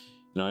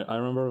 You know, I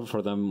remember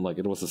for them, like,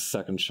 it was the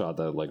second shot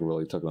that like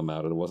really took them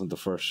out. It wasn't the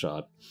first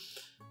shot.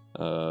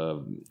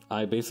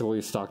 I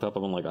basically stocked up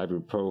on like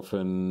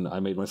ibuprofen. I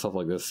made myself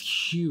like this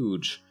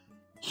huge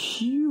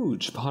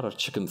pot of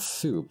chicken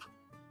soup.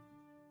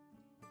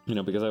 You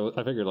know, because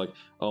I figured like,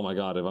 oh my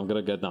god, if I'm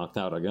gonna get knocked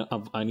out again,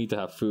 I need to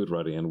have food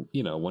ready. And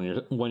you know,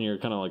 when you're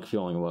kind of like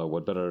feeling low,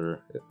 what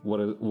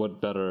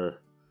better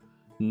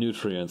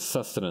nutrients,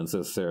 sustenance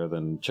is there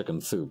than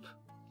chicken soup?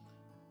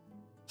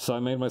 So I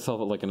made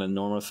myself like an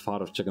enormous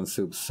pot of chicken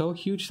soup, so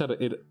huge that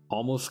it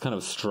almost kind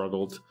of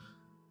struggled.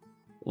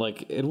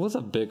 Like, it was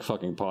a big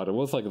fucking pot. It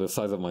was like the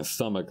size of my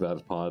stomach,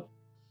 that pot.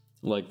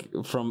 Like,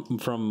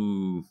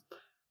 from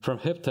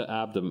hip to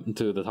abdomen,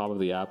 to the top of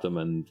the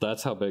abdomen,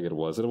 that's how big it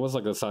was. It was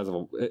like the size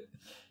of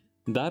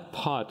that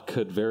pot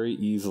could very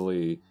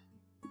easily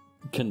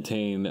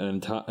contain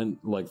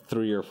like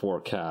 3 or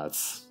 4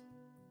 cats.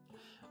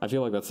 I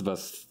feel like that's the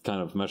best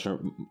kind of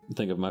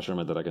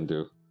measurement that I can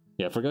do.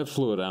 Yeah, forget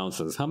fluid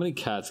ounces. How many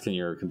cats can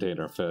your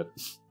container fit?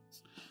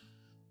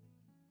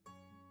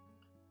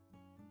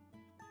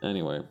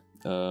 Anyway,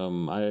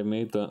 I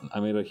made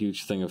a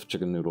huge thing of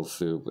chicken noodle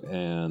soup,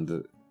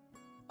 and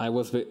I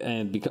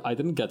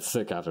didn't get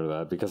sick after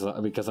that because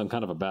I'm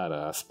kind of a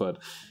badass, but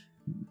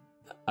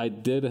I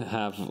did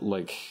have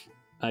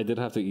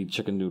to eat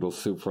chicken noodle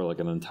soup for like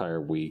an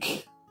entire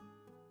week.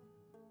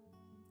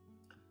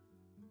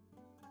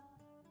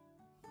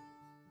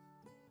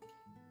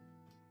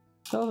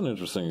 That was an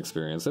interesting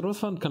experience. It was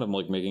fun kind of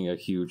like making a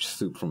huge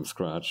soup from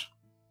scratch.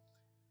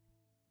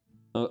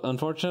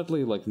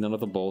 Unfortunately, like none of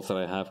the bowls that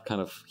I have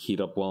kind of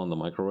heat up well in the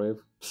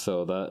microwave,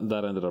 so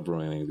that ended up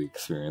ruining the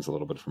experience a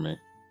little bit for me.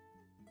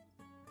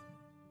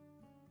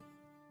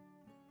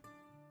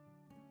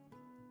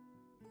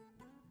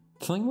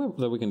 Something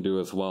that we can do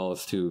as well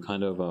is to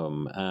kind of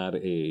add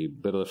a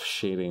bit of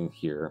shading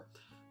here.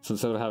 So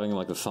instead of having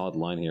like a solid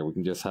line here, we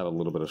can just have a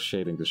little bit of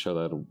shading to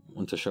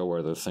show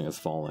where this thing is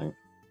falling.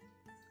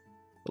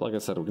 But like I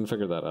said, we can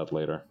figure that out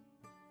later.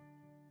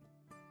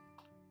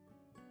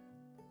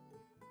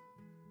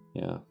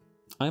 Yeah.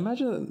 I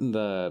imagine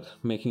that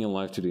making a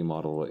Live2D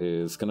model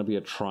is going to be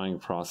a trying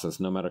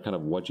process no matter kind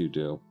of what you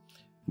do.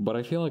 But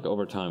I feel like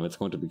over time it's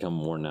going to become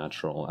more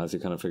natural as you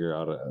kind of figure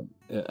out,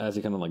 as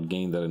you kind of like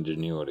gain that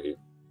ingenuity.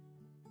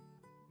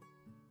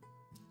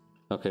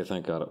 Okay,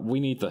 thank God. We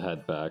need the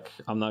head back.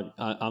 I'm not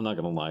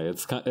gonna lie.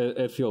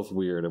 It feels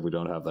weird if we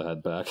don't have the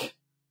head back.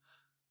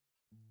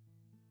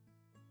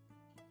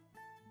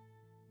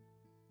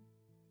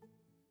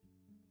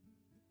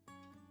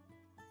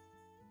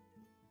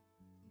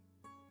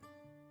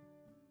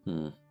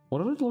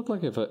 What would it look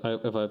like if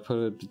I put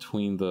it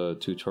between the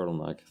two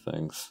turtleneck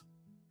things?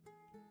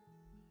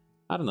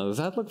 I don't know. Does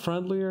that look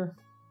friendlier?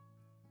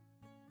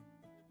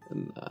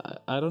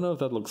 I don't know if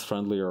that looks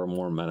friendlier or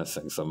more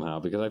menacing somehow,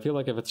 because I feel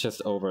like if it's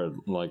just over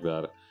like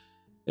that,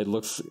 it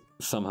looks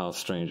somehow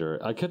stranger.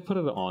 I could put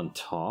it on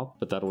top,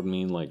 but that would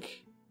mean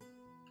like...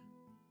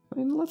 I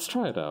mean, let's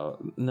try it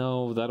out.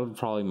 No, that would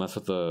probably mess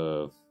with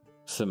the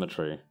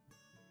symmetry.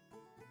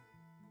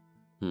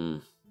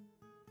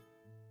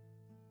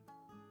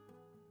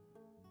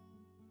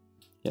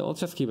 Yeah,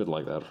 let's just keep it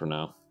like that for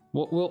now.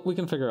 We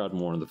can figure out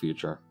more in the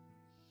future.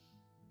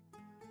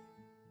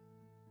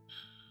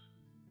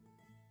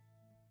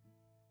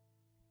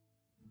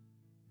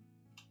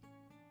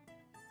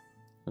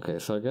 Okay,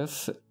 so I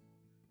guess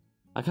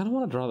I kind of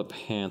want to draw the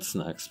pants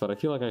next, but I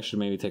feel like I should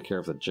maybe take care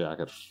of the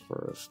jacket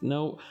first.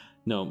 No,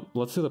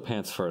 let's do the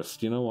pants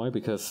first. You know why?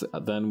 Because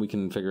then we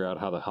can figure out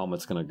how the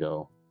helmet's gonna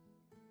go.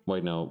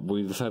 Wait, no,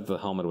 we decided the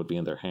helmet would be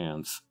in their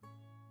hands.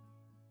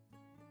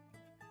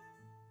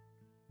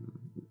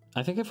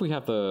 I think if we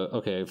have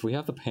if we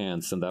have the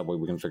pants, then that way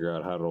we can figure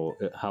out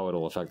how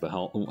it'll affect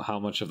how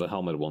much of the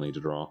helmet we'll need to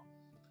draw.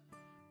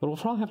 But we'll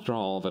probably have to draw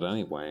all of it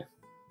anyway.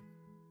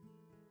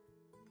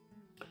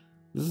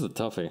 This is a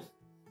toughie.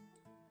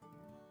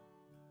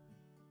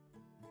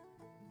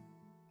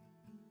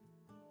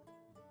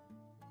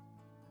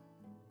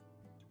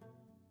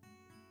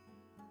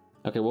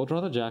 Okay, we'll draw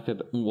the jacket.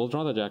 We'll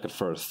draw the jacket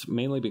first,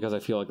 mainly because I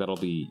feel like that'll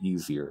be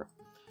easier,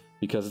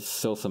 because it's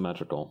still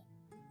symmetrical.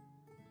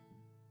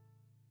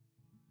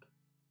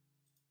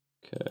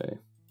 Okay.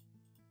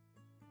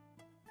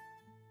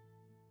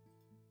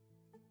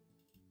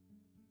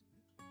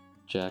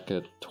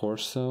 Jacket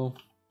torso.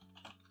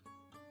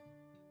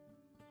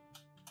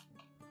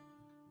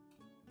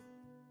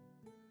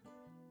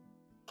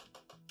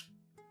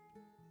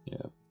 Yeah.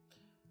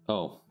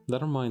 Oh,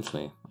 that reminds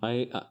me.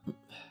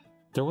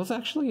 There was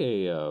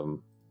actually a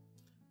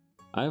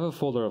I have a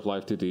folder of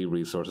Live2D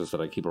resources that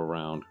I keep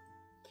around.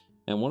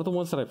 And one of the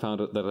ones that I found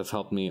that has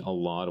helped me a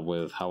lot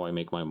with how I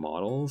make my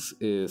models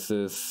is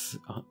this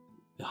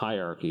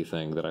hierarchy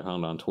thing that I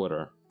found on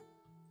Twitter.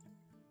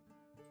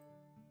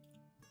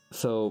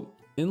 So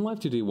in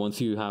Live2D,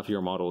 once you have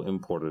your model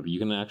imported, you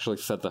can actually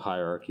set the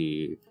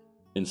hierarchy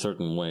in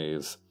certain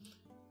ways.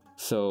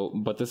 So,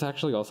 but this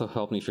actually also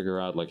helped me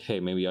figure out, like, hey,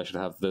 maybe I should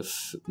have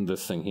this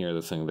thing here,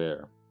 this thing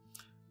there.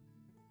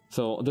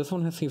 So this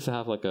one seems to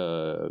have like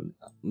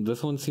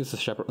this one seems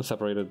to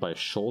separated by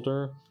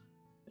shoulder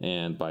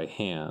and by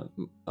hand.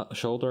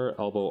 Shoulder,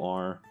 elbow,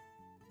 arm,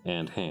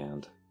 and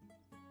hand.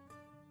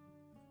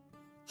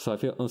 So I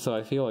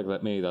feel like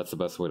that maybe that's the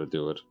best way to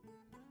do it.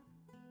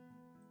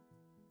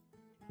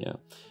 Yeah,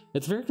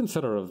 it's very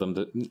considerate of them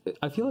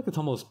I feel like it's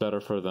almost better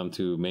for them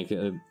to make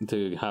it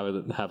to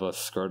have a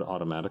skirt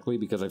automatically,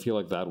 because I feel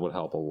like that would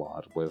help a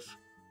lot with.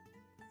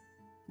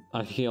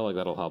 I feel like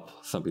that'll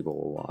help some people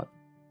a lot.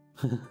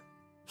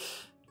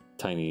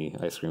 Tiny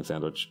ice cream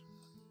sandwich.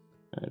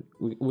 Alright,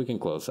 we can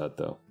close that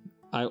though.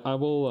 I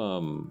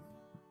will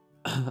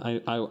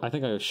I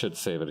think I should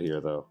save it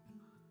here though.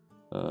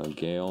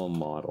 Gale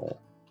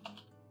model.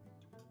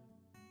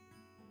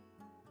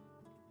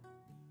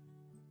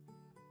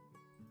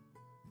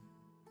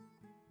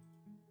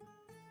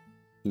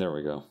 There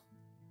we go.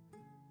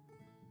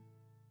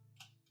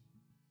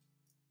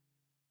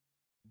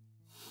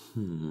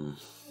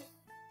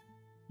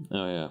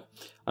 Oh yeah.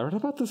 I read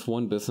about this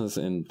one business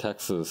in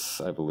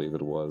Texas, I believe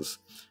it was,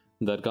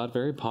 that got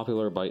very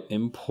popular by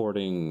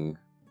importing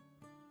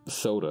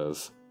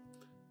sodas.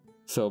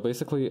 So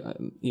basically,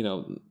 you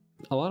know,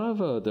 a lot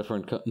of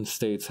different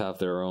states have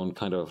their own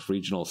kind of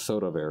regional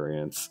soda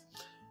variants.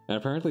 And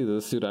apparently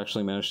this dude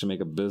actually managed to make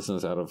a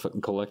business out of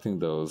collecting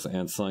those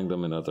and selling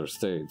them in other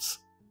states.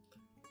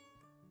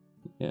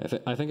 Yeah,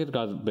 I think it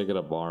got big at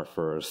a bar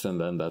first, and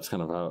then that's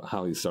kind of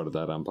how he started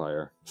that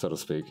empire, so to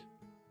speak.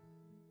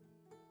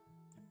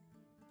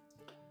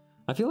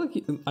 I feel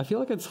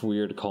like it's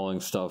weird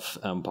calling stuff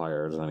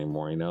empires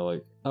anymore, you know,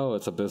 like, oh,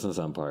 it's a business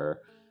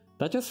empire.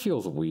 That just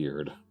feels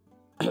weird.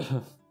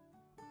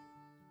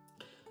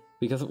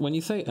 Because when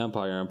you say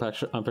empire,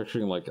 I'm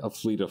picturing like a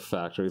fleet of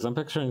factories. I'm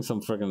picturing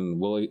some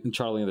friggin'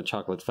 Charlie and the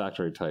Chocolate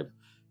Factory type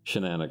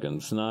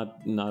shenanigans,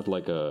 not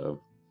like a,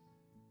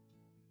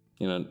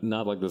 you know,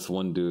 not like this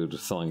one dude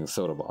selling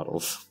soda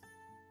bottles.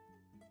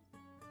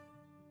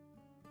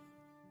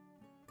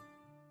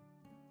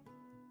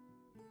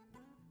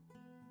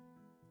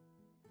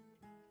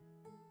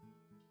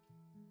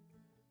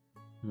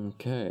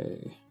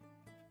 Okay.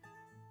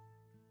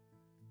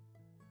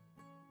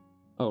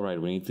 Oh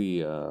right, we need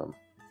the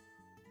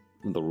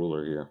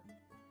ruler here.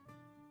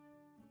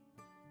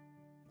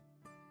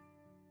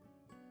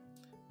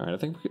 All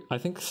right, I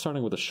think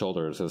starting with the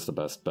shoulders is the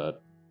best bet.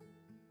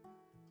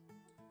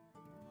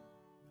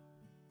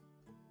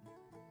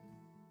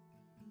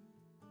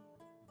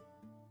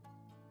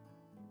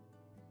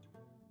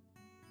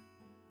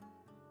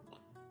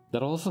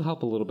 That'll also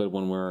help a little bit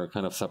when we're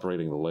kind of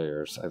separating the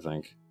layers, I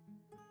think.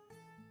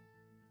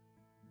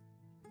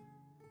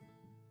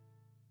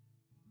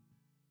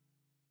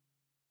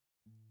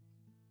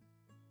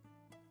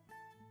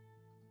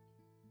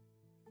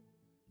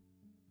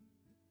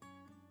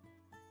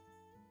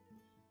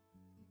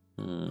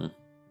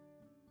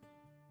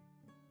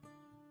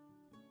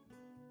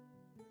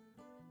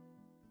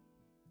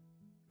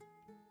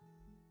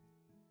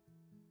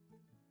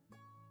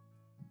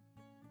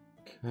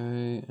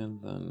 Okay,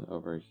 and then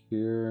over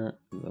here,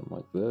 and then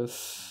like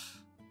this.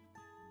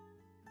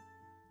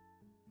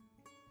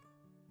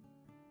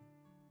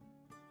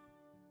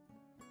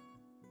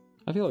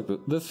 I feel like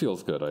this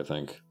feels good, I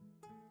think.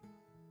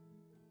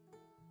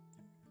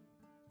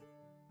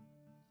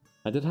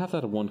 I did have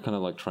that one kind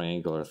of like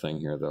triangular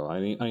thing here, though. I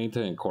need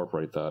to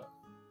incorporate that.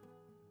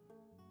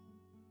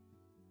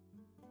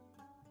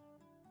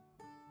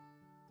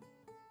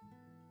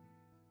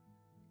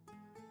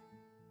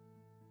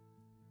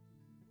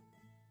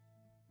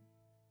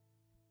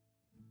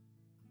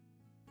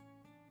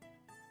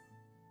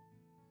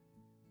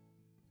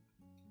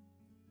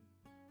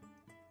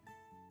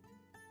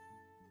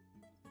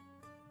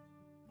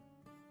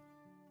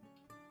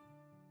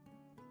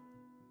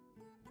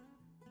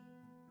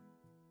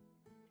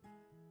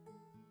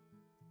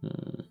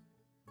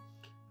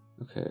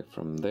 Okay,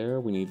 from there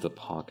we need the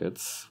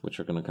pockets, which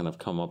are going to kind of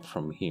come up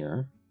from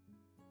here.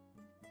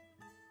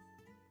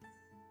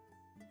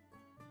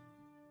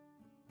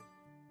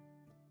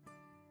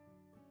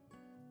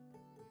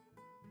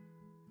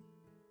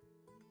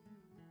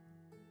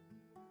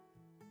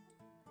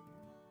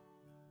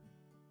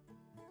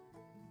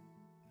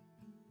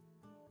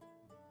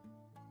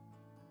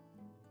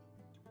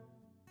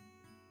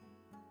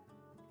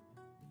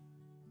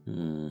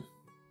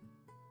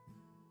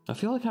 I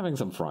feel like having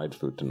some fried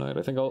food tonight.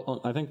 I think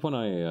when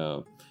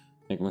I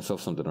make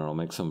myself some dinner, I'll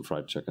make some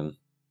fried chicken,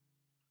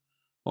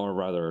 or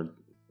rather,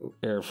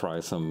 air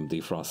fry some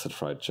defrosted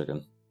fried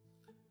chicken.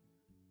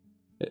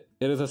 It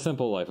is a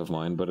simple life of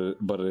mine, but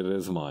it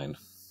is mine.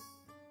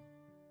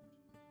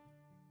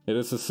 It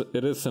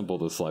is simple,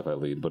 this life I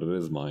lead, but it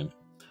is mine.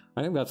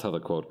 I think that's how the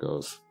quote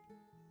goes.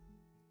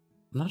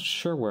 I'm not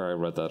sure where I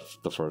read that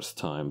the first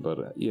time,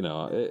 but you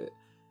know,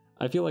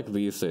 I feel like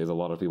these days a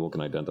lot of people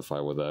can identify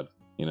with that.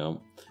 You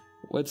know,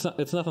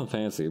 it's nothing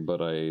fancy,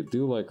 but I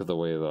do like the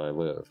way that I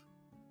live.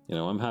 You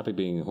know, I'm happy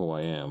being who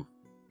I am.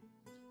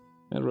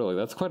 And really,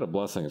 that's quite a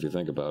blessing if you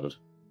think about it.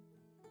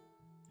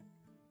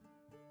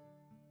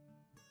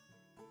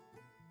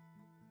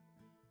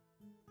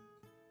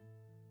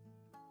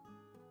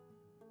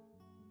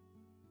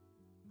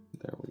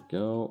 There we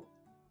go.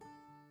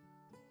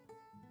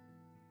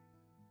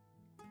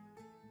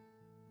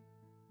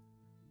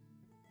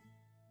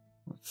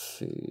 Let's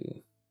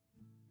see.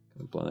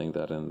 I'm blending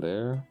that in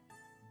there.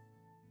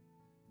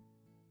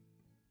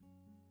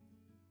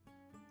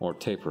 Or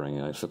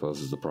tapering, I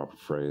suppose, is the proper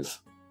phrase.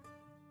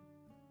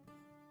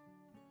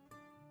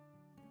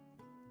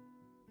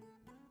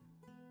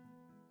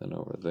 Then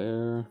over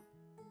there.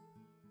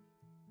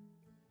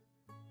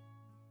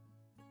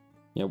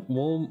 Yeah,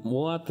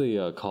 we'll add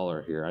the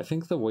collar here. I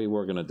think the way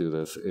we're gonna do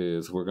this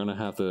is we're gonna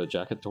have the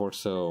jacket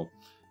torso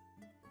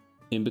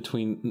in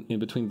between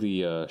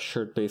the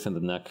shirt base and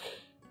the neck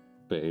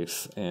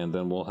base, and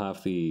then we'll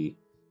have the.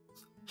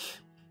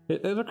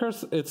 It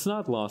occurs. It's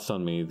not lost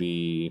on me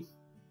the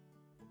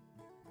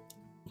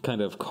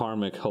kind of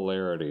karmic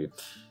hilarity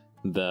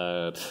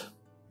that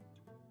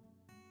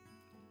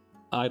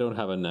I don't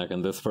have a neck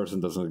and this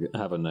person doesn't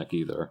have a neck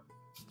either.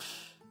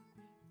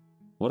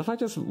 What if I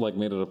just like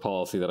made it a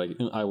policy that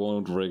I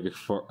won't rig a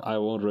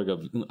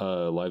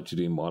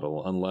Live2D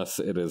model unless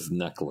it is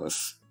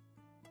neckless?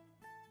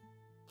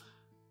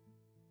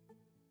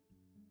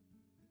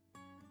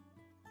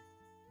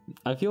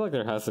 I feel like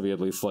there has to be at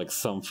least like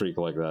some freak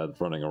like that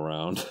running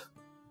around.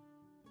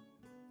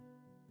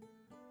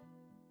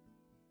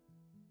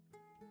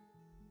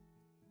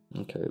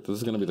 Okay, this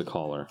is gonna be the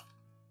collar.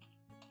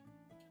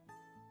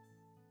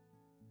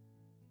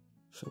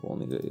 So we'll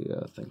need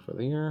a thing for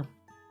the ear.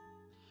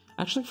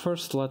 Actually,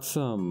 first let's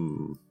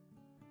okay,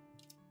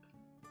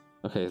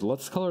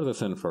 let's color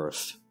this in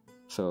first.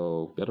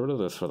 So get rid of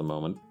this for the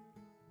moment.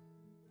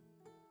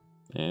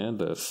 And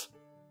this.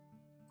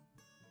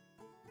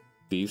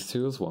 These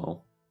two as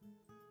well.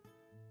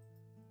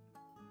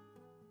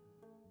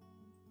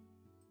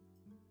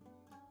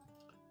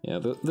 Yeah,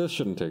 this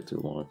shouldn't take too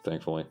long,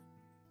 thankfully.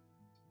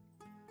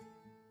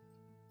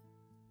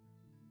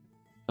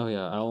 Oh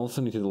yeah, I'll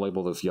also need to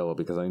label this yellow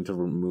because I need to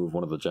remove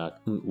one of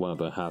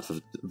the halves of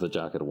the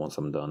jacket once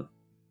I'm done.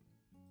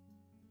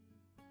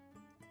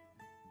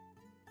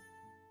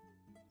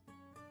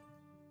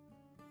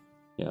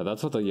 Yeah,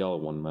 that's what the yellow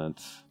one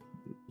meant.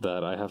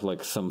 that I have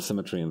like some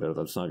symmetry in there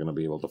that's not going to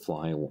be able to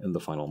fly in the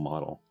final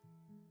model.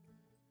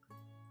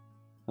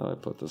 How do I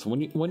put this?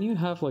 When you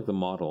have like the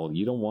model,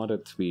 you don't want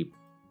it to be,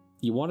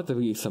 you want it to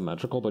be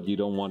symmetrical, but you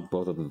don't want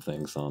both of the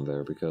things on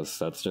there because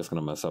that's just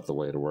going to mess up the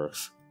way it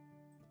works.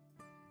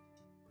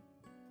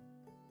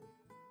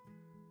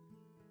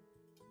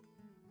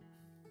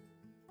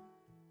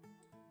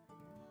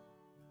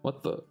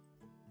 What the?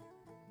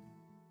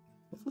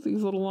 What's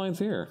these little lines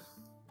here?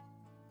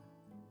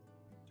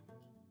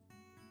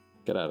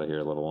 Get out of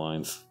here, little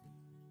lines.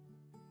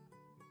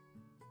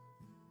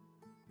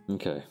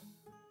 Okay.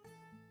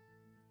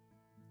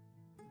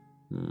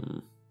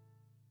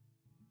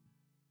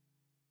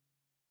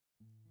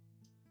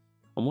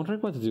 I'm wondering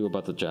what to do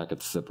about the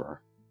jacket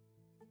zipper.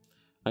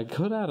 I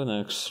could add an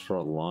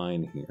extra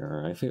line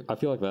here. I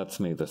feel like that's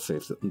maybe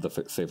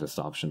the safest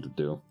option to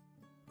do.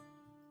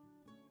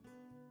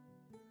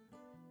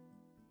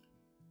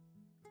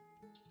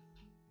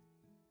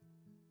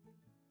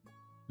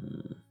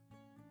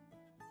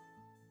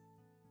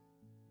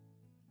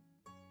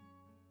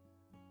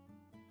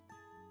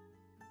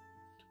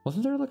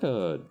 Wasn't there like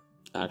a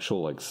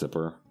actual like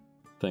zipper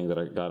thing that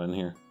I got in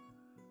here?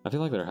 I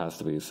feel like there has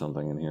to be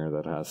something in here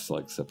that has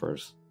like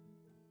zippers.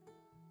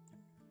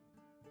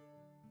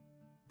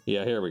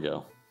 Yeah, here we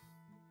go.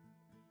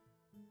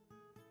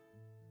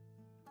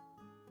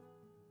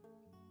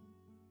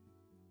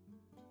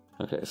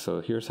 Okay, so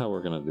here's how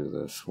we're gonna do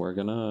this. We're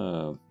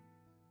gonna...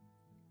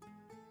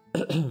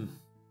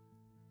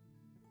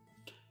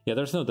 yeah,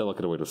 there's no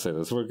delicate way to say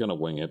this. We're gonna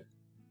wing it.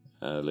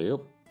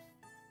 Leo.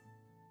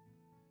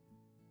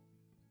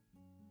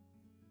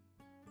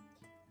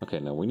 Okay,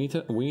 now we need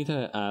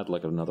to add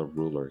like another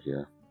ruler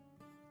here.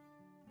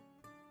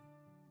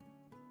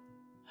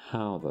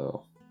 How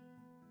though?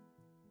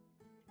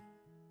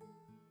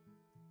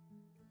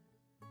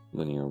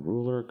 Linear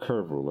ruler,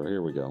 curve ruler,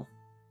 here we go.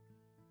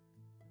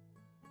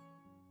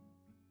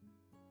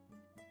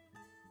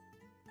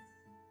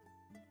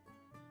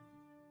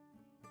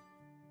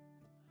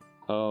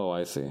 Oh,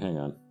 I see, hang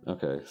on.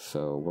 Okay,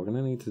 so we're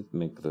gonna need to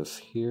make this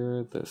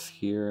here,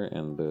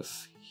 and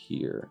this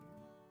here.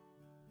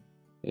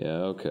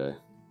 Yeah, okay.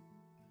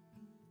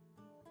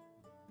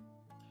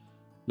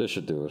 This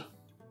should do it.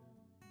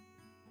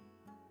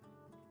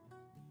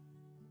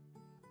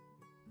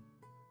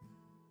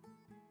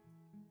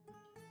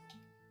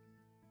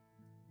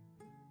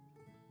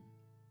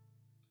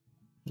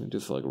 Let me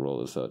just like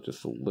roll this out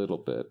just a little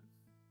bit.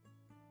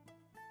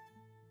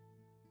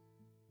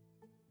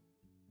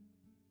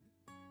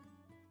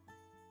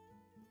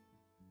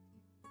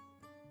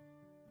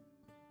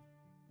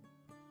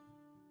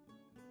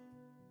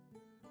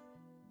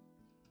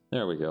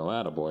 There we go,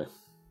 attaboy.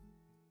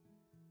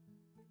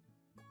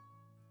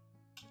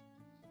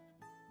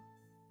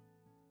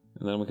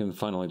 And then we can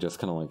finally just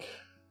kind of like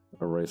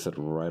erase it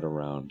right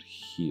around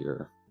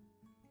here.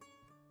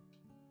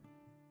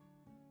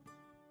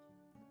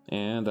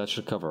 And that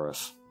should cover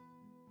us.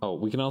 Oh,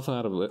 we can also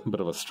add a bit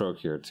of a stroke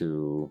here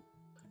to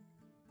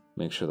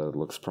make sure that it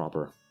looks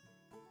proper.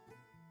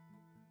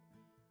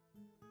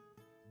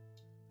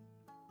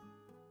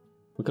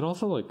 We could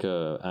also like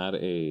add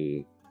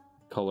a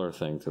color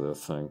thing to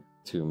this thing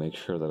to make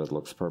sure that it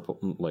looks purple,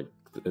 like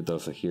it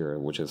does here,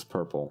 which is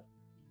purple.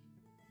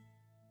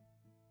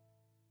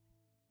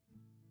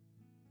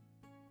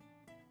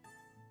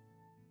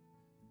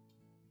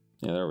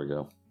 Yeah, there we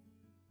go.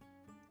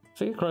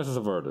 See, crisis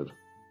averted.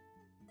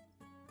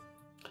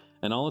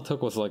 And all it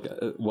took was like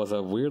a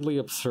weirdly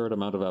absurd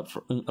amount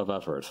of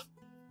effort.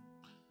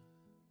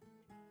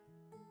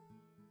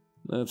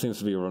 That seems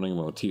to be a running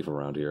motif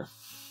around here.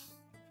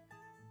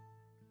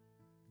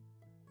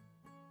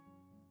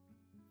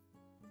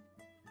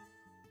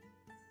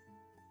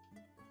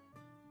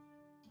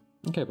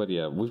 Okay, but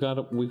yeah, we've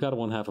got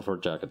one half of her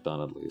jacket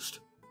done at least.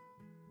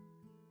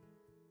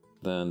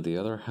 Then the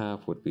other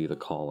half would be the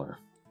collar.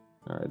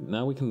 All right,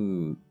 now we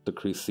can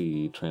increase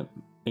the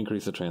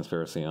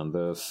transparency on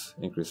this,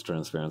 increase the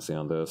transparency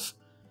on this.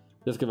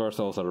 Just give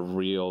ourselves a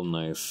real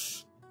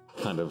nice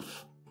kind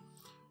of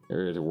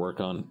area to work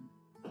on.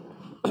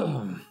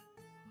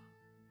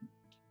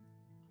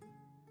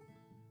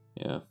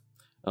 Yeah.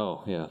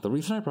 Oh, yeah. The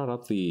reason I brought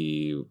up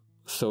the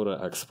soda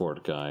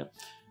export guy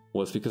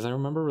was because I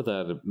remember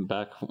that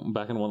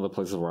back in one of the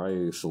places where I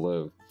used to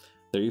live,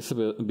 there used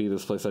to be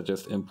this place that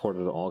just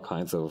imported all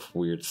kinds of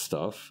weird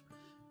stuff.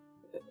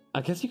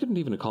 I guess you couldn't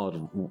even call it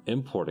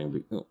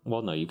importing.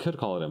 Well, no, you could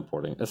call it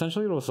importing.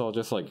 Essentially, it was all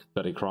just like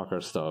Betty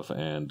Crocker stuff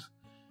and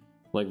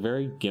like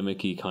very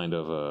gimmicky kind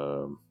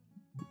of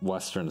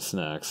Western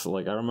snacks.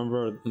 Like I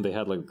remember they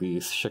had like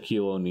these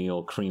Shaquille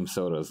O'Neal cream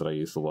sodas that I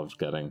used to love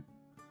getting.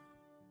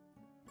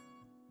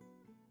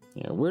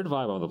 Yeah, weird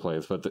vibe on the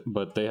place,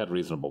 but they had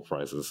reasonable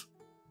prices.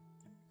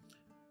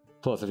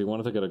 Plus, if you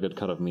wanted to get a good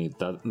cut of meat,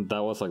 that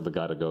was like the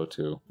guy to go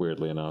to.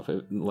 Weirdly enough,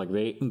 like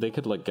they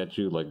could like get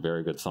you like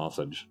very good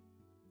sausage.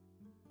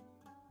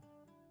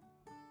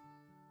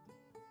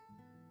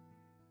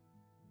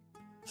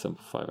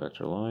 Simplify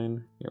vector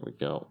line. Here we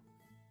go.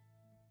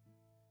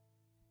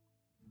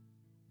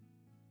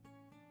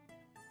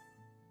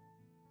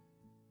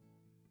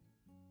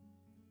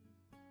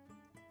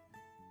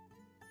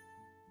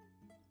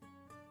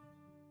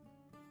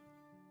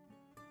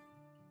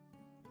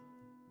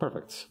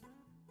 Perfect.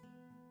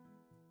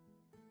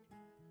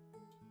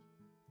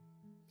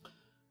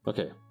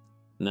 Okay,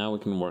 now we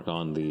can work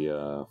on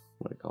the,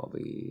 what do you call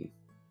the...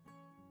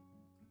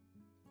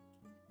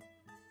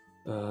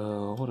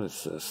 what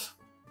is this?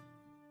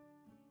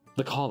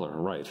 The collar,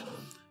 right.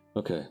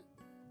 Okay.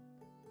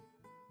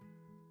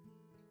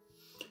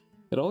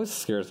 It always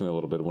scares me a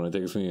little bit when it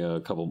takes me a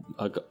couple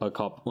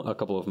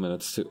of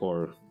minutes to,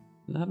 or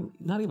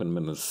not even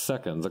minutes,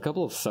 seconds, a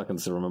couple of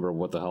seconds to remember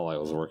what the hell I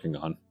was working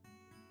on.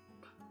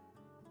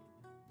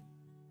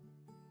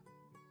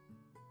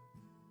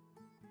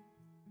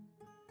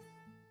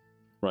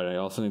 Right, I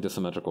also need a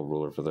symmetrical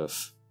ruler for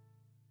this.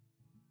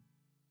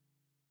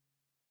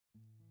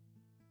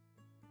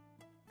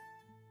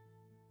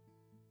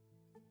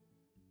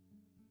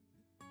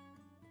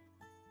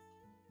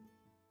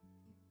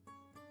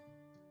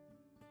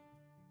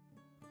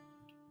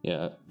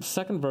 Yeah,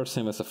 second verse,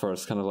 same as the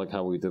first, kind of like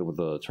how we did with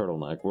the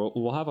turtleneck.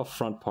 We'll have a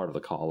front part of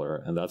the collar,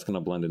 and that's going to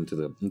blend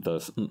into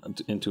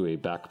into a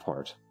back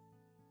part.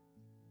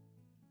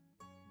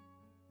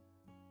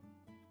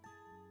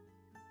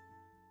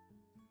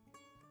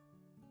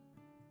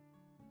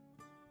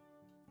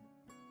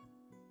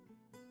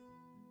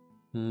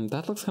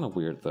 That looks kind of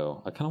weird,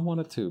 though. I kind of want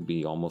it to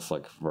be almost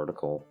like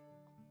vertical.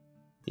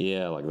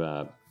 Yeah, like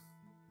that.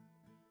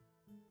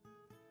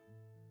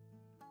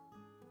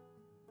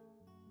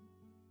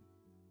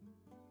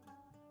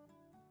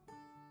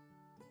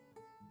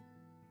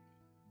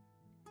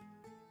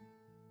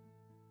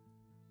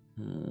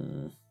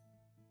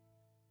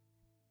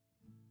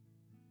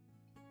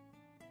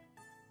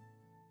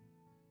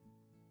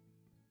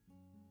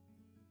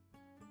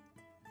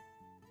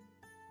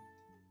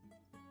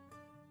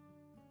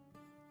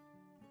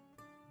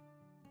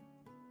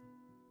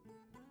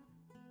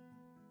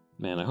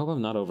 Man, I hope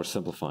I'm not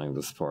oversimplifying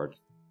this part.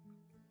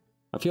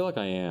 I feel like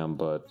I am,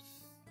 but...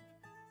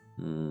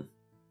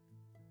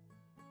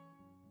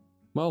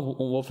 Well,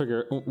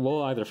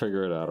 we'll either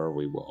figure it out or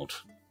we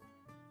won't.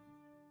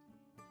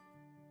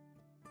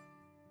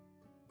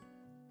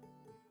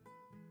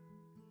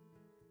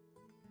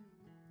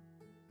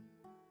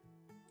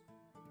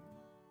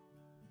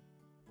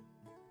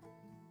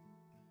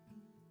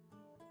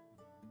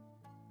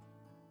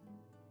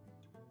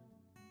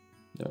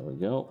 There we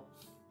go.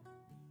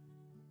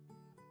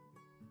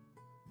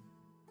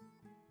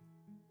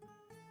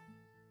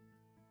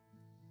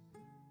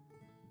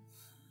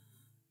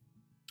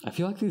 I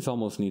feel like these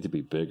almost need to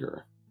be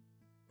bigger.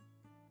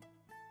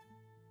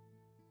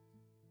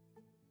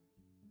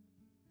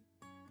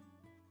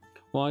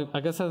 Well, I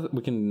guess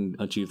we can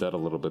achieve that a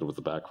little bit with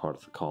the back part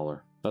of the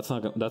collar. That's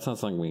not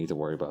something we need to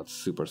worry about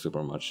super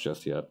much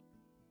just yet.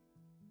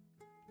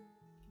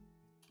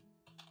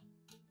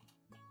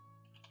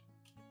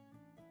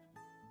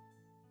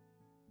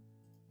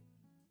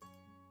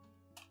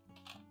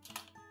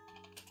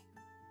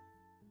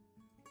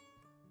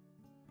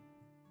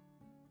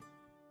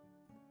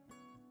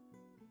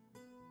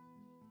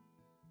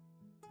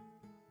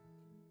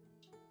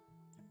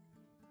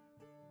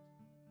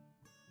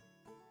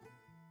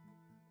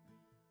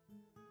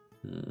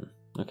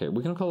 Okay,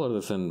 we can color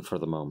this in for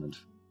the moment.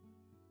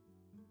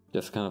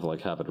 Just kind of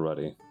like have it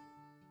ready.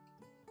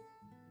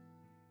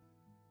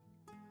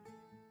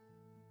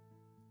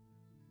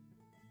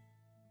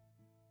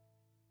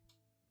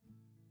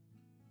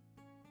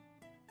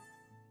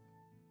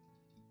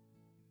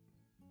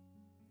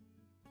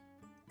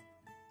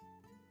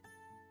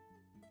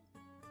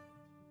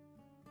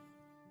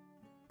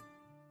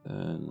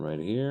 And right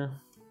here.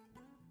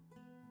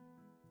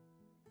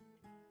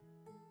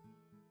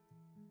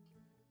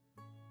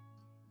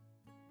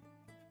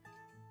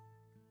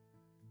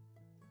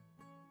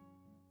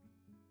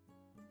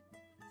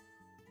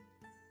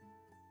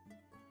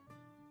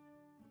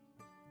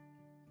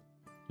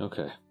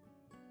 Okay.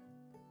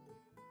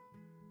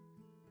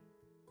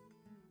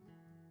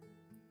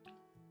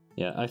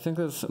 Yeah, I think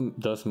this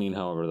does mean,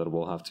 however, that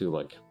we'll have to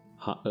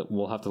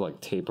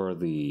like taper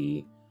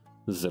the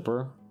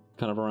zipper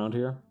kind of around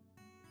here.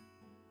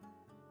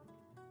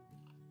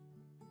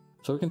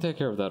 So we can take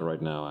care of that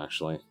right now,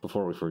 actually,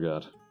 before we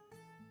forget.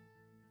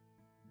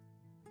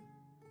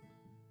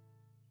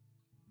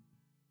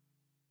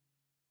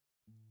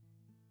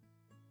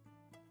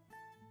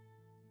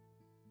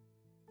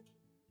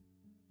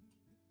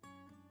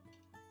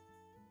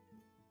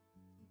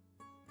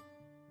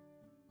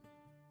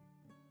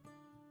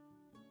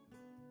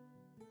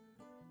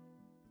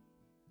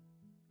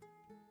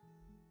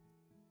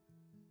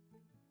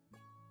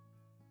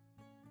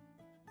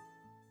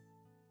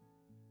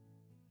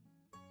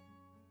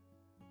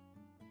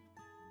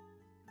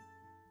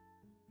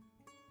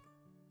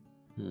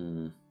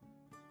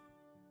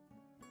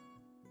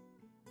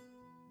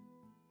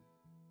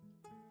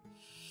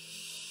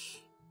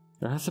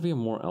 There has to be a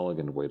more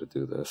elegant way to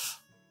do this.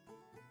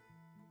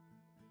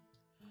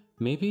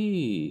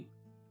 Maybe...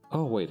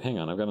 Oh wait, hang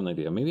on, I've got an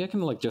idea. Maybe I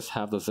can like just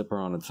have the zipper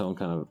on its own,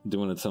 kind of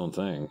doing its own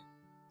thing. Kind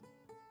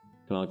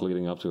of like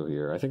leading up to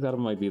here. I think that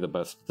might be the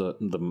best,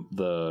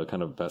 the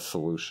kind of best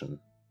solution.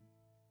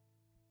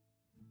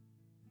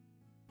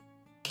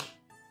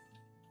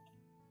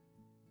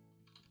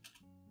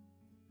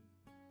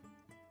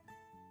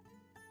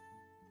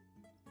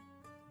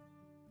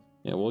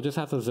 Yeah, we'll just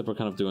have the zipper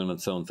kind of doing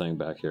its own thing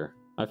back here.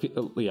 I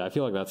feel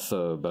like that's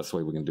the best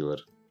way we can do it.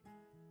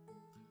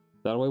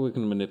 That way we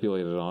can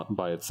manipulate it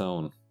by its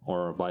own,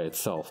 or by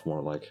itself,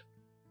 more like.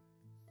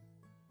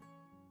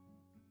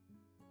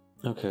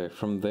 Okay,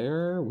 from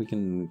there we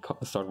can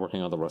start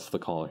working on the rest of the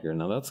collar here.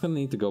 Now that's gonna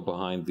need to go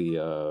behind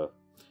the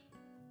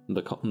what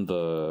do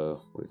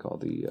you call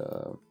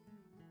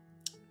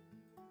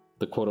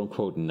the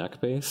quote-unquote neck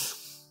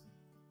base.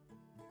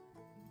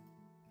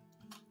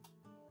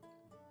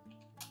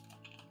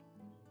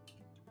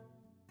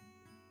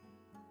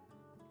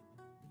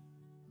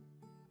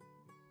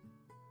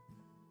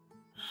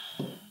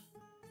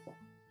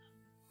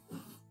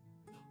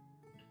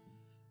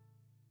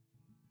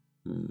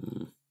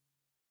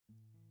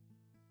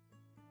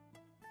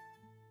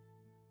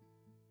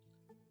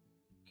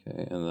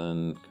 Okay, and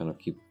then kind of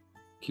keep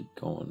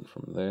going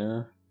from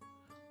there.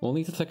 We'll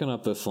need to thicken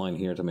up this line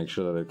here to make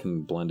sure that it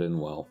can blend in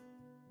well.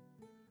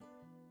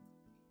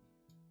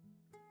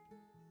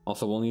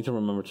 Also, we'll need to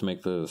remember to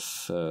make this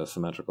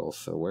symmetrical,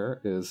 so where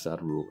is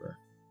that ruler?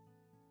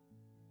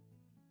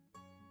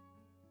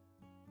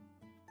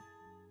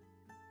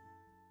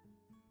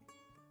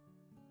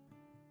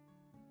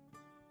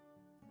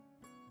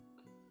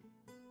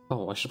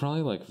 Oh, I should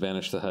probably like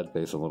vanish the head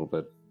base a little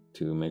bit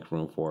to make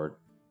room for it.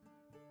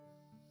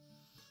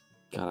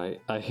 God,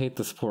 I hate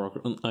this poor...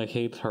 I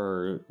hate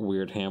her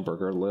weird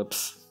hamburger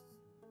lips.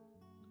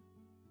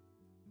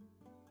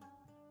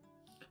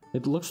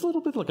 It looks a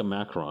little bit like a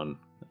macaron,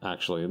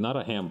 actually, not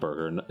a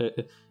hamburger.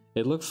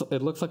 It looks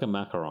like a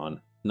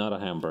macaron, not a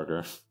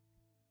hamburger.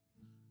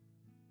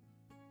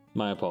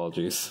 My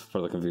apologies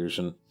for the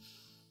confusion.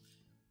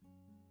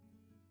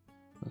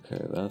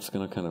 Okay, that's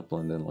gonna kind of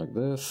blend in like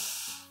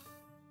this.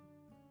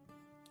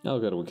 Oh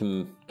good, we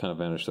can kind of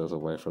vanish those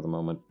away for the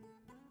moment.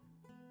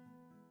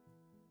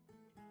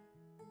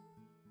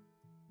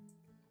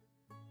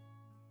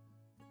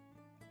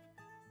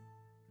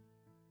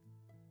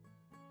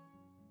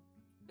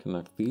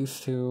 Connect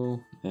these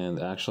two, and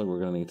actually we're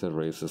going to need to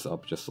raise this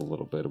up just a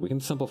little bit. We can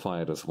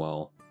simplify it as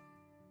well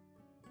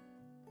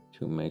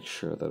to make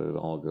sure that it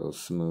all goes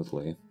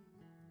smoothly.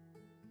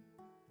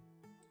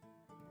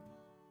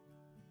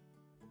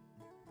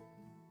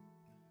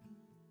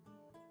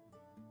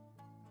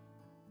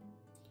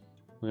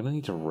 We're going to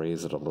need to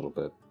raise it a little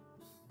bit.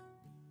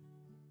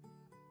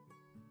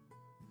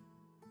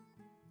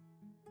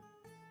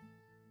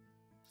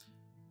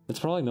 It's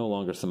probably no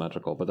longer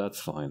symmetrical, but that's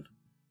fine.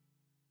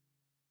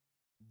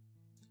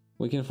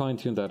 We can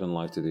fine-tune that in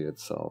Live2D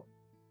itself.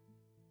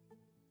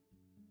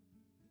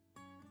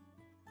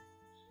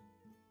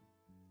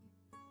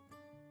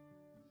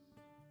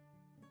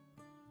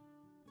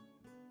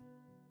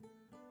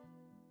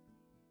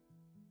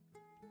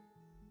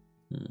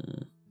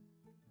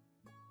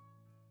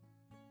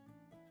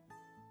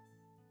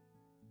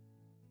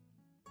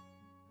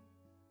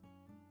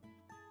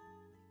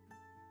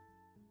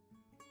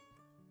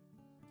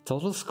 It's a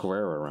little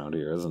square around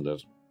here, isn't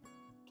it?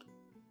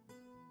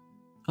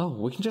 Oh,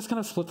 we can just kind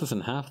of split this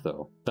in half,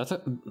 though.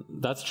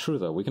 That's true,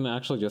 though. We can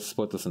actually just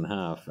split this in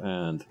half,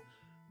 and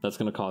that's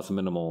going to cause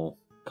minimal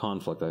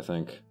conflict, I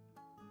think.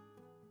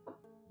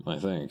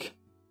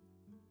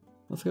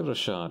 Let's give it a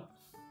shot.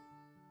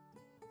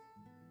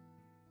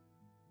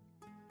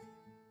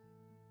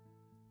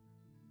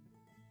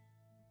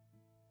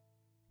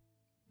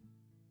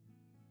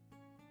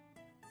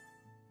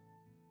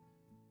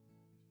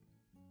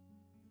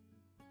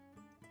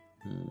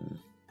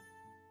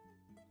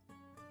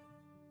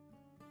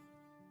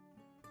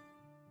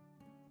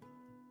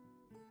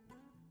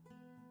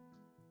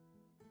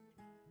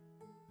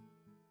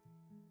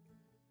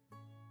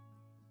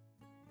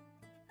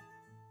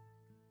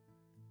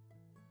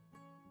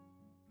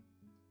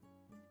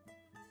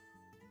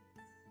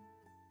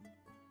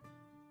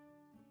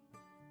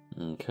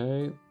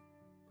 Okay.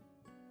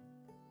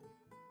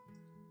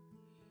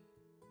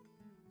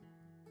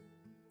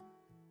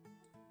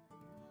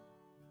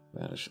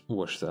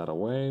 Whoosh that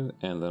away,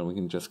 and then we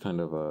can just kind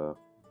of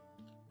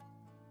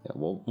yeah,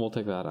 we'll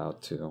take that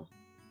out too.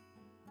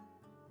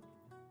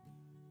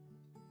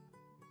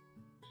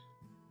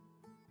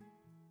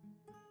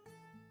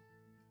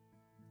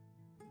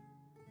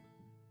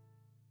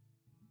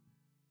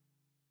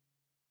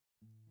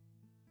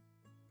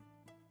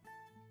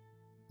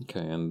 Okay,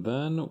 and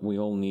then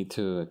we'll need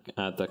to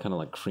add that kind of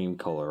like cream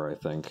color, I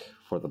think,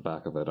 for the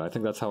back of it. I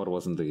think that's how it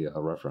was in the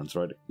reference,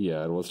 right?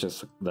 Yeah, it was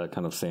just that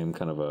kind of same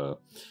kind of a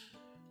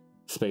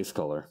space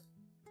color.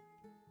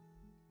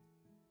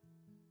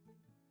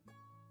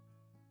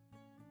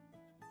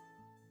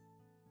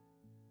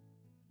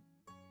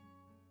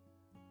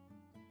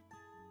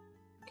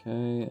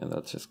 Okay, and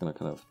that's just gonna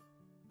kind of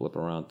flip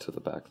around to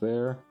the back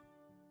there.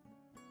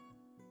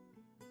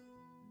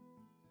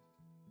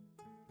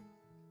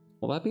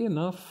 Will that be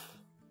enough?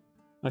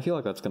 I feel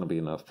like that's gonna be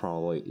enough,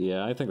 probably.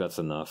 Yeah, I think that's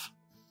enough.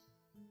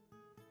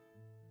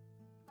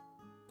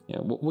 Yeah,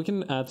 we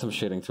can add some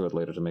shading to it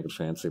later to make it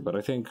fancy, but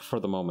I think for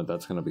the moment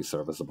that's gonna be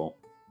serviceable.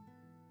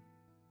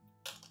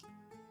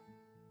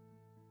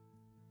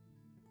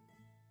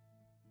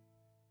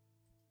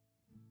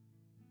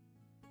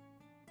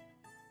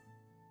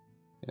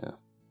 Yeah.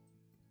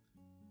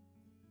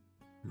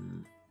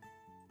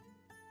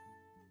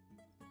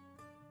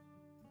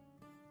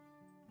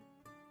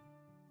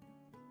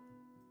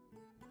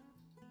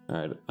 All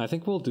right, I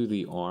think we'll do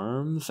the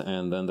arms,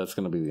 and then that's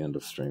going to be the end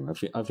of stream.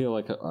 I feel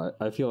like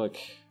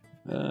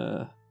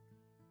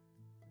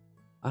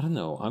I don't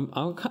know.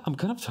 I'm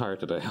kind of tired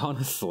today,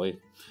 honestly.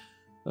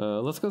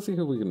 Let's go see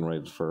who we can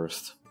raid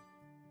first.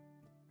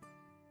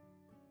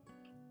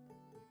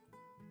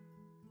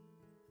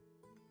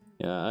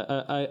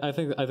 Yeah, I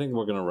think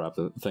we're gonna wrap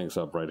things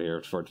up right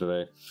here for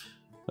today.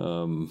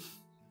 I'm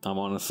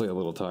honestly a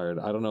little tired.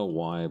 I don't know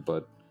why,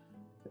 but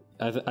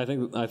I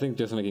think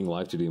just making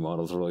Live2D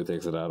models really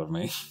takes it out of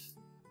me.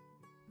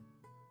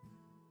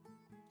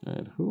 All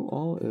right, who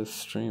all is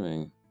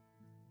streaming?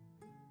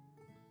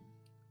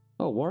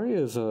 Oh, Wari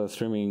is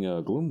streaming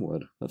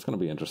Gloomwood. That's gonna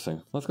be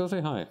interesting. Let's go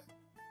say hi.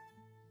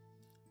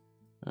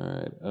 All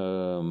right.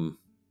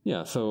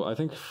 Yeah. So I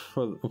think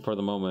for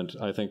the moment,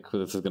 I think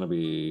this is gonna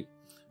be.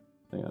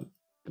 Hang on.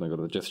 Gonna go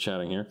to the just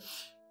chatting here.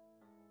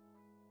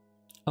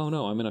 Oh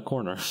no, I'm in a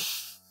corner.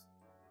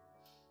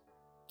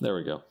 There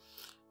we go.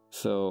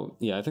 So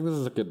yeah, I think this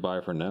is a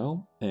goodbye for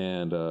now.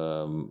 And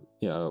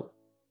yeah,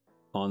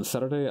 on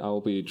Saturday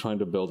I'll be trying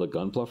to build a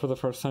gunpla for the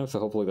first time. So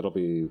hopefully that'll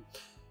be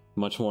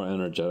much more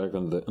energetic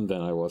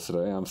than I was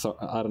today. I'm sorry,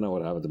 I don't know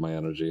what happened to my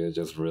energy. It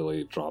just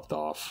really dropped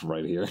off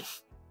right here.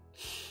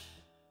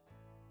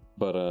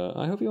 But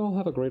I hope you all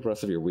have a great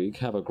rest of your week.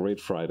 Have a great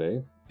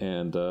Friday,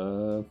 and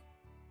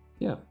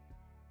yeah,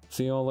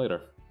 see you all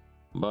later.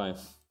 Bye.